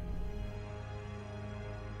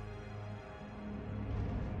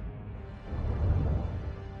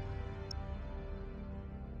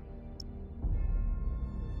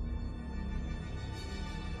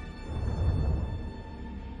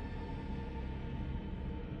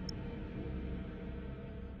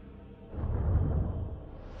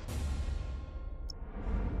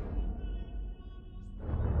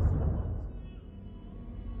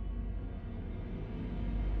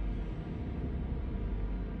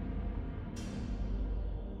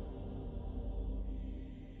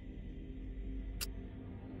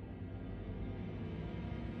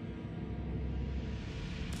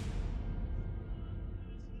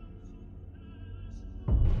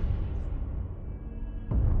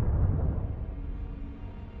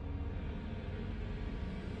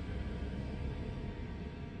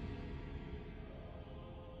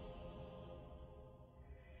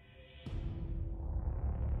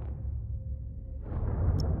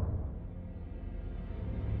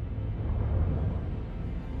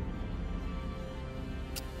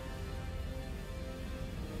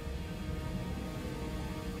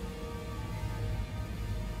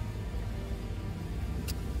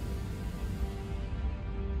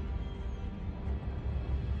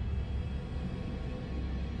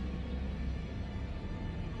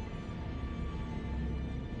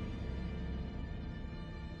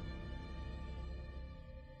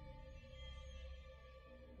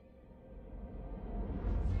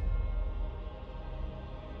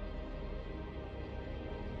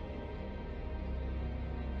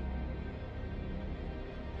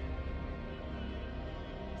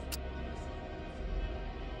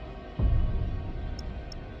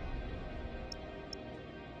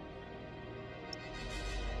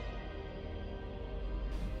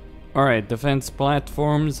 Alright, defense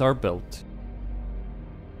platforms are built.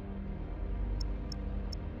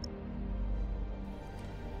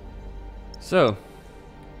 So,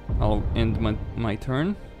 I'll end my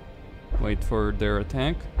turn, wait for their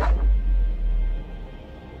attack,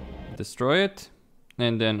 destroy it,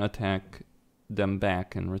 and then attack them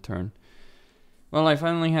back in return. Well, I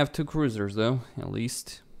finally have 2 cruisers though, at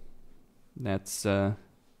least. That's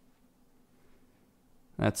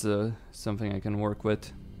something I can work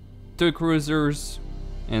with. 2 cruisers,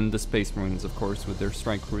 and the Space Marines, of course, with their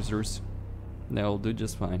strike cruisers. They'll do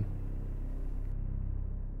just fine.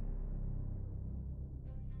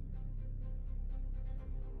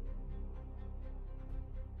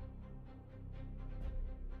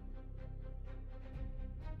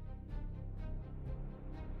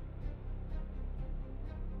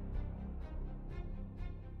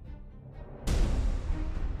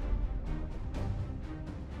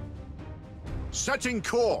 Setting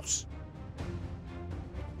course.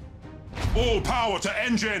 All power to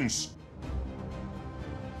engines!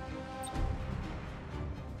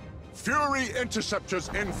 Fury interceptors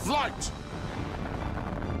in flight.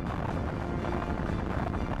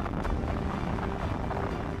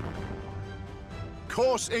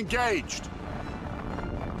 Course engaged.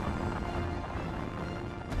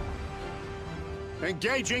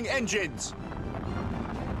 Engaging engines.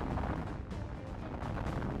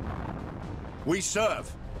 We serve.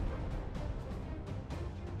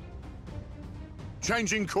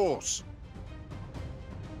 Changing course.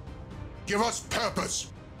 Give us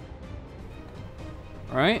purpose.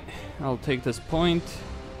 Alright, I'll take this point,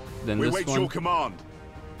 then We this wait one. your command.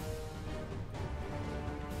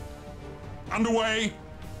 Underway!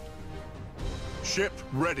 Ship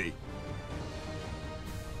ready.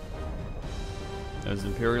 Those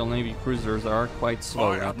Imperial Navy cruisers are quite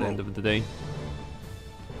slow Aye, at the end Admiral. of the day.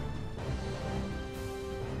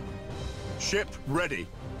 Ship ready.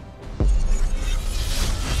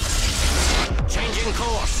 Changing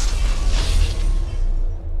course.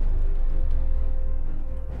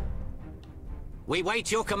 We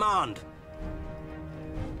wait your command.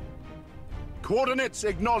 Coordinates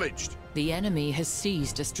acknowledged. The enemy has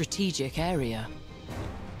seized a strategic area.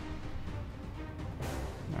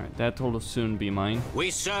 Alright, that will soon be mine.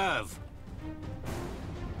 We serve.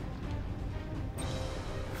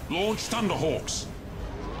 Launch Thunderhawks!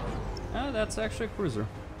 Ah, that's actually a cruiser.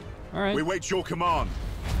 Alright. We wait your command.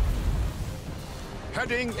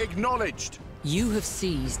 Heading acknowledged. You have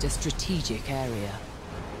seized a strategic area.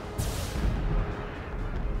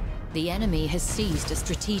 The enemy has seized a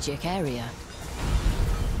strategic area.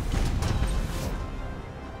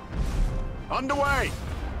 Underway.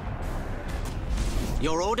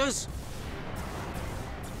 Your orders?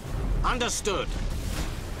 Understood.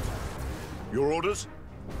 Your orders?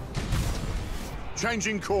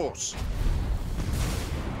 Changing course.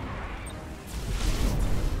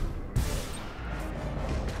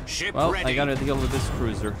 Ship Well, ready. I gotta deal with this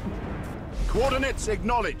cruiser. Coordinates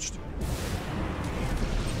acknowledged.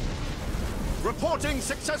 Reporting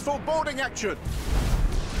successful boarding action.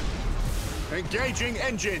 Engaging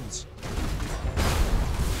engines.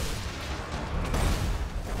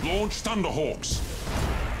 Launch Thunderhawks.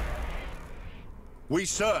 We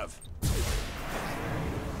serve.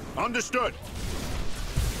 Understood.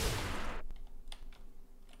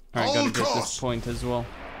 Alright, gotta Hold get this course. point as well.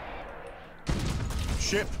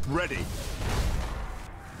 Ship ready.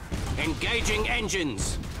 Engaging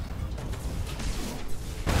engines.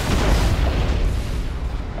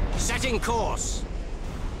 Setting course.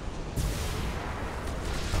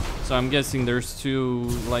 So I'm guessing there's 2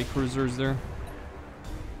 light cruisers there.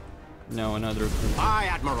 No, another cruiser. Aye,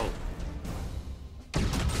 Admiral.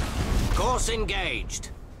 Course engaged.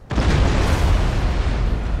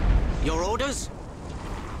 Your orders?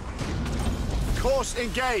 Course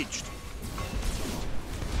engaged.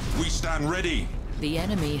 We stand ready. The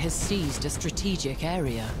enemy has seized a strategic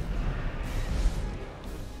area.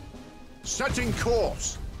 Setting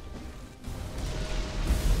course.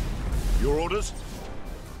 Your orders?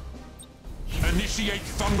 Initiate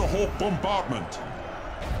Thunderhawk bombardment.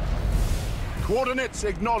 Coordinates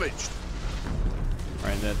acknowledged.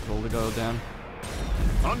 Alright, that will go down.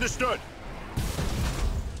 Understood.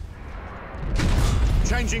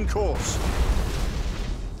 Changing course.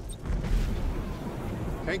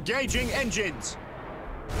 Engaging engines.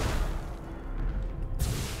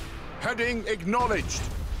 Heading acknowledged.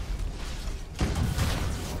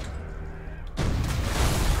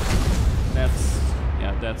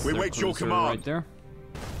 That's We their wait your cruiser command. right there.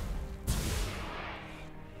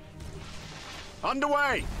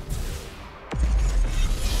 Underway.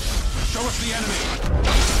 Show us the enemy.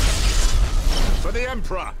 For the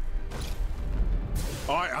Emperor.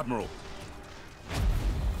 Aye, Admiral.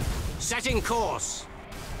 Setting course.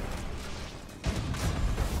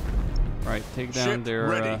 Right, take down Ship their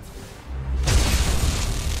ready.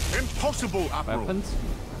 Impossible, Admiral. weapons.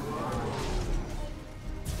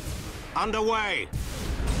 Underway.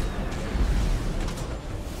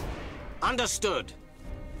 Understood.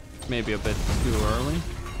 Maybe a bit too early.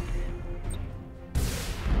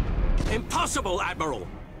 Impossible, Admiral.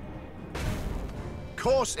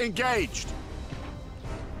 Course engaged.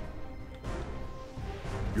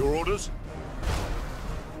 Your orders?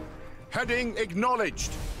 Heading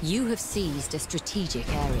acknowledged. You have seized a strategic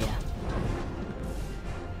area.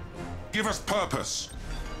 Give us purpose.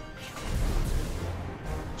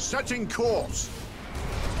 Setting course.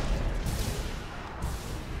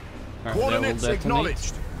 Alright, that will Coordinates detonate.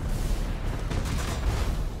 acknowledged.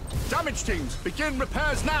 Damage teams, begin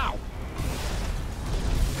repairs now.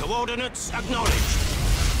 Coordinates acknowledged.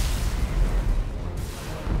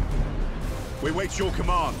 We wait your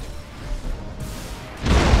command.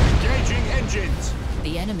 Engaging engines.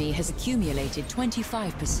 The enemy has accumulated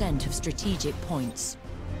 25% of strategic points.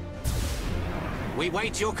 We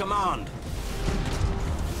wait your command.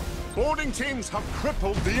 Boarding teams have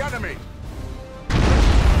crippled the enemy.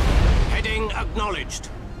 Heading acknowledged.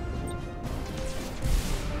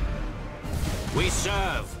 We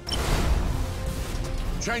serve.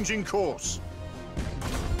 Changing course.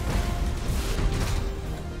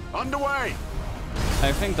 Underway.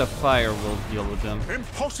 I think the fire will deal with them.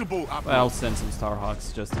 Impossible, Admiral. Well, I'll send some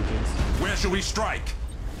Starhawks just in case. Where shall we strike?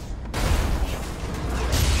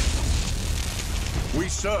 We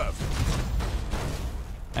serve.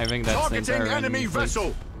 I think that's the Targeting entire enemy fleet.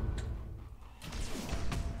 vessel.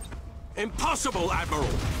 Impossible, Admiral.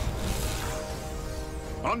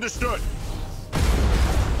 Understood.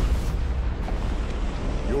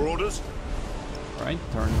 Your orders? Right,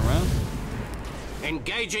 turn around.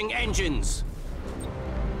 Engaging engines.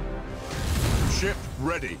 Ship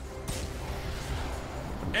ready.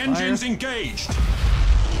 Engines engaged.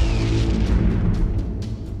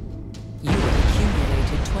 You have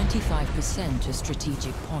accumulated 25% of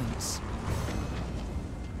strategic points.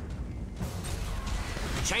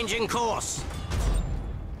 Changing course.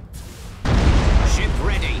 Ship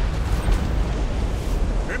ready.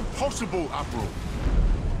 Impossible, Admiral.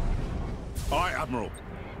 Aye, Admiral.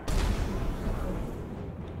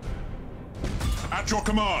 At your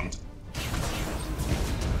command.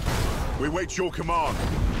 We wait your command.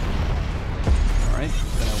 Alright,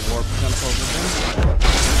 gonna warp jump over them.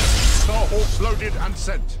 Starhawks loaded and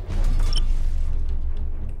sent.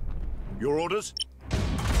 Your orders?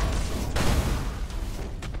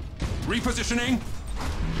 Repositioning.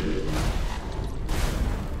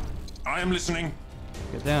 I am listening.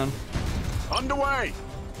 Get down. Underway!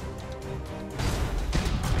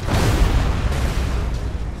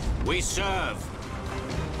 We serve.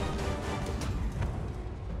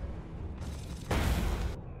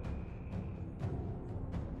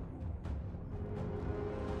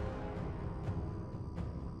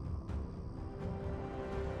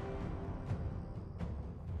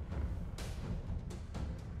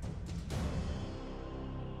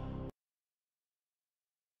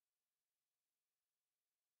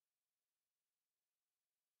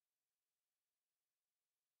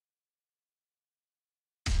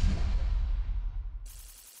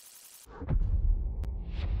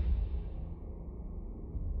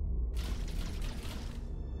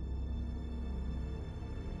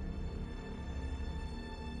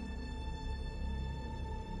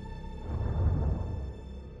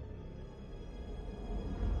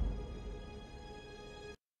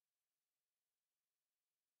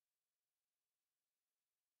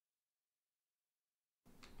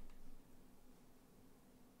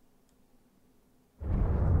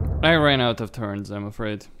 I ran out of turns, I'm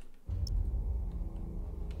afraid.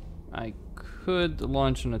 I could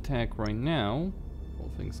launch an attack right now,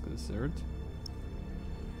 all things considered.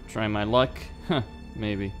 Try my luck? Huh,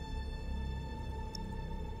 maybe.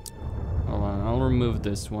 Hold on, I'll remove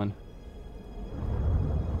this one.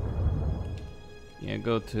 Yeah,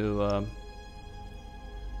 go to,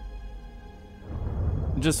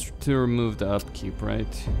 just to remove the upkeep,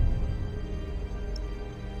 right?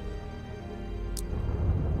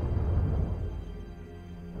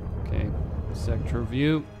 Okay, sector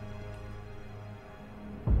view.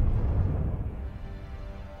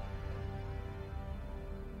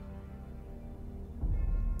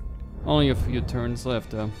 Only a few turns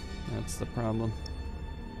left though, that's the problem.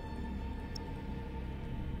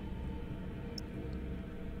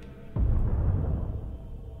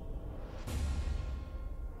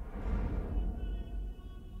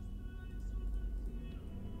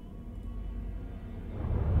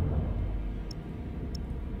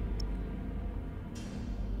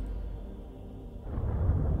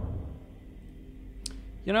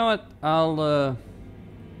 You know what? I'll,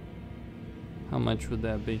 how much would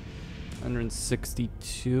that be?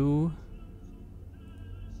 162?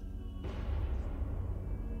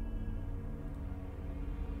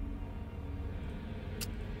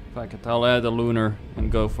 Fuck it, I'll add a lunar and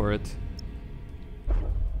go for it.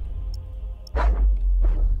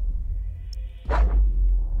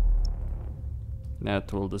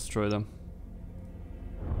 That will destroy them.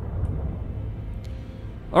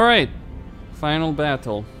 Alright. Final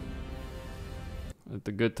battle. Let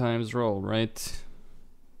the good times roll, right?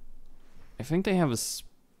 I think they have a...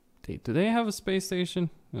 do they have a space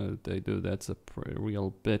station? Oh, they do. That's a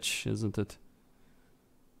real bitch, isn't it?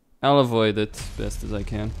 I'll avoid it best as I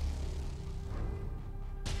can.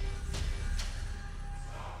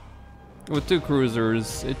 With 2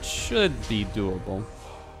 cruisers, it should be doable.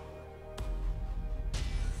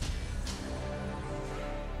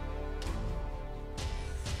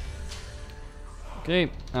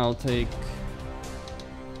 Okay, I'll take...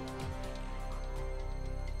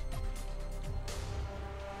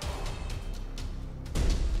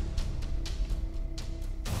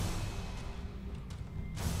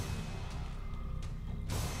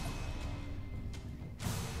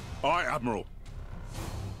 Aye, Admiral.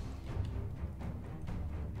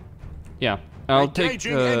 Yeah, I'll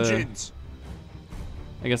Engaging take... engines.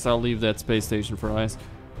 I guess I'll leave that space station for last.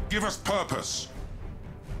 Give us purpose.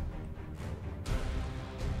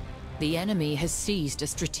 The enemy has seized a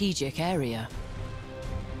strategic area.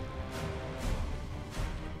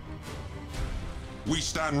 We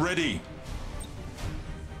stand ready.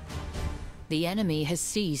 The enemy has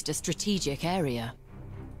seized a strategic area.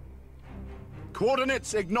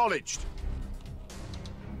 Coordinates acknowledged.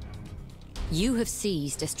 You have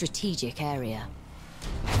seized a strategic area.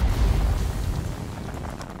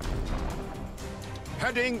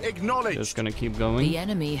 Heading acknowledged. Just gonna keep going. The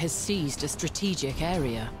enemy has seized a strategic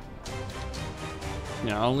area.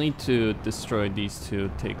 Yeah, I'll need to destroy these 2,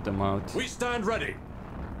 take them out. We stand ready.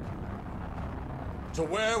 To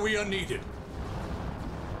where we are needed.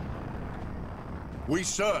 We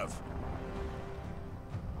serve.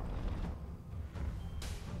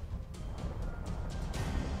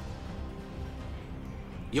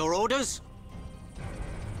 Your orders?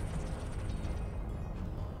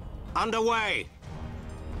 Underway.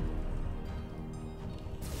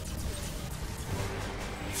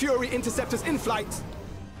 Fury interceptors in flight.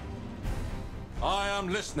 I am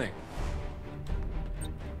listening.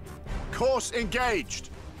 Course engaged.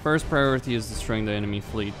 First priority is destroying the enemy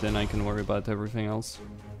fleet, then I can worry about everything else.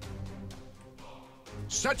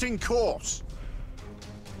 Setting course.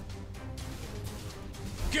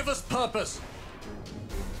 Give us purpose.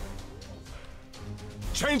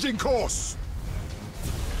 Changing course.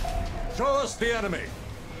 Show us the enemy.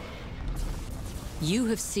 You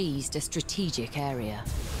have seized a strategic area.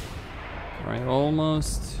 Alright,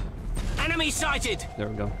 almost. Enemy sighted! There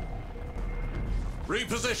we go.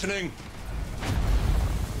 Repositioning.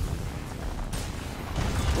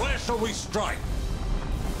 Where shall we strike?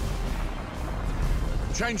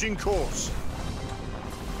 Changing course.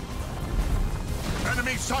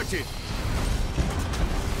 Enemy sighted.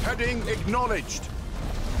 Heading acknowledged.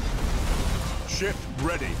 Ship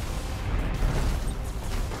ready.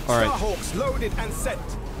 Alright. Starhawks loaded and sent.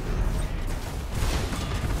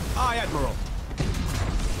 Aye, Admiral.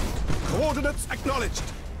 Coordinates acknowledged.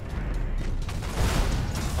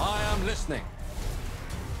 I am listening.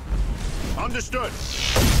 Understood.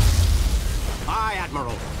 Aye,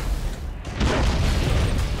 Admiral.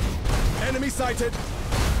 Enemy sighted.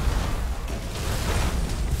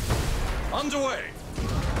 Underway.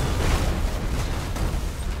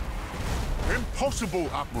 Impossible,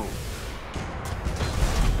 Admiral.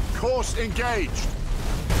 Course engaged.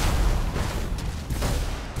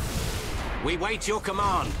 We wait your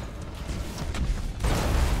command.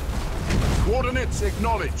 Coordinates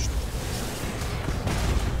acknowledged.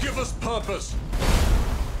 Give us purpose.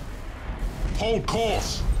 Hold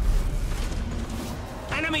course.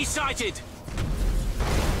 Enemy sighted!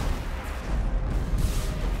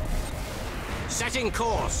 Setting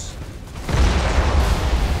course.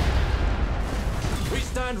 We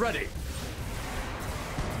stand ready.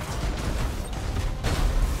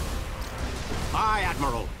 Aye,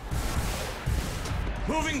 Admiral.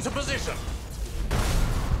 Moving to position.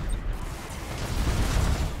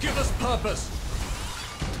 Give us purpose.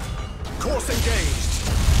 Course engaged.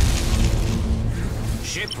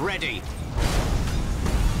 Ship ready.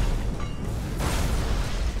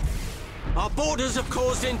 Our boarders have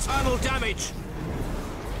caused internal damage.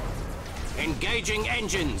 Engaging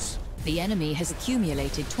engines. The enemy has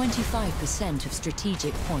accumulated 25% of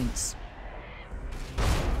strategic points.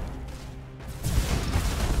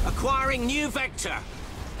 Acquiring new vector.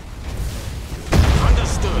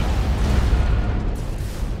 Understood.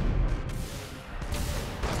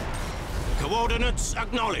 Coordinates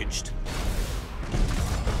acknowledged.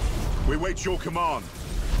 We wait your command.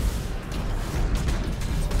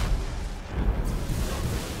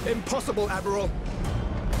 Impossible, Admiral.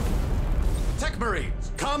 Tech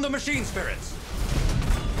Marines, calm the machine spirits.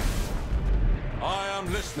 I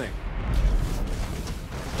am listening.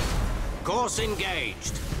 Course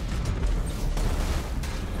engaged.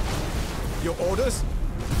 Your orders?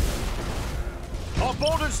 Our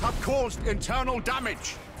boarders have caused internal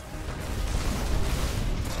damage.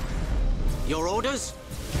 Your orders?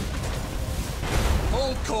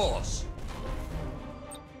 Hold course.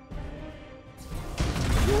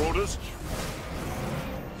 Your orders?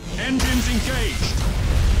 Engines engaged.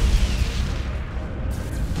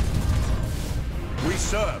 We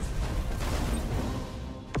serve.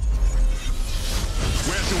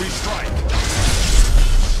 Where do we strike?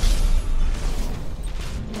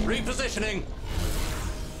 Repositioning.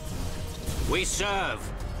 We serve.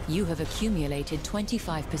 You have accumulated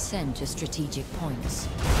 25% of strategic points.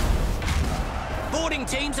 Boarding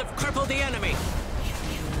teams have crippled the enemy.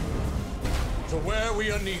 To where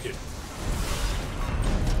we are needed.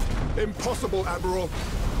 Impossible, Admiral.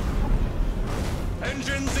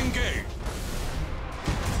 Engines engaged.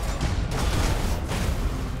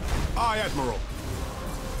 Aye, Admiral.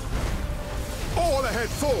 All ahead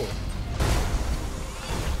full.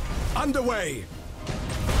 Underway.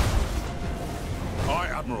 Aye,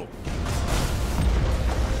 Admiral.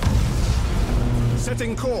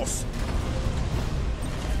 Setting course.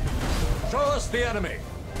 Show us the enemy.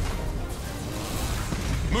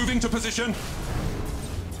 Moving to position.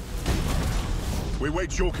 We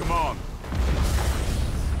wait your command.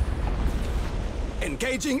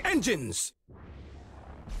 Engaging engines.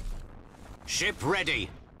 Ship ready.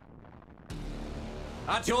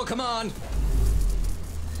 At your command.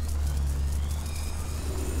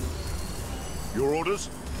 Your orders?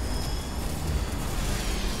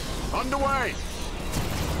 Underway!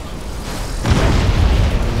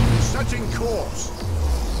 Setting course.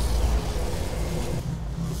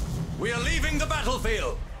 We are leaving the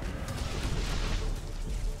battlefield.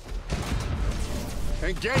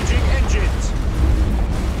 Engaging engines.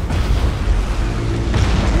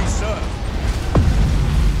 We serve.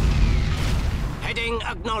 Heading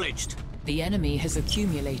acknowledged. The enemy has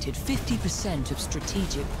accumulated 50% of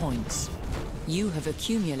strategic points. You have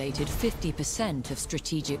accumulated 50% of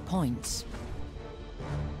strategic points.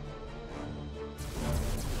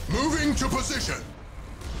 Moving to position.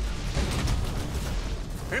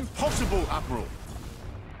 Impossible, Admiral.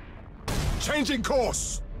 Changing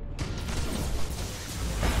course.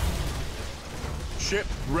 Ship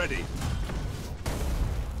ready.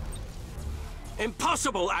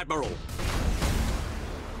 Impossible, Admiral.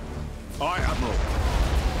 Aye, Admiral.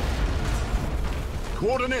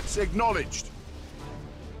 Coordinates acknowledged.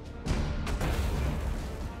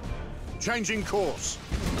 Changing course.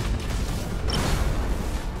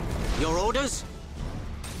 Your orders?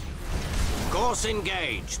 Course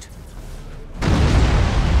engaged.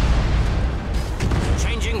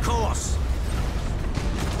 Changing course.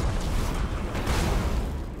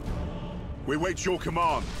 We wait your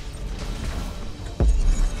command.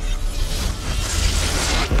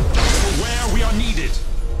 Where we are needed.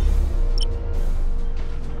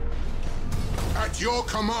 At your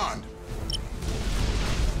command.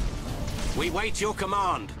 We wait your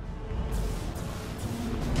command.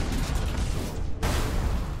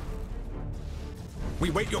 We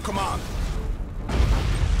wait your command.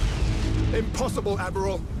 Impossible,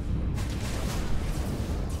 Admiral.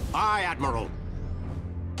 Aye, Admiral.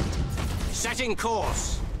 Setting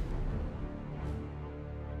course.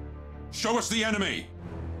 Show us the enemy.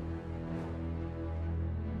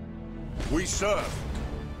 We serve.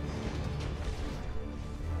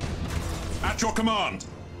 At your command.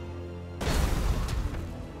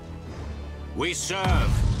 We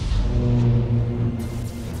serve.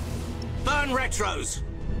 Burn retros.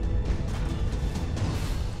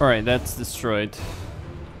 Alright, that's destroyed.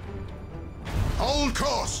 Hold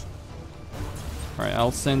course. Alright,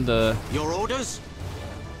 I'll send the... Your orders?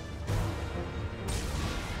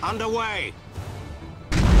 Underway.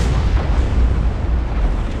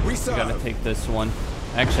 We I serve. gotta take this one.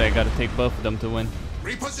 Actually, I gotta take both of them to win.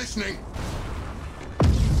 Repositioning.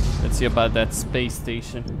 Let's see about that space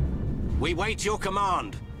station. We wait your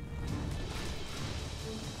command.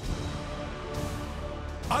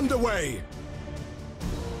 Underway.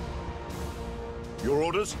 Your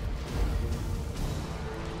orders?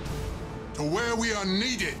 To where we are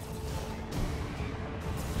needed.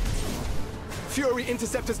 Fury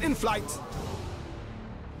interceptors in flight.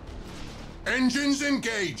 Engines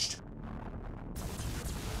engaged.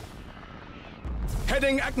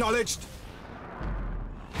 Heading acknowledged.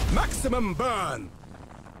 Maximum burn.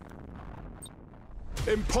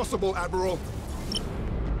 Impossible, Admiral.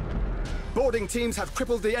 Boarding teams have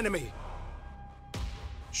crippled the enemy.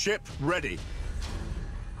 Ship ready.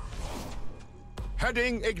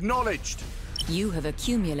 Heading acknowledged. You have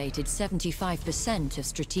accumulated 75% of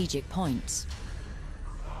strategic points.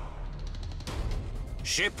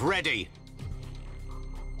 Ship ready.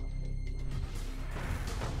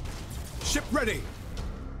 Ship ready.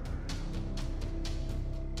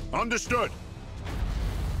 Understood.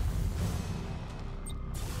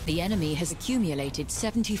 The enemy has accumulated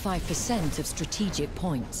 75% of strategic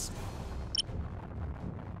points.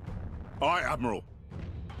 Aye, Admiral.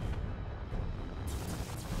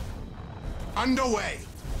 Underway.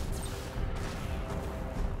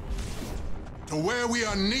 To where we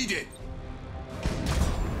are needed.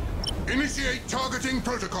 Initiate targeting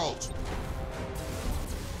protocols.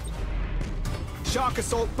 Shark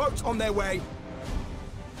assault boats on their way.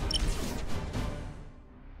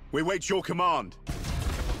 We wait your command.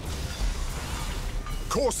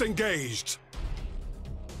 Course engaged.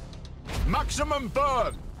 Maximum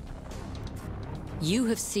burn. You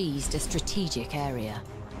have seized a strategic area.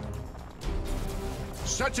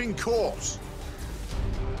 Setting course.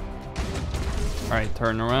 Alright,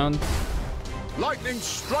 turn around. Lightning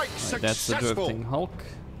strike Alright, that's the successful. drifting Hulk.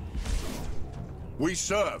 We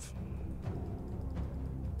serve.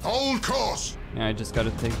 Hold course. Yeah, I just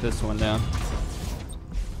gotta take this one down.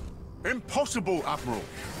 Impossible, Admiral.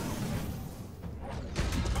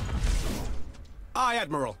 Aye,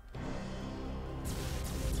 Admiral.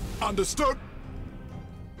 Understood.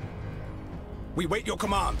 We wait your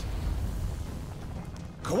command.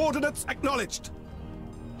 Coordinates acknowledged.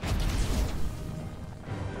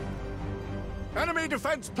 Enemy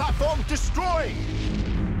defense platform destroyed.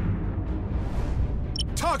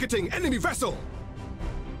 Targeting enemy vessel.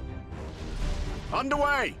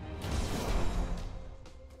 Underway.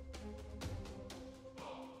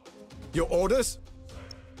 Your orders?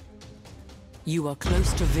 You are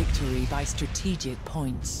close to victory by strategic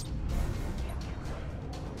points.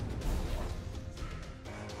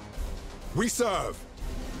 We serve.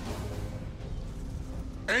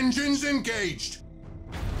 Engines engaged.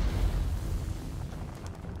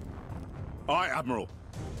 Aye, Admiral.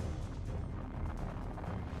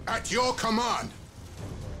 At your command.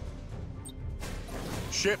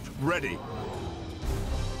 Ship ready.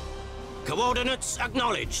 Coordinates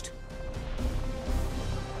acknowledged.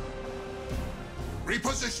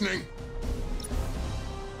 Repositioning.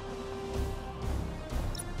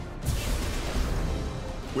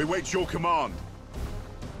 We wait your command.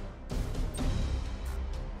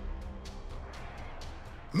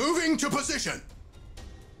 Moving to position.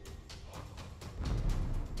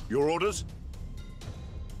 Your orders?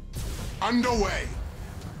 Underway.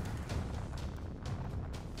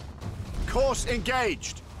 Course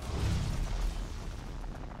engaged.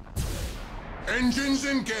 Engines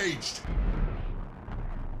engaged.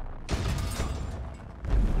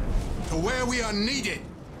 To where we are needed.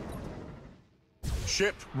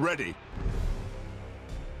 Ship ready.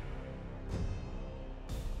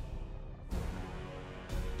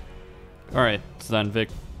 Alright, it's done, Vic.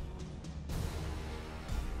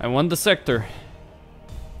 I won the sector.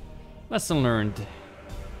 Lesson learned.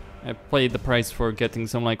 I paid the price for getting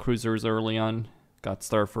some light cruisers early on. Got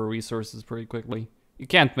starved for resources pretty quickly. You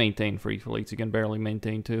can't maintain 3 fleets, you can barely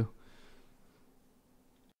maintain 2.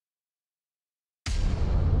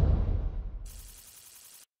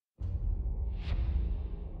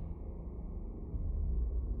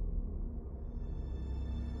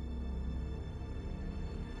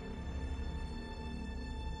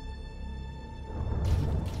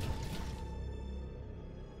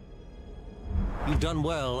 You've done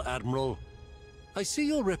well, Admiral. I see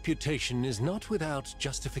your reputation is not without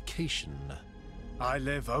justification. I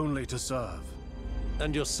live only to serve.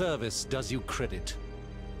 And your service does you credit.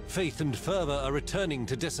 Faith and fervor are returning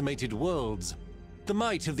to decimated worlds. The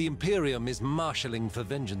might of the Imperium is marshalling for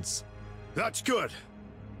vengeance. That's good.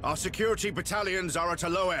 Our security battalions are at a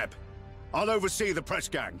low ebb. I'll oversee the press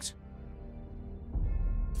gangs.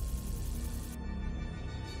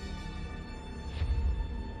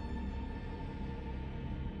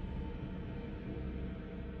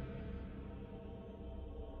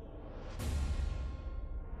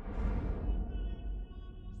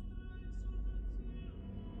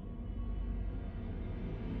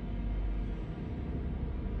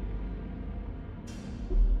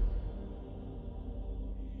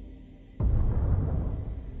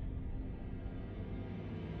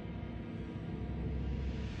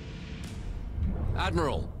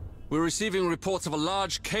 Admiral, we're receiving reports of a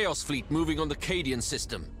large Chaos fleet moving on the Cadian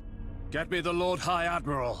system. Get me the Lord High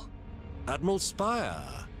Admiral. Admiral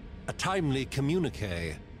Spire, a timely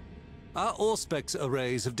communique. Our Auspex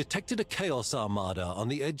arrays have detected a Chaos Armada on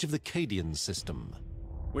the edge of the Cadian system.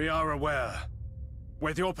 We are aware.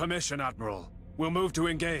 With your permission, Admiral, we'll move to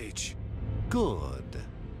engage. Good.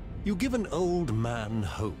 You give an old man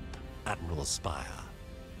hope, Admiral Spire.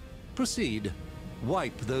 Proceed.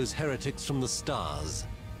 Wipe those heretics from the stars.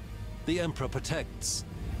 The Emperor protects.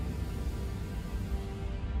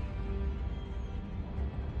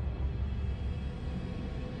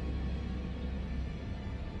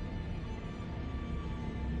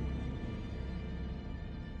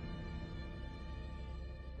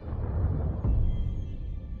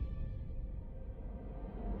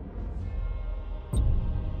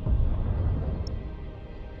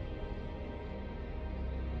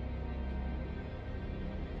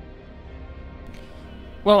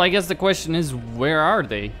 Well, I guess the question is, where are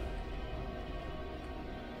they?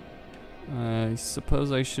 I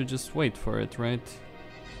suppose I should just wait for it, right?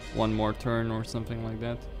 One more turn or something like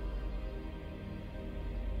that.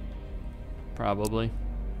 Probably.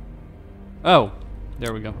 Oh,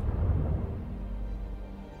 there we go.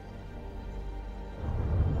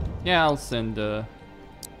 Yeah, I'll send,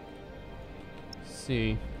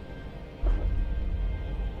 see.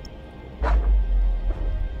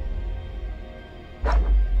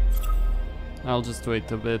 I'll just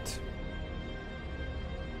wait a bit.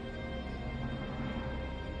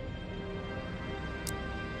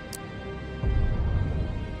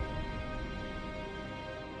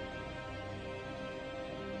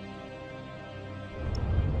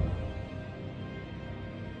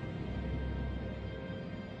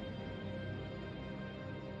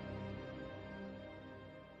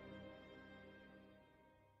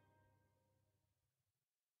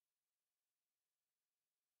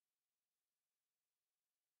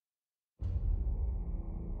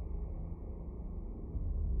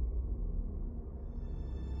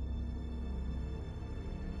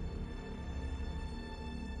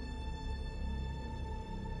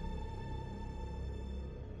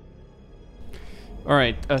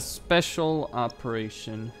 Alright, a special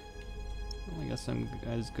operation. Well, I guess I'm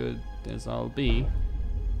as good as I'll be.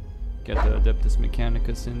 Get the Adeptus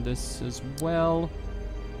Mechanicus in this as well.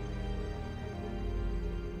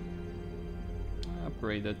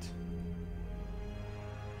 Upgrade it.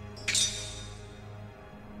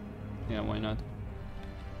 Yeah, why not?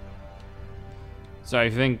 So I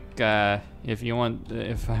think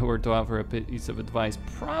if I were to offer a piece of advice,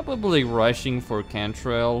 probably rushing for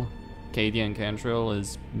Cantrell, Cadian Cantrell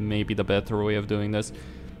is maybe the better way of doing this.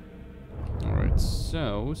 Alright,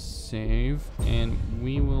 so save, and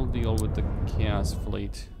we will deal with the Chaos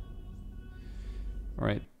Fleet.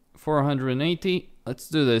 Alright, 480, let's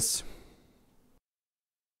do this.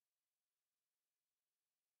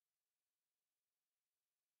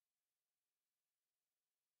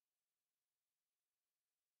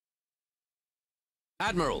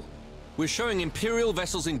 Admiral, we're showing Imperial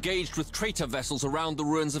vessels engaged with traitor vessels around the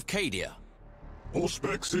ruins of Cadia.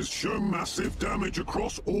 Auspexes show massive damage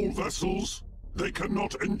across all vessels. They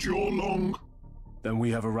cannot endure long. Then we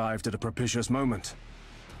have arrived at a propitious moment.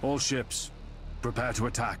 All ships, prepare to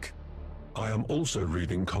attack. I am also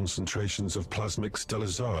reading concentrations of plasmic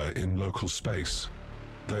stellozoa in local space.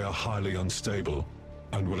 They are highly unstable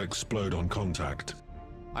and will explode on contact.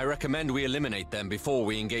 I recommend we eliminate them before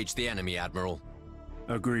we engage the enemy, Admiral.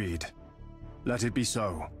 Agreed. Let it be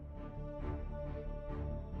so.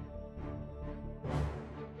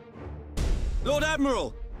 Lord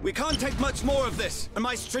Admiral, we can't take much more of this, and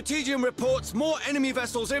my strategian reports more enemy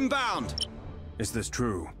vessels inbound. Is this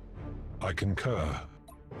true? I concur.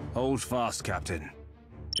 Hold fast, Captain.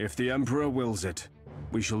 If the Emperor wills it,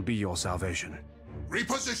 we shall be your salvation.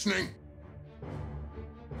 Repositioning.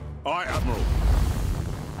 Aye, Admiral.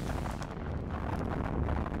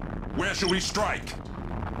 Where shall we strike?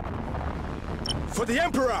 For the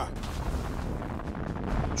Emperor!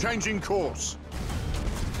 Changing course.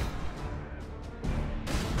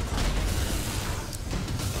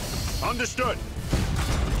 Understood.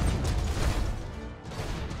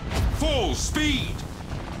 Full speed!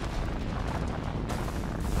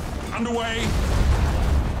 Underway!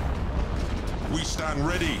 We stand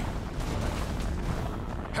ready.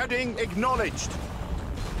 Heading acknowledged.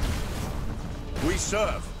 We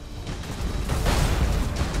serve.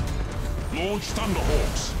 Launch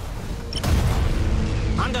Thunderhawks.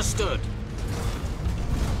 Understood.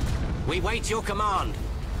 We wait your command.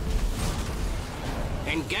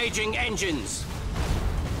 Engaging engines.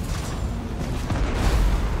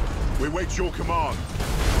 We wait your command.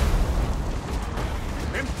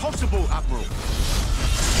 Impossible, Admiral.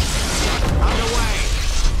 Underway.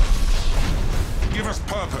 Give us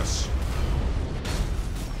purpose.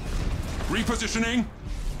 Repositioning.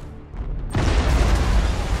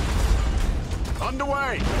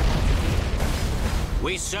 Underway.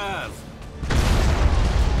 We serve.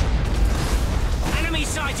 Enemy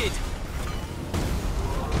sighted.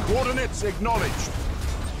 Coordinates acknowledged.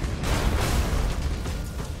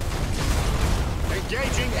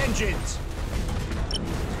 Engaging engines.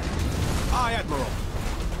 Aye, Admiral.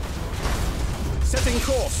 Setting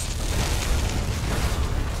course.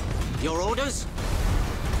 Your orders?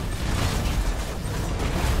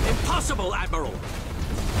 Impossible, Admiral.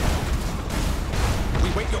 We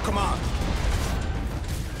wait your command.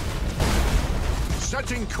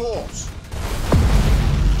 Setting course.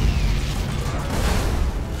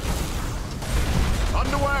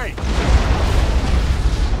 Underway.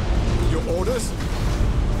 Your orders?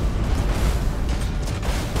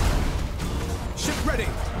 Ship ready.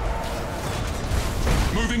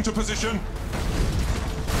 Moving to position.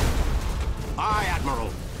 Aye,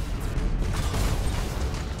 Admiral.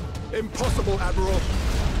 Impossible, Admiral.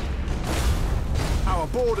 Our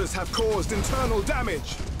boarders have caused internal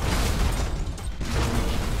damage.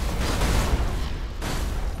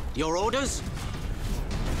 Your orders?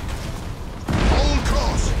 Hold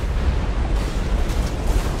course.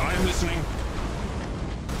 I am listening.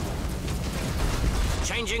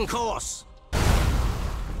 Changing course.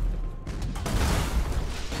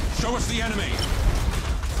 Show us the enemy.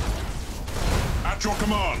 At your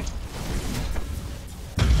command.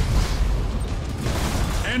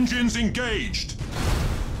 Engines engaged.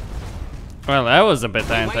 Well, that was a bit We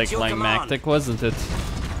wait your anticlimactic, wasn't it?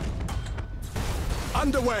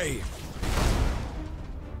 Underway.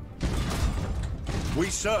 We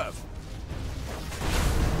serve.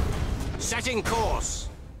 Setting course.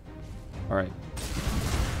 Alright.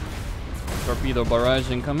 Torpedo barrage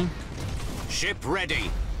incoming. Ship ready.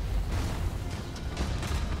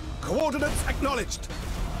 Coordinates acknowledged.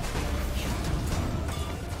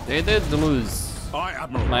 They did lose. Aye,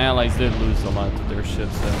 Admiral. My allies did lose a lot of their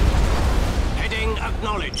ships there. Heading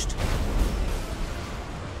acknowledged.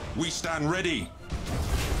 We stand ready.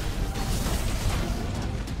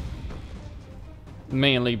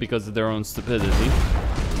 Mainly because of their own stupidity.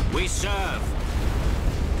 We serve.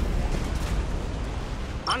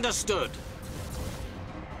 Understood.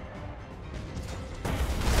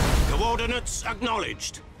 Coordinates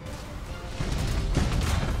acknowledged.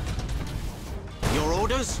 Your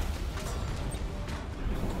orders?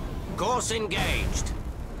 Course engaged.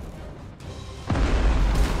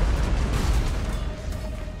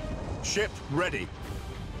 Ship ready.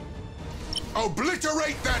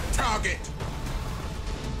 Obliterate that target!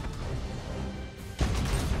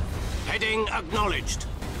 Heading acknowledged.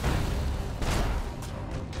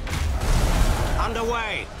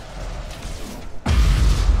 Underway.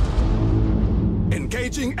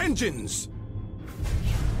 Engaging engines.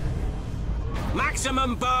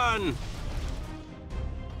 Maximum burn.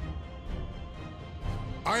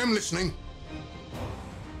 I am listening.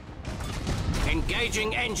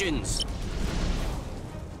 Engaging engines.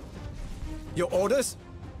 Your orders?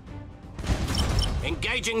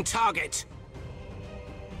 Engaging target.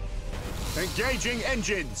 Engaging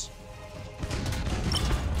engines.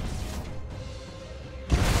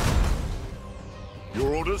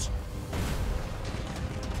 Your orders?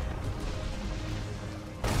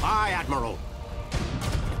 Aye, Admiral.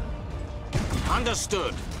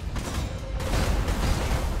 Understood.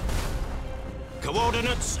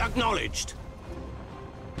 Coordinates acknowledged.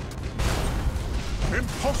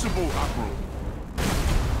 Impossible, Admiral.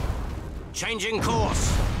 Changing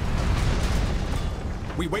course.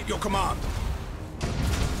 We wait your command.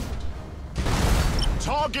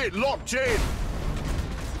 Target locked in.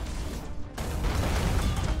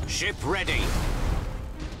 Ship ready.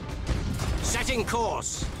 Setting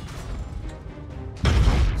course.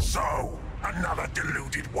 So, another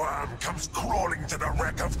deluded worm comes crawling to the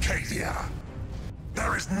wreck of Cadia.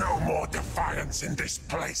 There is no more defiance in this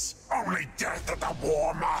place. Only death at the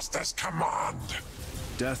War Master's command.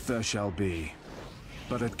 Death there shall be.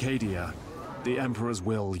 But at Cadia, the Emperor's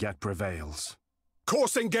will yet prevails.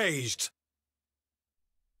 Course engaged.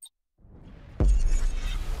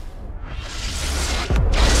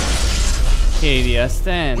 Cadia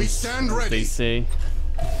stands. We stand ready. They say.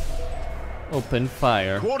 Open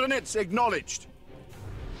fire. Coordinates acknowledged.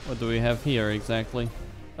 What do we have here exactly?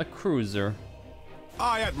 A cruiser.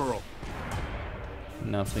 Aye, Admiral.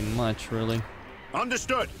 Nothing much, really.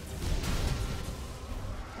 Understood.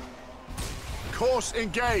 Course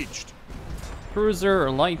engaged. Cruiser,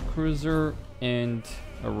 a light cruiser, and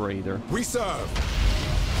a raider. We serve.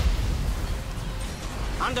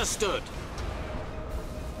 Understood.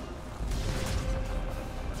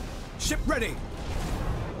 Ship ready.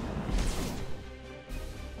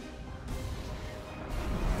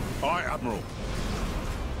 Aye, Admiral.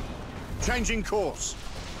 Changing course.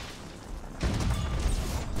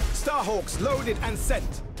 Starhawks loaded and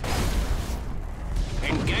sent.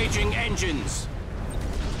 Engaging engines.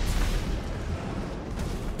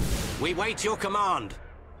 We wait your command.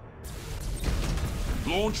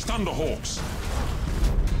 Launch Thunderhawks.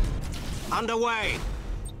 Underway.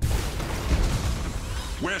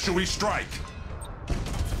 Where shall we strike?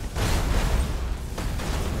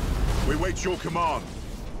 We wait your command.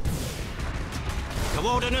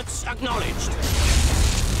 Coordinates acknowledged.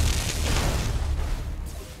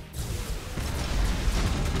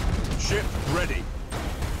 Ship ready.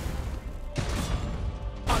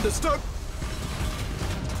 Understood.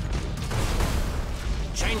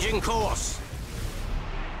 Changing course.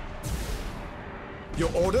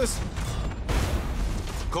 Your orders?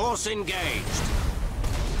 Course engaged.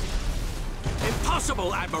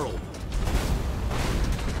 Impossible, Admiral.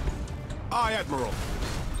 Aye, Admiral.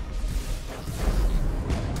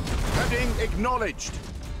 Heading acknowledged.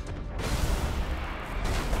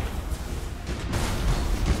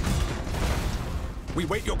 We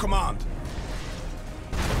wait your command.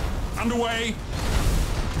 Underway.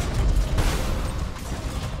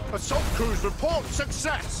 Assault crews report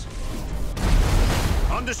success.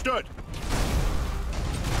 Understood.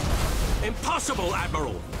 Impossible,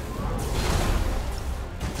 Admiral.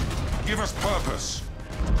 Give us purpose.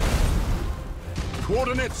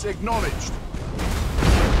 Coordinates acknowledged.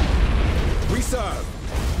 We serve.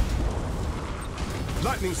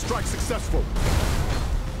 Lightning strike successful.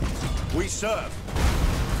 We serve.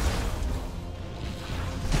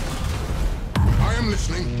 I am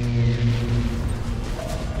listening.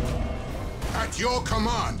 At your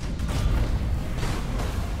command.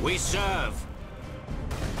 We serve.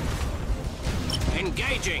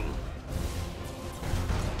 Engaging.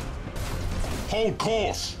 Hold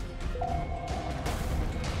course.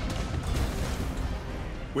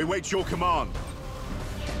 We wait your command.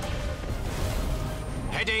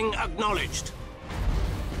 Heading acknowledged.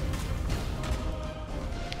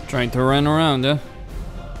 Trying to run around, huh?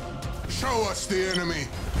 Show us the enemy.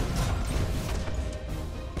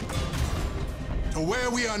 To where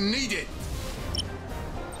we are needed.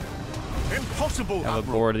 Impossible. Have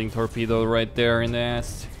a boarding torpedo right there in the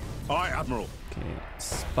ass. Aye, Admiral. Okay,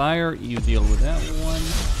 Spire, you deal with that one.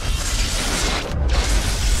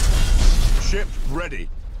 Ship ready.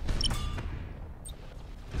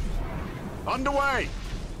 Underway!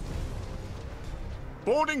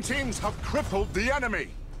 Boarding teams have crippled the enemy.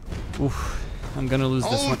 Oof, I'm gonna lose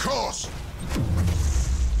this one. Hold course!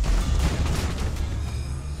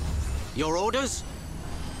 Your orders?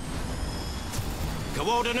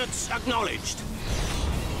 Coordinates acknowledged.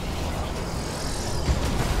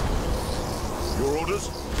 Your orders?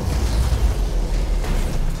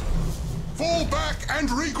 Fall back and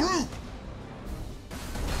regroup!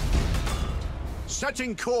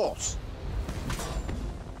 Setting course.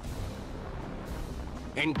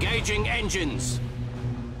 Engaging engines.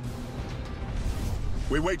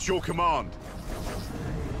 We wait your command.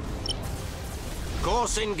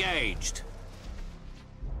 Course engaged.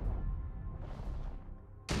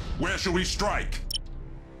 Where shall we strike?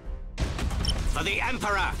 For the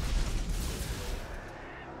Emperor.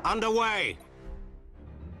 Underway.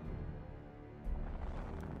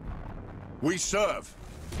 We serve.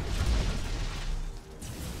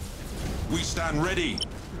 We stand ready.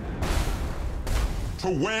 To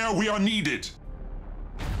where we are needed.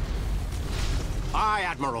 Aye,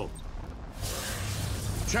 Admiral.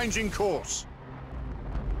 Changing course.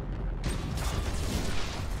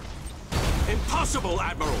 Impossible,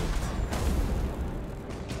 Admiral.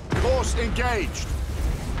 Course engaged.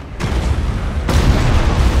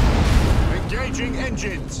 Engaging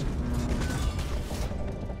engines.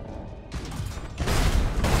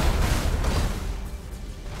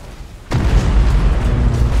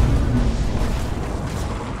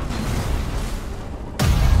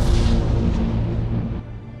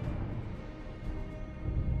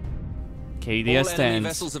 Cadia All enemy stands.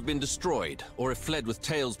 vessels have been destroyed, or have fled with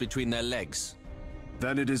tails between their legs.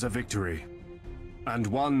 Then it is a victory. And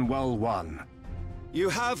one well won. You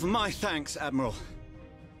have my thanks, Admiral.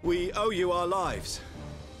 We owe you our lives.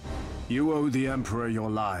 You owe the Emperor your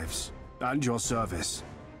lives, and your service.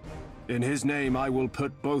 In his name I will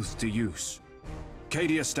put both to use.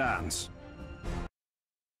 Cadia stands.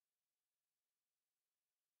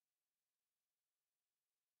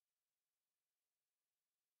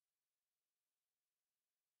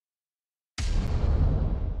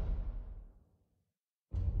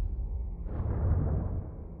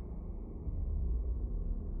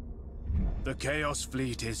 The Chaos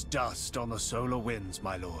Fleet is dust on the solar winds,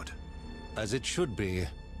 my lord. As it should be.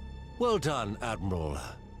 Well done, Admiral.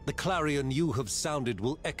 The clarion you have sounded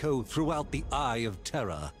will echo throughout the Eye of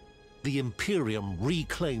Terror. The Imperium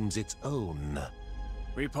reclaims its own.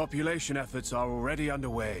 Repopulation efforts are already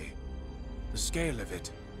underway. The scale of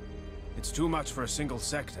it, it's too much for a single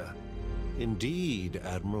sector. Indeed,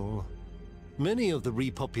 Admiral. Many of the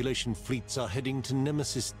repopulation fleets are heading to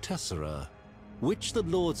Nemesis Tessera, which the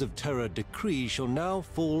Lords of Terror decree shall now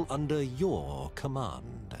fall under your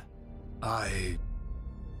command. I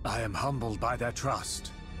am humbled by their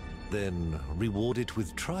trust. Then reward it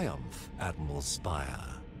with triumph, Admiral Spire.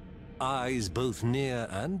 Eyes both near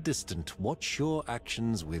and distant watch your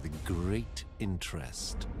actions with great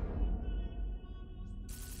interest.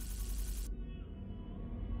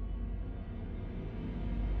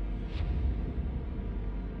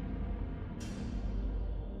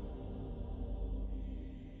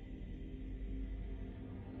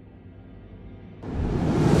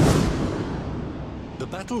 The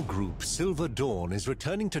battle group Silver Dawn is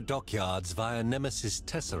returning to dockyards via Nemesis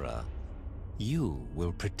Tessera. You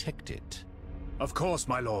will protect it. Of course,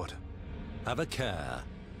 my lord. Have a care.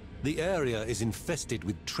 The area is infested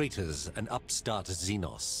with traitors and upstart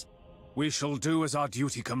Xenos. We shall do as our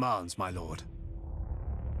duty commands, my lord.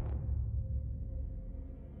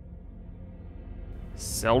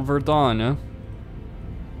 Silver Dawn, huh?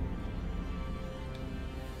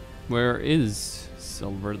 Where is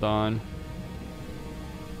Silver Dawn?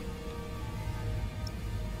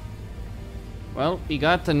 Well, he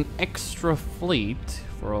got an extra fleet,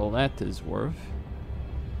 for all that is worth.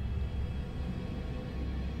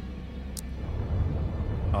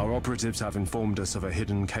 Our operatives have informed us of a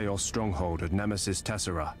hidden Chaos stronghold at Nemesis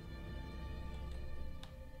Tessera.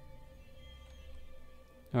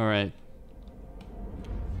 Alright.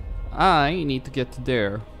 I need to get to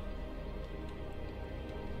there.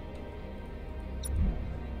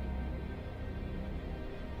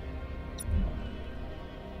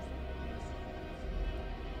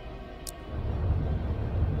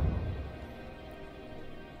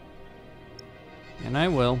 And I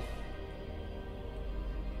will.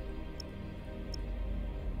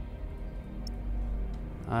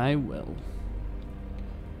 I will.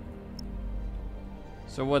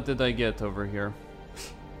 So what did I get over here?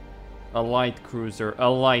 A light cruiser,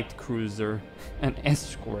 an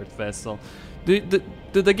escort vessel. Do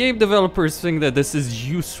the game developers think that this is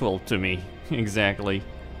useful to me? Exactly.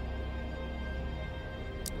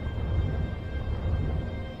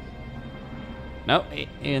 No,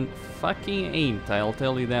 and fucking ain't, I'll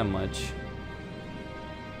tell you that much.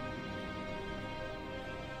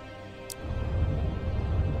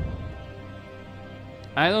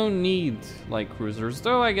 I don't need light cruisers,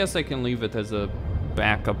 though I guess I can leave it as a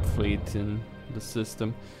backup fleet in the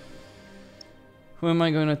system. Who am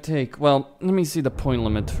I gonna take? Well, let me see the point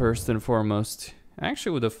limit first and foremost. I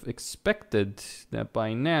actually would have expected that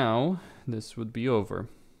by now this would be over,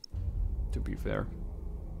 to be fair.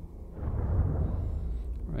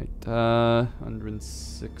 Right,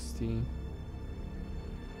 160.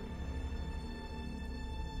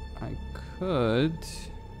 I could...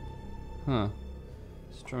 Huh.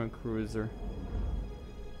 Strong cruiser.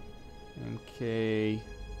 MK.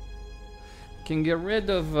 Can get rid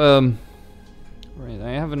of, right,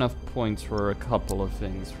 I have enough points for a couple of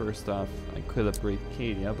things. First off, I could upgrade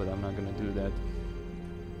Cadia, but I'm not gonna do that.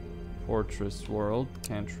 Fortress world.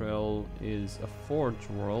 Cantrell is a forge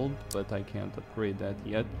world, but I can't upgrade that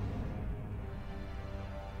yet.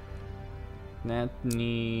 That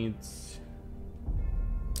needs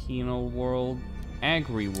penal world,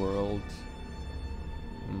 agri world,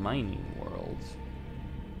 mining world.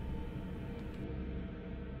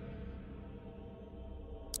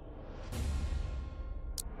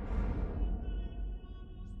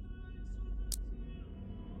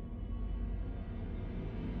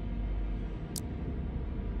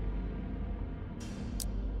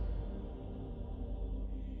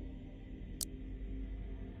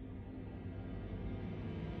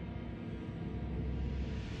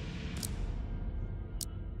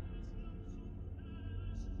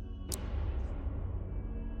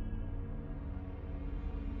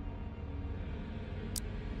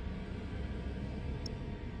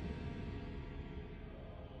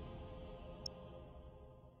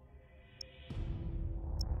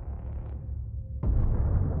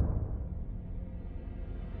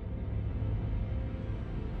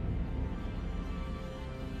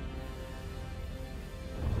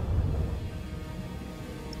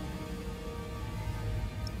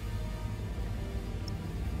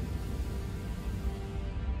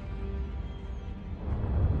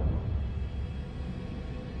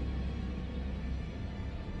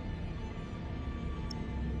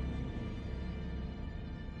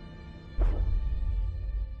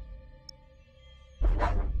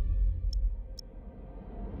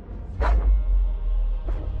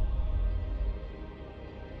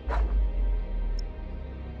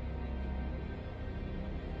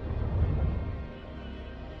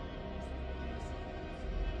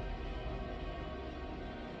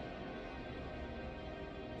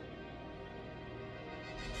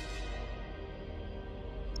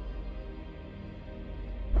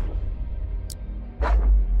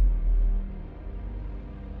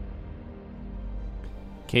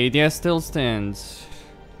 Cadia still stands.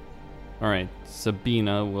 Alright,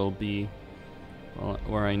 Sabina will be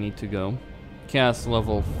where I need to go. Cast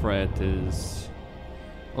level threat is...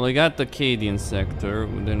 Well, I got the Cadian sector,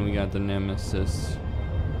 then we got the Nemesis.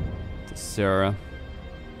 The Sarah.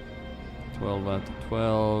 12 out of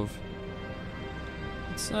 12.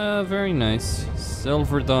 It's very nice.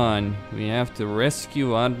 Silver Dawn. We have to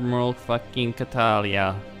rescue Admiral fucking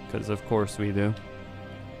Cadia. Because of course we do.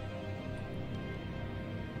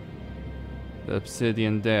 The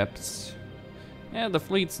Obsidian Depths. Yeah, the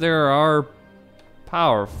fleets there are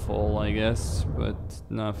powerful, I guess, but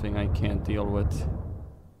nothing I can't deal with.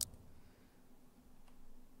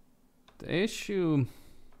 The issue...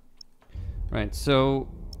 Right, so...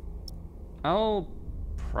 I'll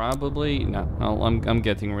probably... No, I'm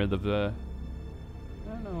getting rid of the...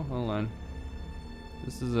 Oh no, hold on.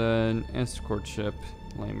 This is an escort ship,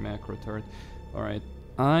 lame macro turret. Alright.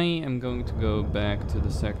 I am going to go back to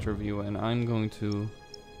the sector view and I'm going to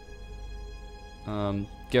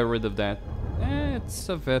get rid of that. It's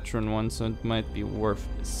a veteran one, so it might be worth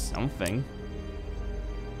something.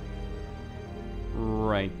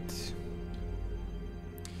 Right.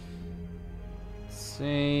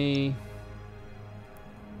 Say...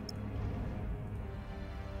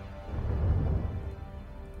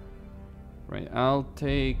 Right, I'll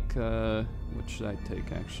take... what should I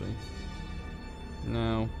take, actually?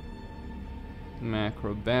 No.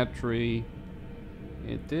 Macro battery.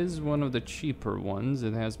 It is one of the cheaper ones.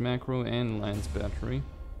 It has macro and lance battery.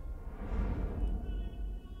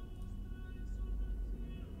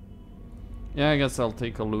 Yeah, I guess I'll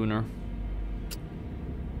take a lunar.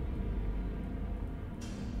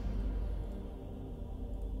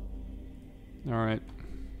 Alright.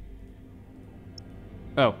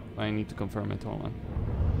 Oh, I need to confirm it, hold on.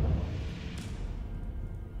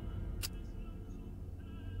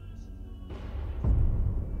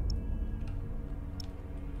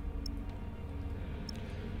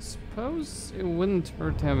 Suppose it wouldn't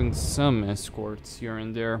hurt having some escorts here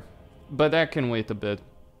and there, but that can wait a bit.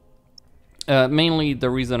 Mainly the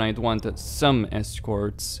reason I'd wanted some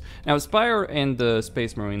escorts. Now Spire and the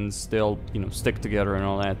Space Marines, they'll, you know, stick together and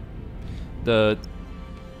all that. The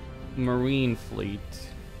Marine fleet,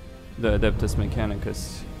 the Adeptus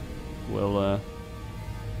Mechanicus, will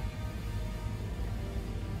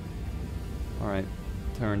alright,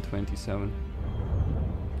 turn 27.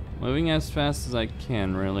 Moving as fast as I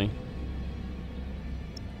can, really.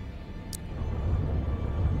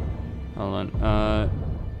 Hold on,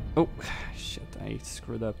 oh, shit, I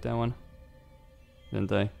screwed up that one.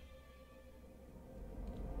 Didn't I?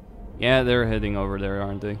 Yeah, they're heading over there,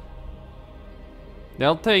 aren't they?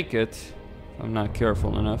 They'll take it, if I'm not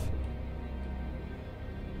careful enough.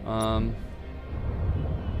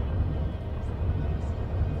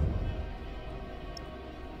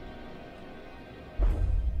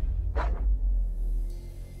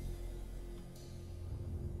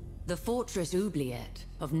 The Fortress Oubliette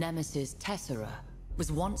of Nemesis Tessera was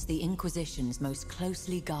once the Inquisition's most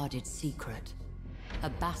closely guarded secret. A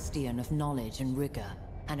bastion of knowledge and rigor,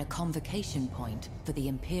 and a convocation point for the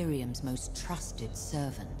Imperium's most trusted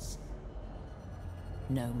servants.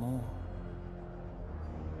 No more.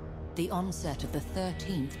 The onset of the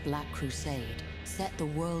 13th Black Crusade set the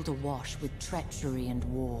world awash with treachery and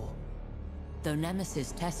war. Though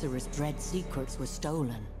Nemesis Tessera's dread secrets were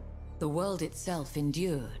stolen, the world itself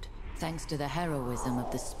endured, thanks to the heroism of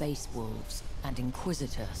the Space Wolves and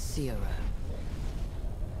Inquisitor Zero.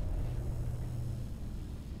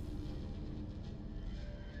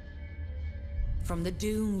 From the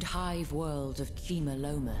doomed hive world of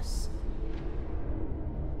Chimalomus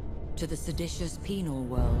to the seditious penal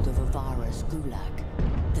world of Avara's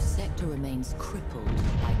Gulag, the sector remains crippled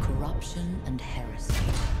by corruption and heresy.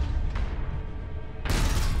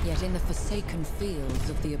 Yet in the forsaken fields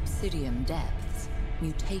of the Obsidian Depths,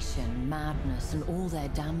 mutation, madness, and all their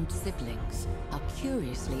damned siblings are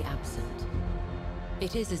curiously absent.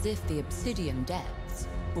 It is as if the Obsidian Depths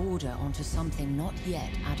border onto something not yet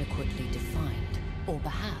adequately defined, or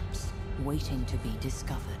perhaps waiting to be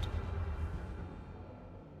discovered.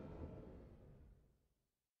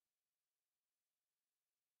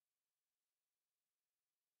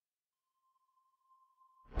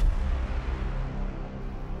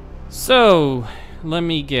 So, let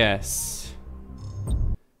me guess.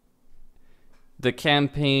 The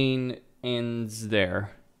campaign ends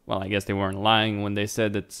there. Well, I guess they weren't lying when they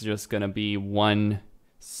said it's just gonna be one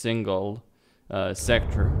single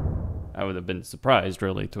sector. I would have been surprised,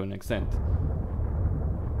 really, to an extent.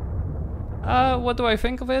 What do I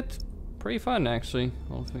think of it? Pretty fun, actually,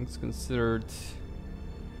 all things considered.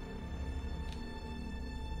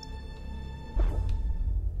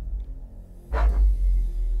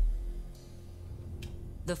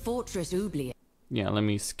 The Fortress Oubliette. Yeah, let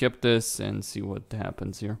me skip this and see what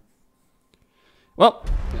happens here. Well,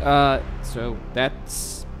 so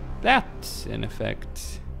that's that, in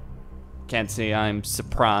effect. Can't say I'm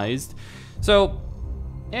surprised. So,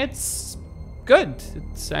 it's good.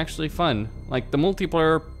 It's actually fun. Like, the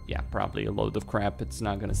multiplayer, yeah, probably a load of crap. It's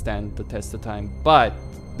not gonna stand the test of time. But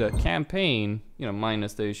the campaign, you know,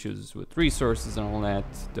 minus the issues with resources and all that,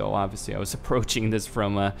 though obviously I was approaching this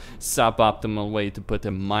from a suboptimal way, to put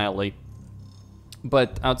it mildly.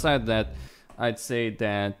 But outside of that, I'd say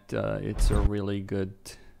that it's a really good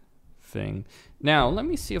thing. Now, let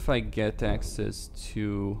me see if I get access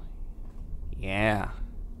to, yeah,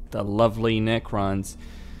 the lovely Necrons.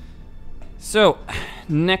 So,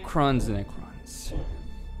 Necrons.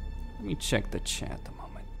 Let me check the chat a moment.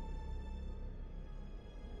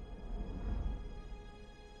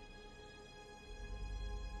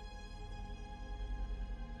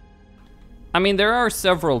 I mean, there are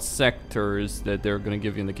several sectors that they're gonna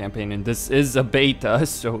give you in the campaign, and this is a beta,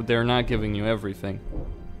 so they're not giving you everything.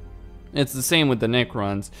 It's the same with the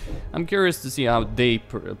Necrons. I'm curious to see how they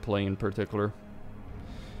play in particular.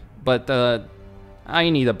 But I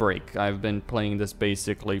need a break. I've been playing this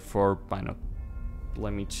basically for, I don't know,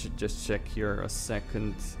 let me just check here a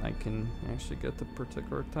second. I can actually get the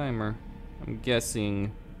particular timer. I'm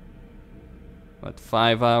guessing, what,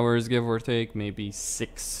 5 hours, give or take, maybe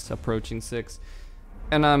 6, approaching 6.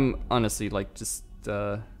 And I'm honestly, like, just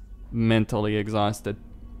mentally exhausted.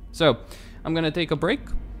 So, I'm gonna take a break,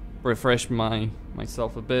 refresh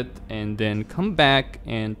myself a bit, and then come back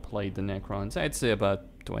and play the Necrons. I'd say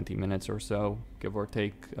about 20 minutes or so, give or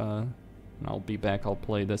take, and I'll be back, I'll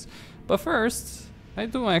play this. But first, I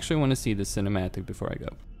do actually want to see the cinematic before I go.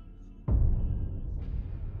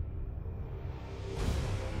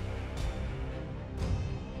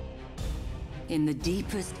 In the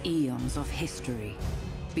deepest eons of history,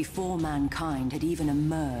 before mankind had even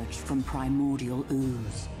emerged from primordial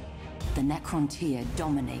ooze, the Necrontyr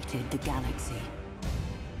dominated the galaxy.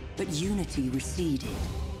 But unity receded,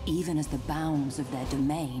 even as the bounds of their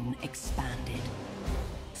domain expanded.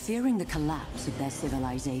 Fearing the collapse of their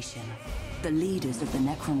civilization, the leaders of the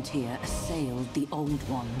Necrontyr assailed the Old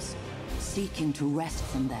Ones, seeking to wrest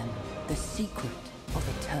from them the secret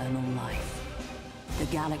of eternal life. The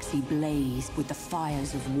galaxy blazed with the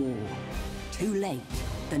fires of war. Too late,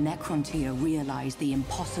 the Necrontyr realized the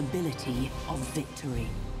impossibility of victory.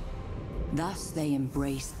 Thus they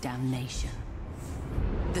embraced damnation.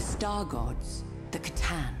 The Star Gods, the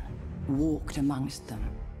Catan, walked amongst them,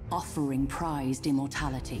 offering prized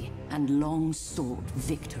immortality and long-sought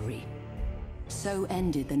victory. So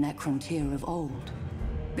ended the Necrontyr of old.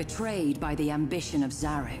 Betrayed by the ambition of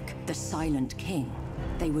Zarek, the Silent King,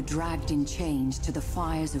 they were dragged in chains to the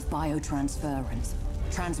fires of biotransference,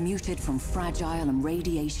 transmuted from fragile and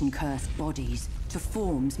radiation-cursed bodies to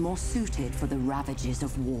forms more suited for the ravages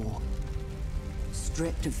of war.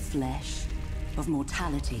 Stripped of flesh, of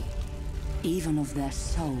mortality, even of their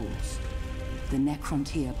souls, the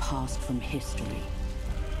Necrontyr passed from history.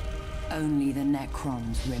 Only the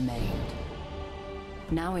Necrons remained.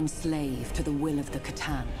 Now enslaved to the will of the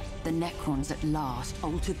Catan, the Necrons at last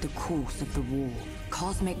altered the course of the war.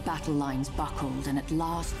 Cosmic battle lines buckled and at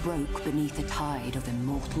last broke beneath a tide of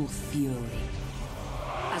immortal fury.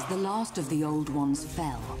 As the last of the Old Ones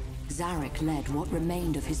fell, Zarek led what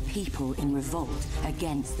remained of his people in revolt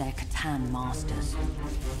against their Catan masters.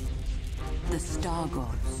 The Star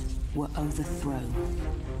Gods were overthrown,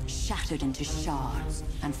 shattered into shards,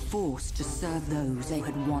 and forced to serve those they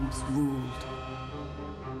had once ruled.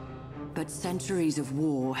 But centuries of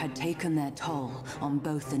war had taken their toll on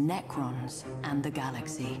both the Necrons and the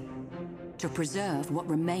galaxy. To preserve what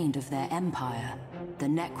remained of their empire, the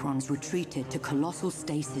Necrons retreated to colossal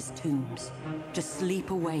stasis tombs, to sleep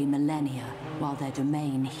away millennia while their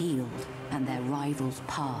domain healed and their rivals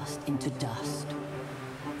passed into dust.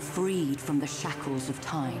 Freed from the shackles of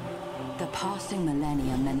time, the passing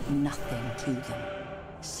millennia meant nothing to them.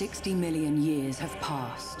 60 million years have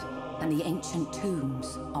passed, and the ancient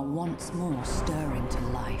tombs are once more stirring to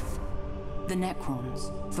life. The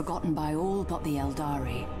Necrons, forgotten by all but the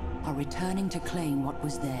Eldari, are returning to claim what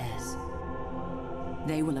was theirs.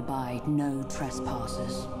 They will abide no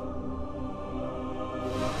trespassers.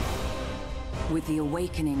 With the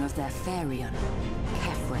awakening of their Therion,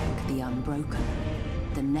 Kefrek the Unbroken,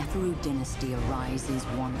 the Neferu dynasty arises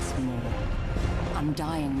once more.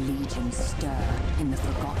 Undying legions stir in the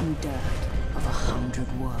forgotten dirt of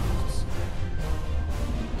 100 worlds.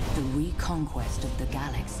 The reconquest of the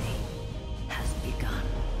galaxy has begun.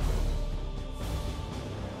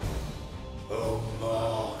 Oh,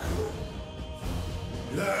 Markham.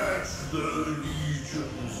 Let the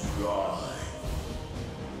legions rise.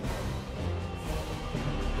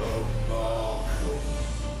 Oh, Markham.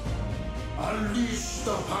 Unleash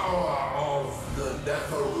the power of the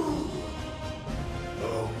Neferu.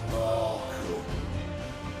 Oh, Markham.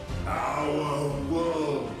 Our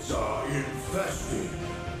worlds are infested.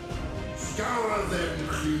 Scour them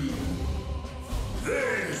clean.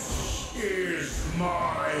 This is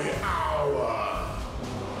my hour.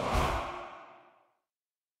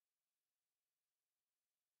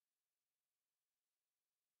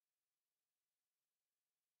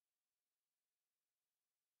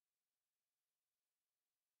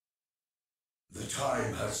 The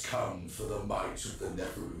time has come for the might of the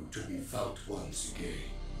Neferu to be felt once again,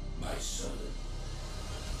 my son.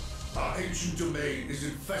 Our ancient domain is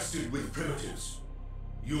infested with primitives.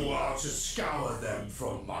 You are to scour them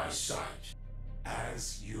from my sight.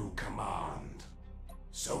 As you command,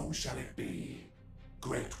 so shall it be,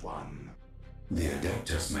 Great One. The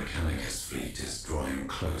Adeptus Mechanicus fleet is drawing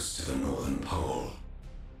close to the northern pole.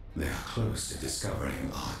 They are close to discovering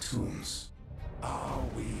our tombs. Are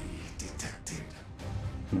we detected?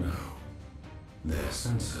 No. Their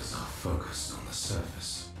sensors are focused on the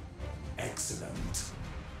surface. Excellent.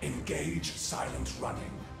 Engage silent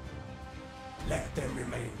running. Let them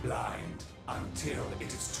remain blind until it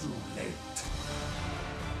is too late.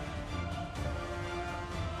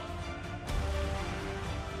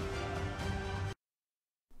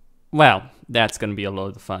 Well, that's gonna be a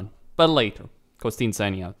lot of fun. But later. Costin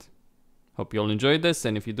signing out. Hope you all enjoyed this,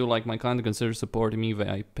 and if you do like my content, consider supporting me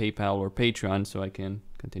via PayPal or Patreon so I can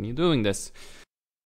continue doing this.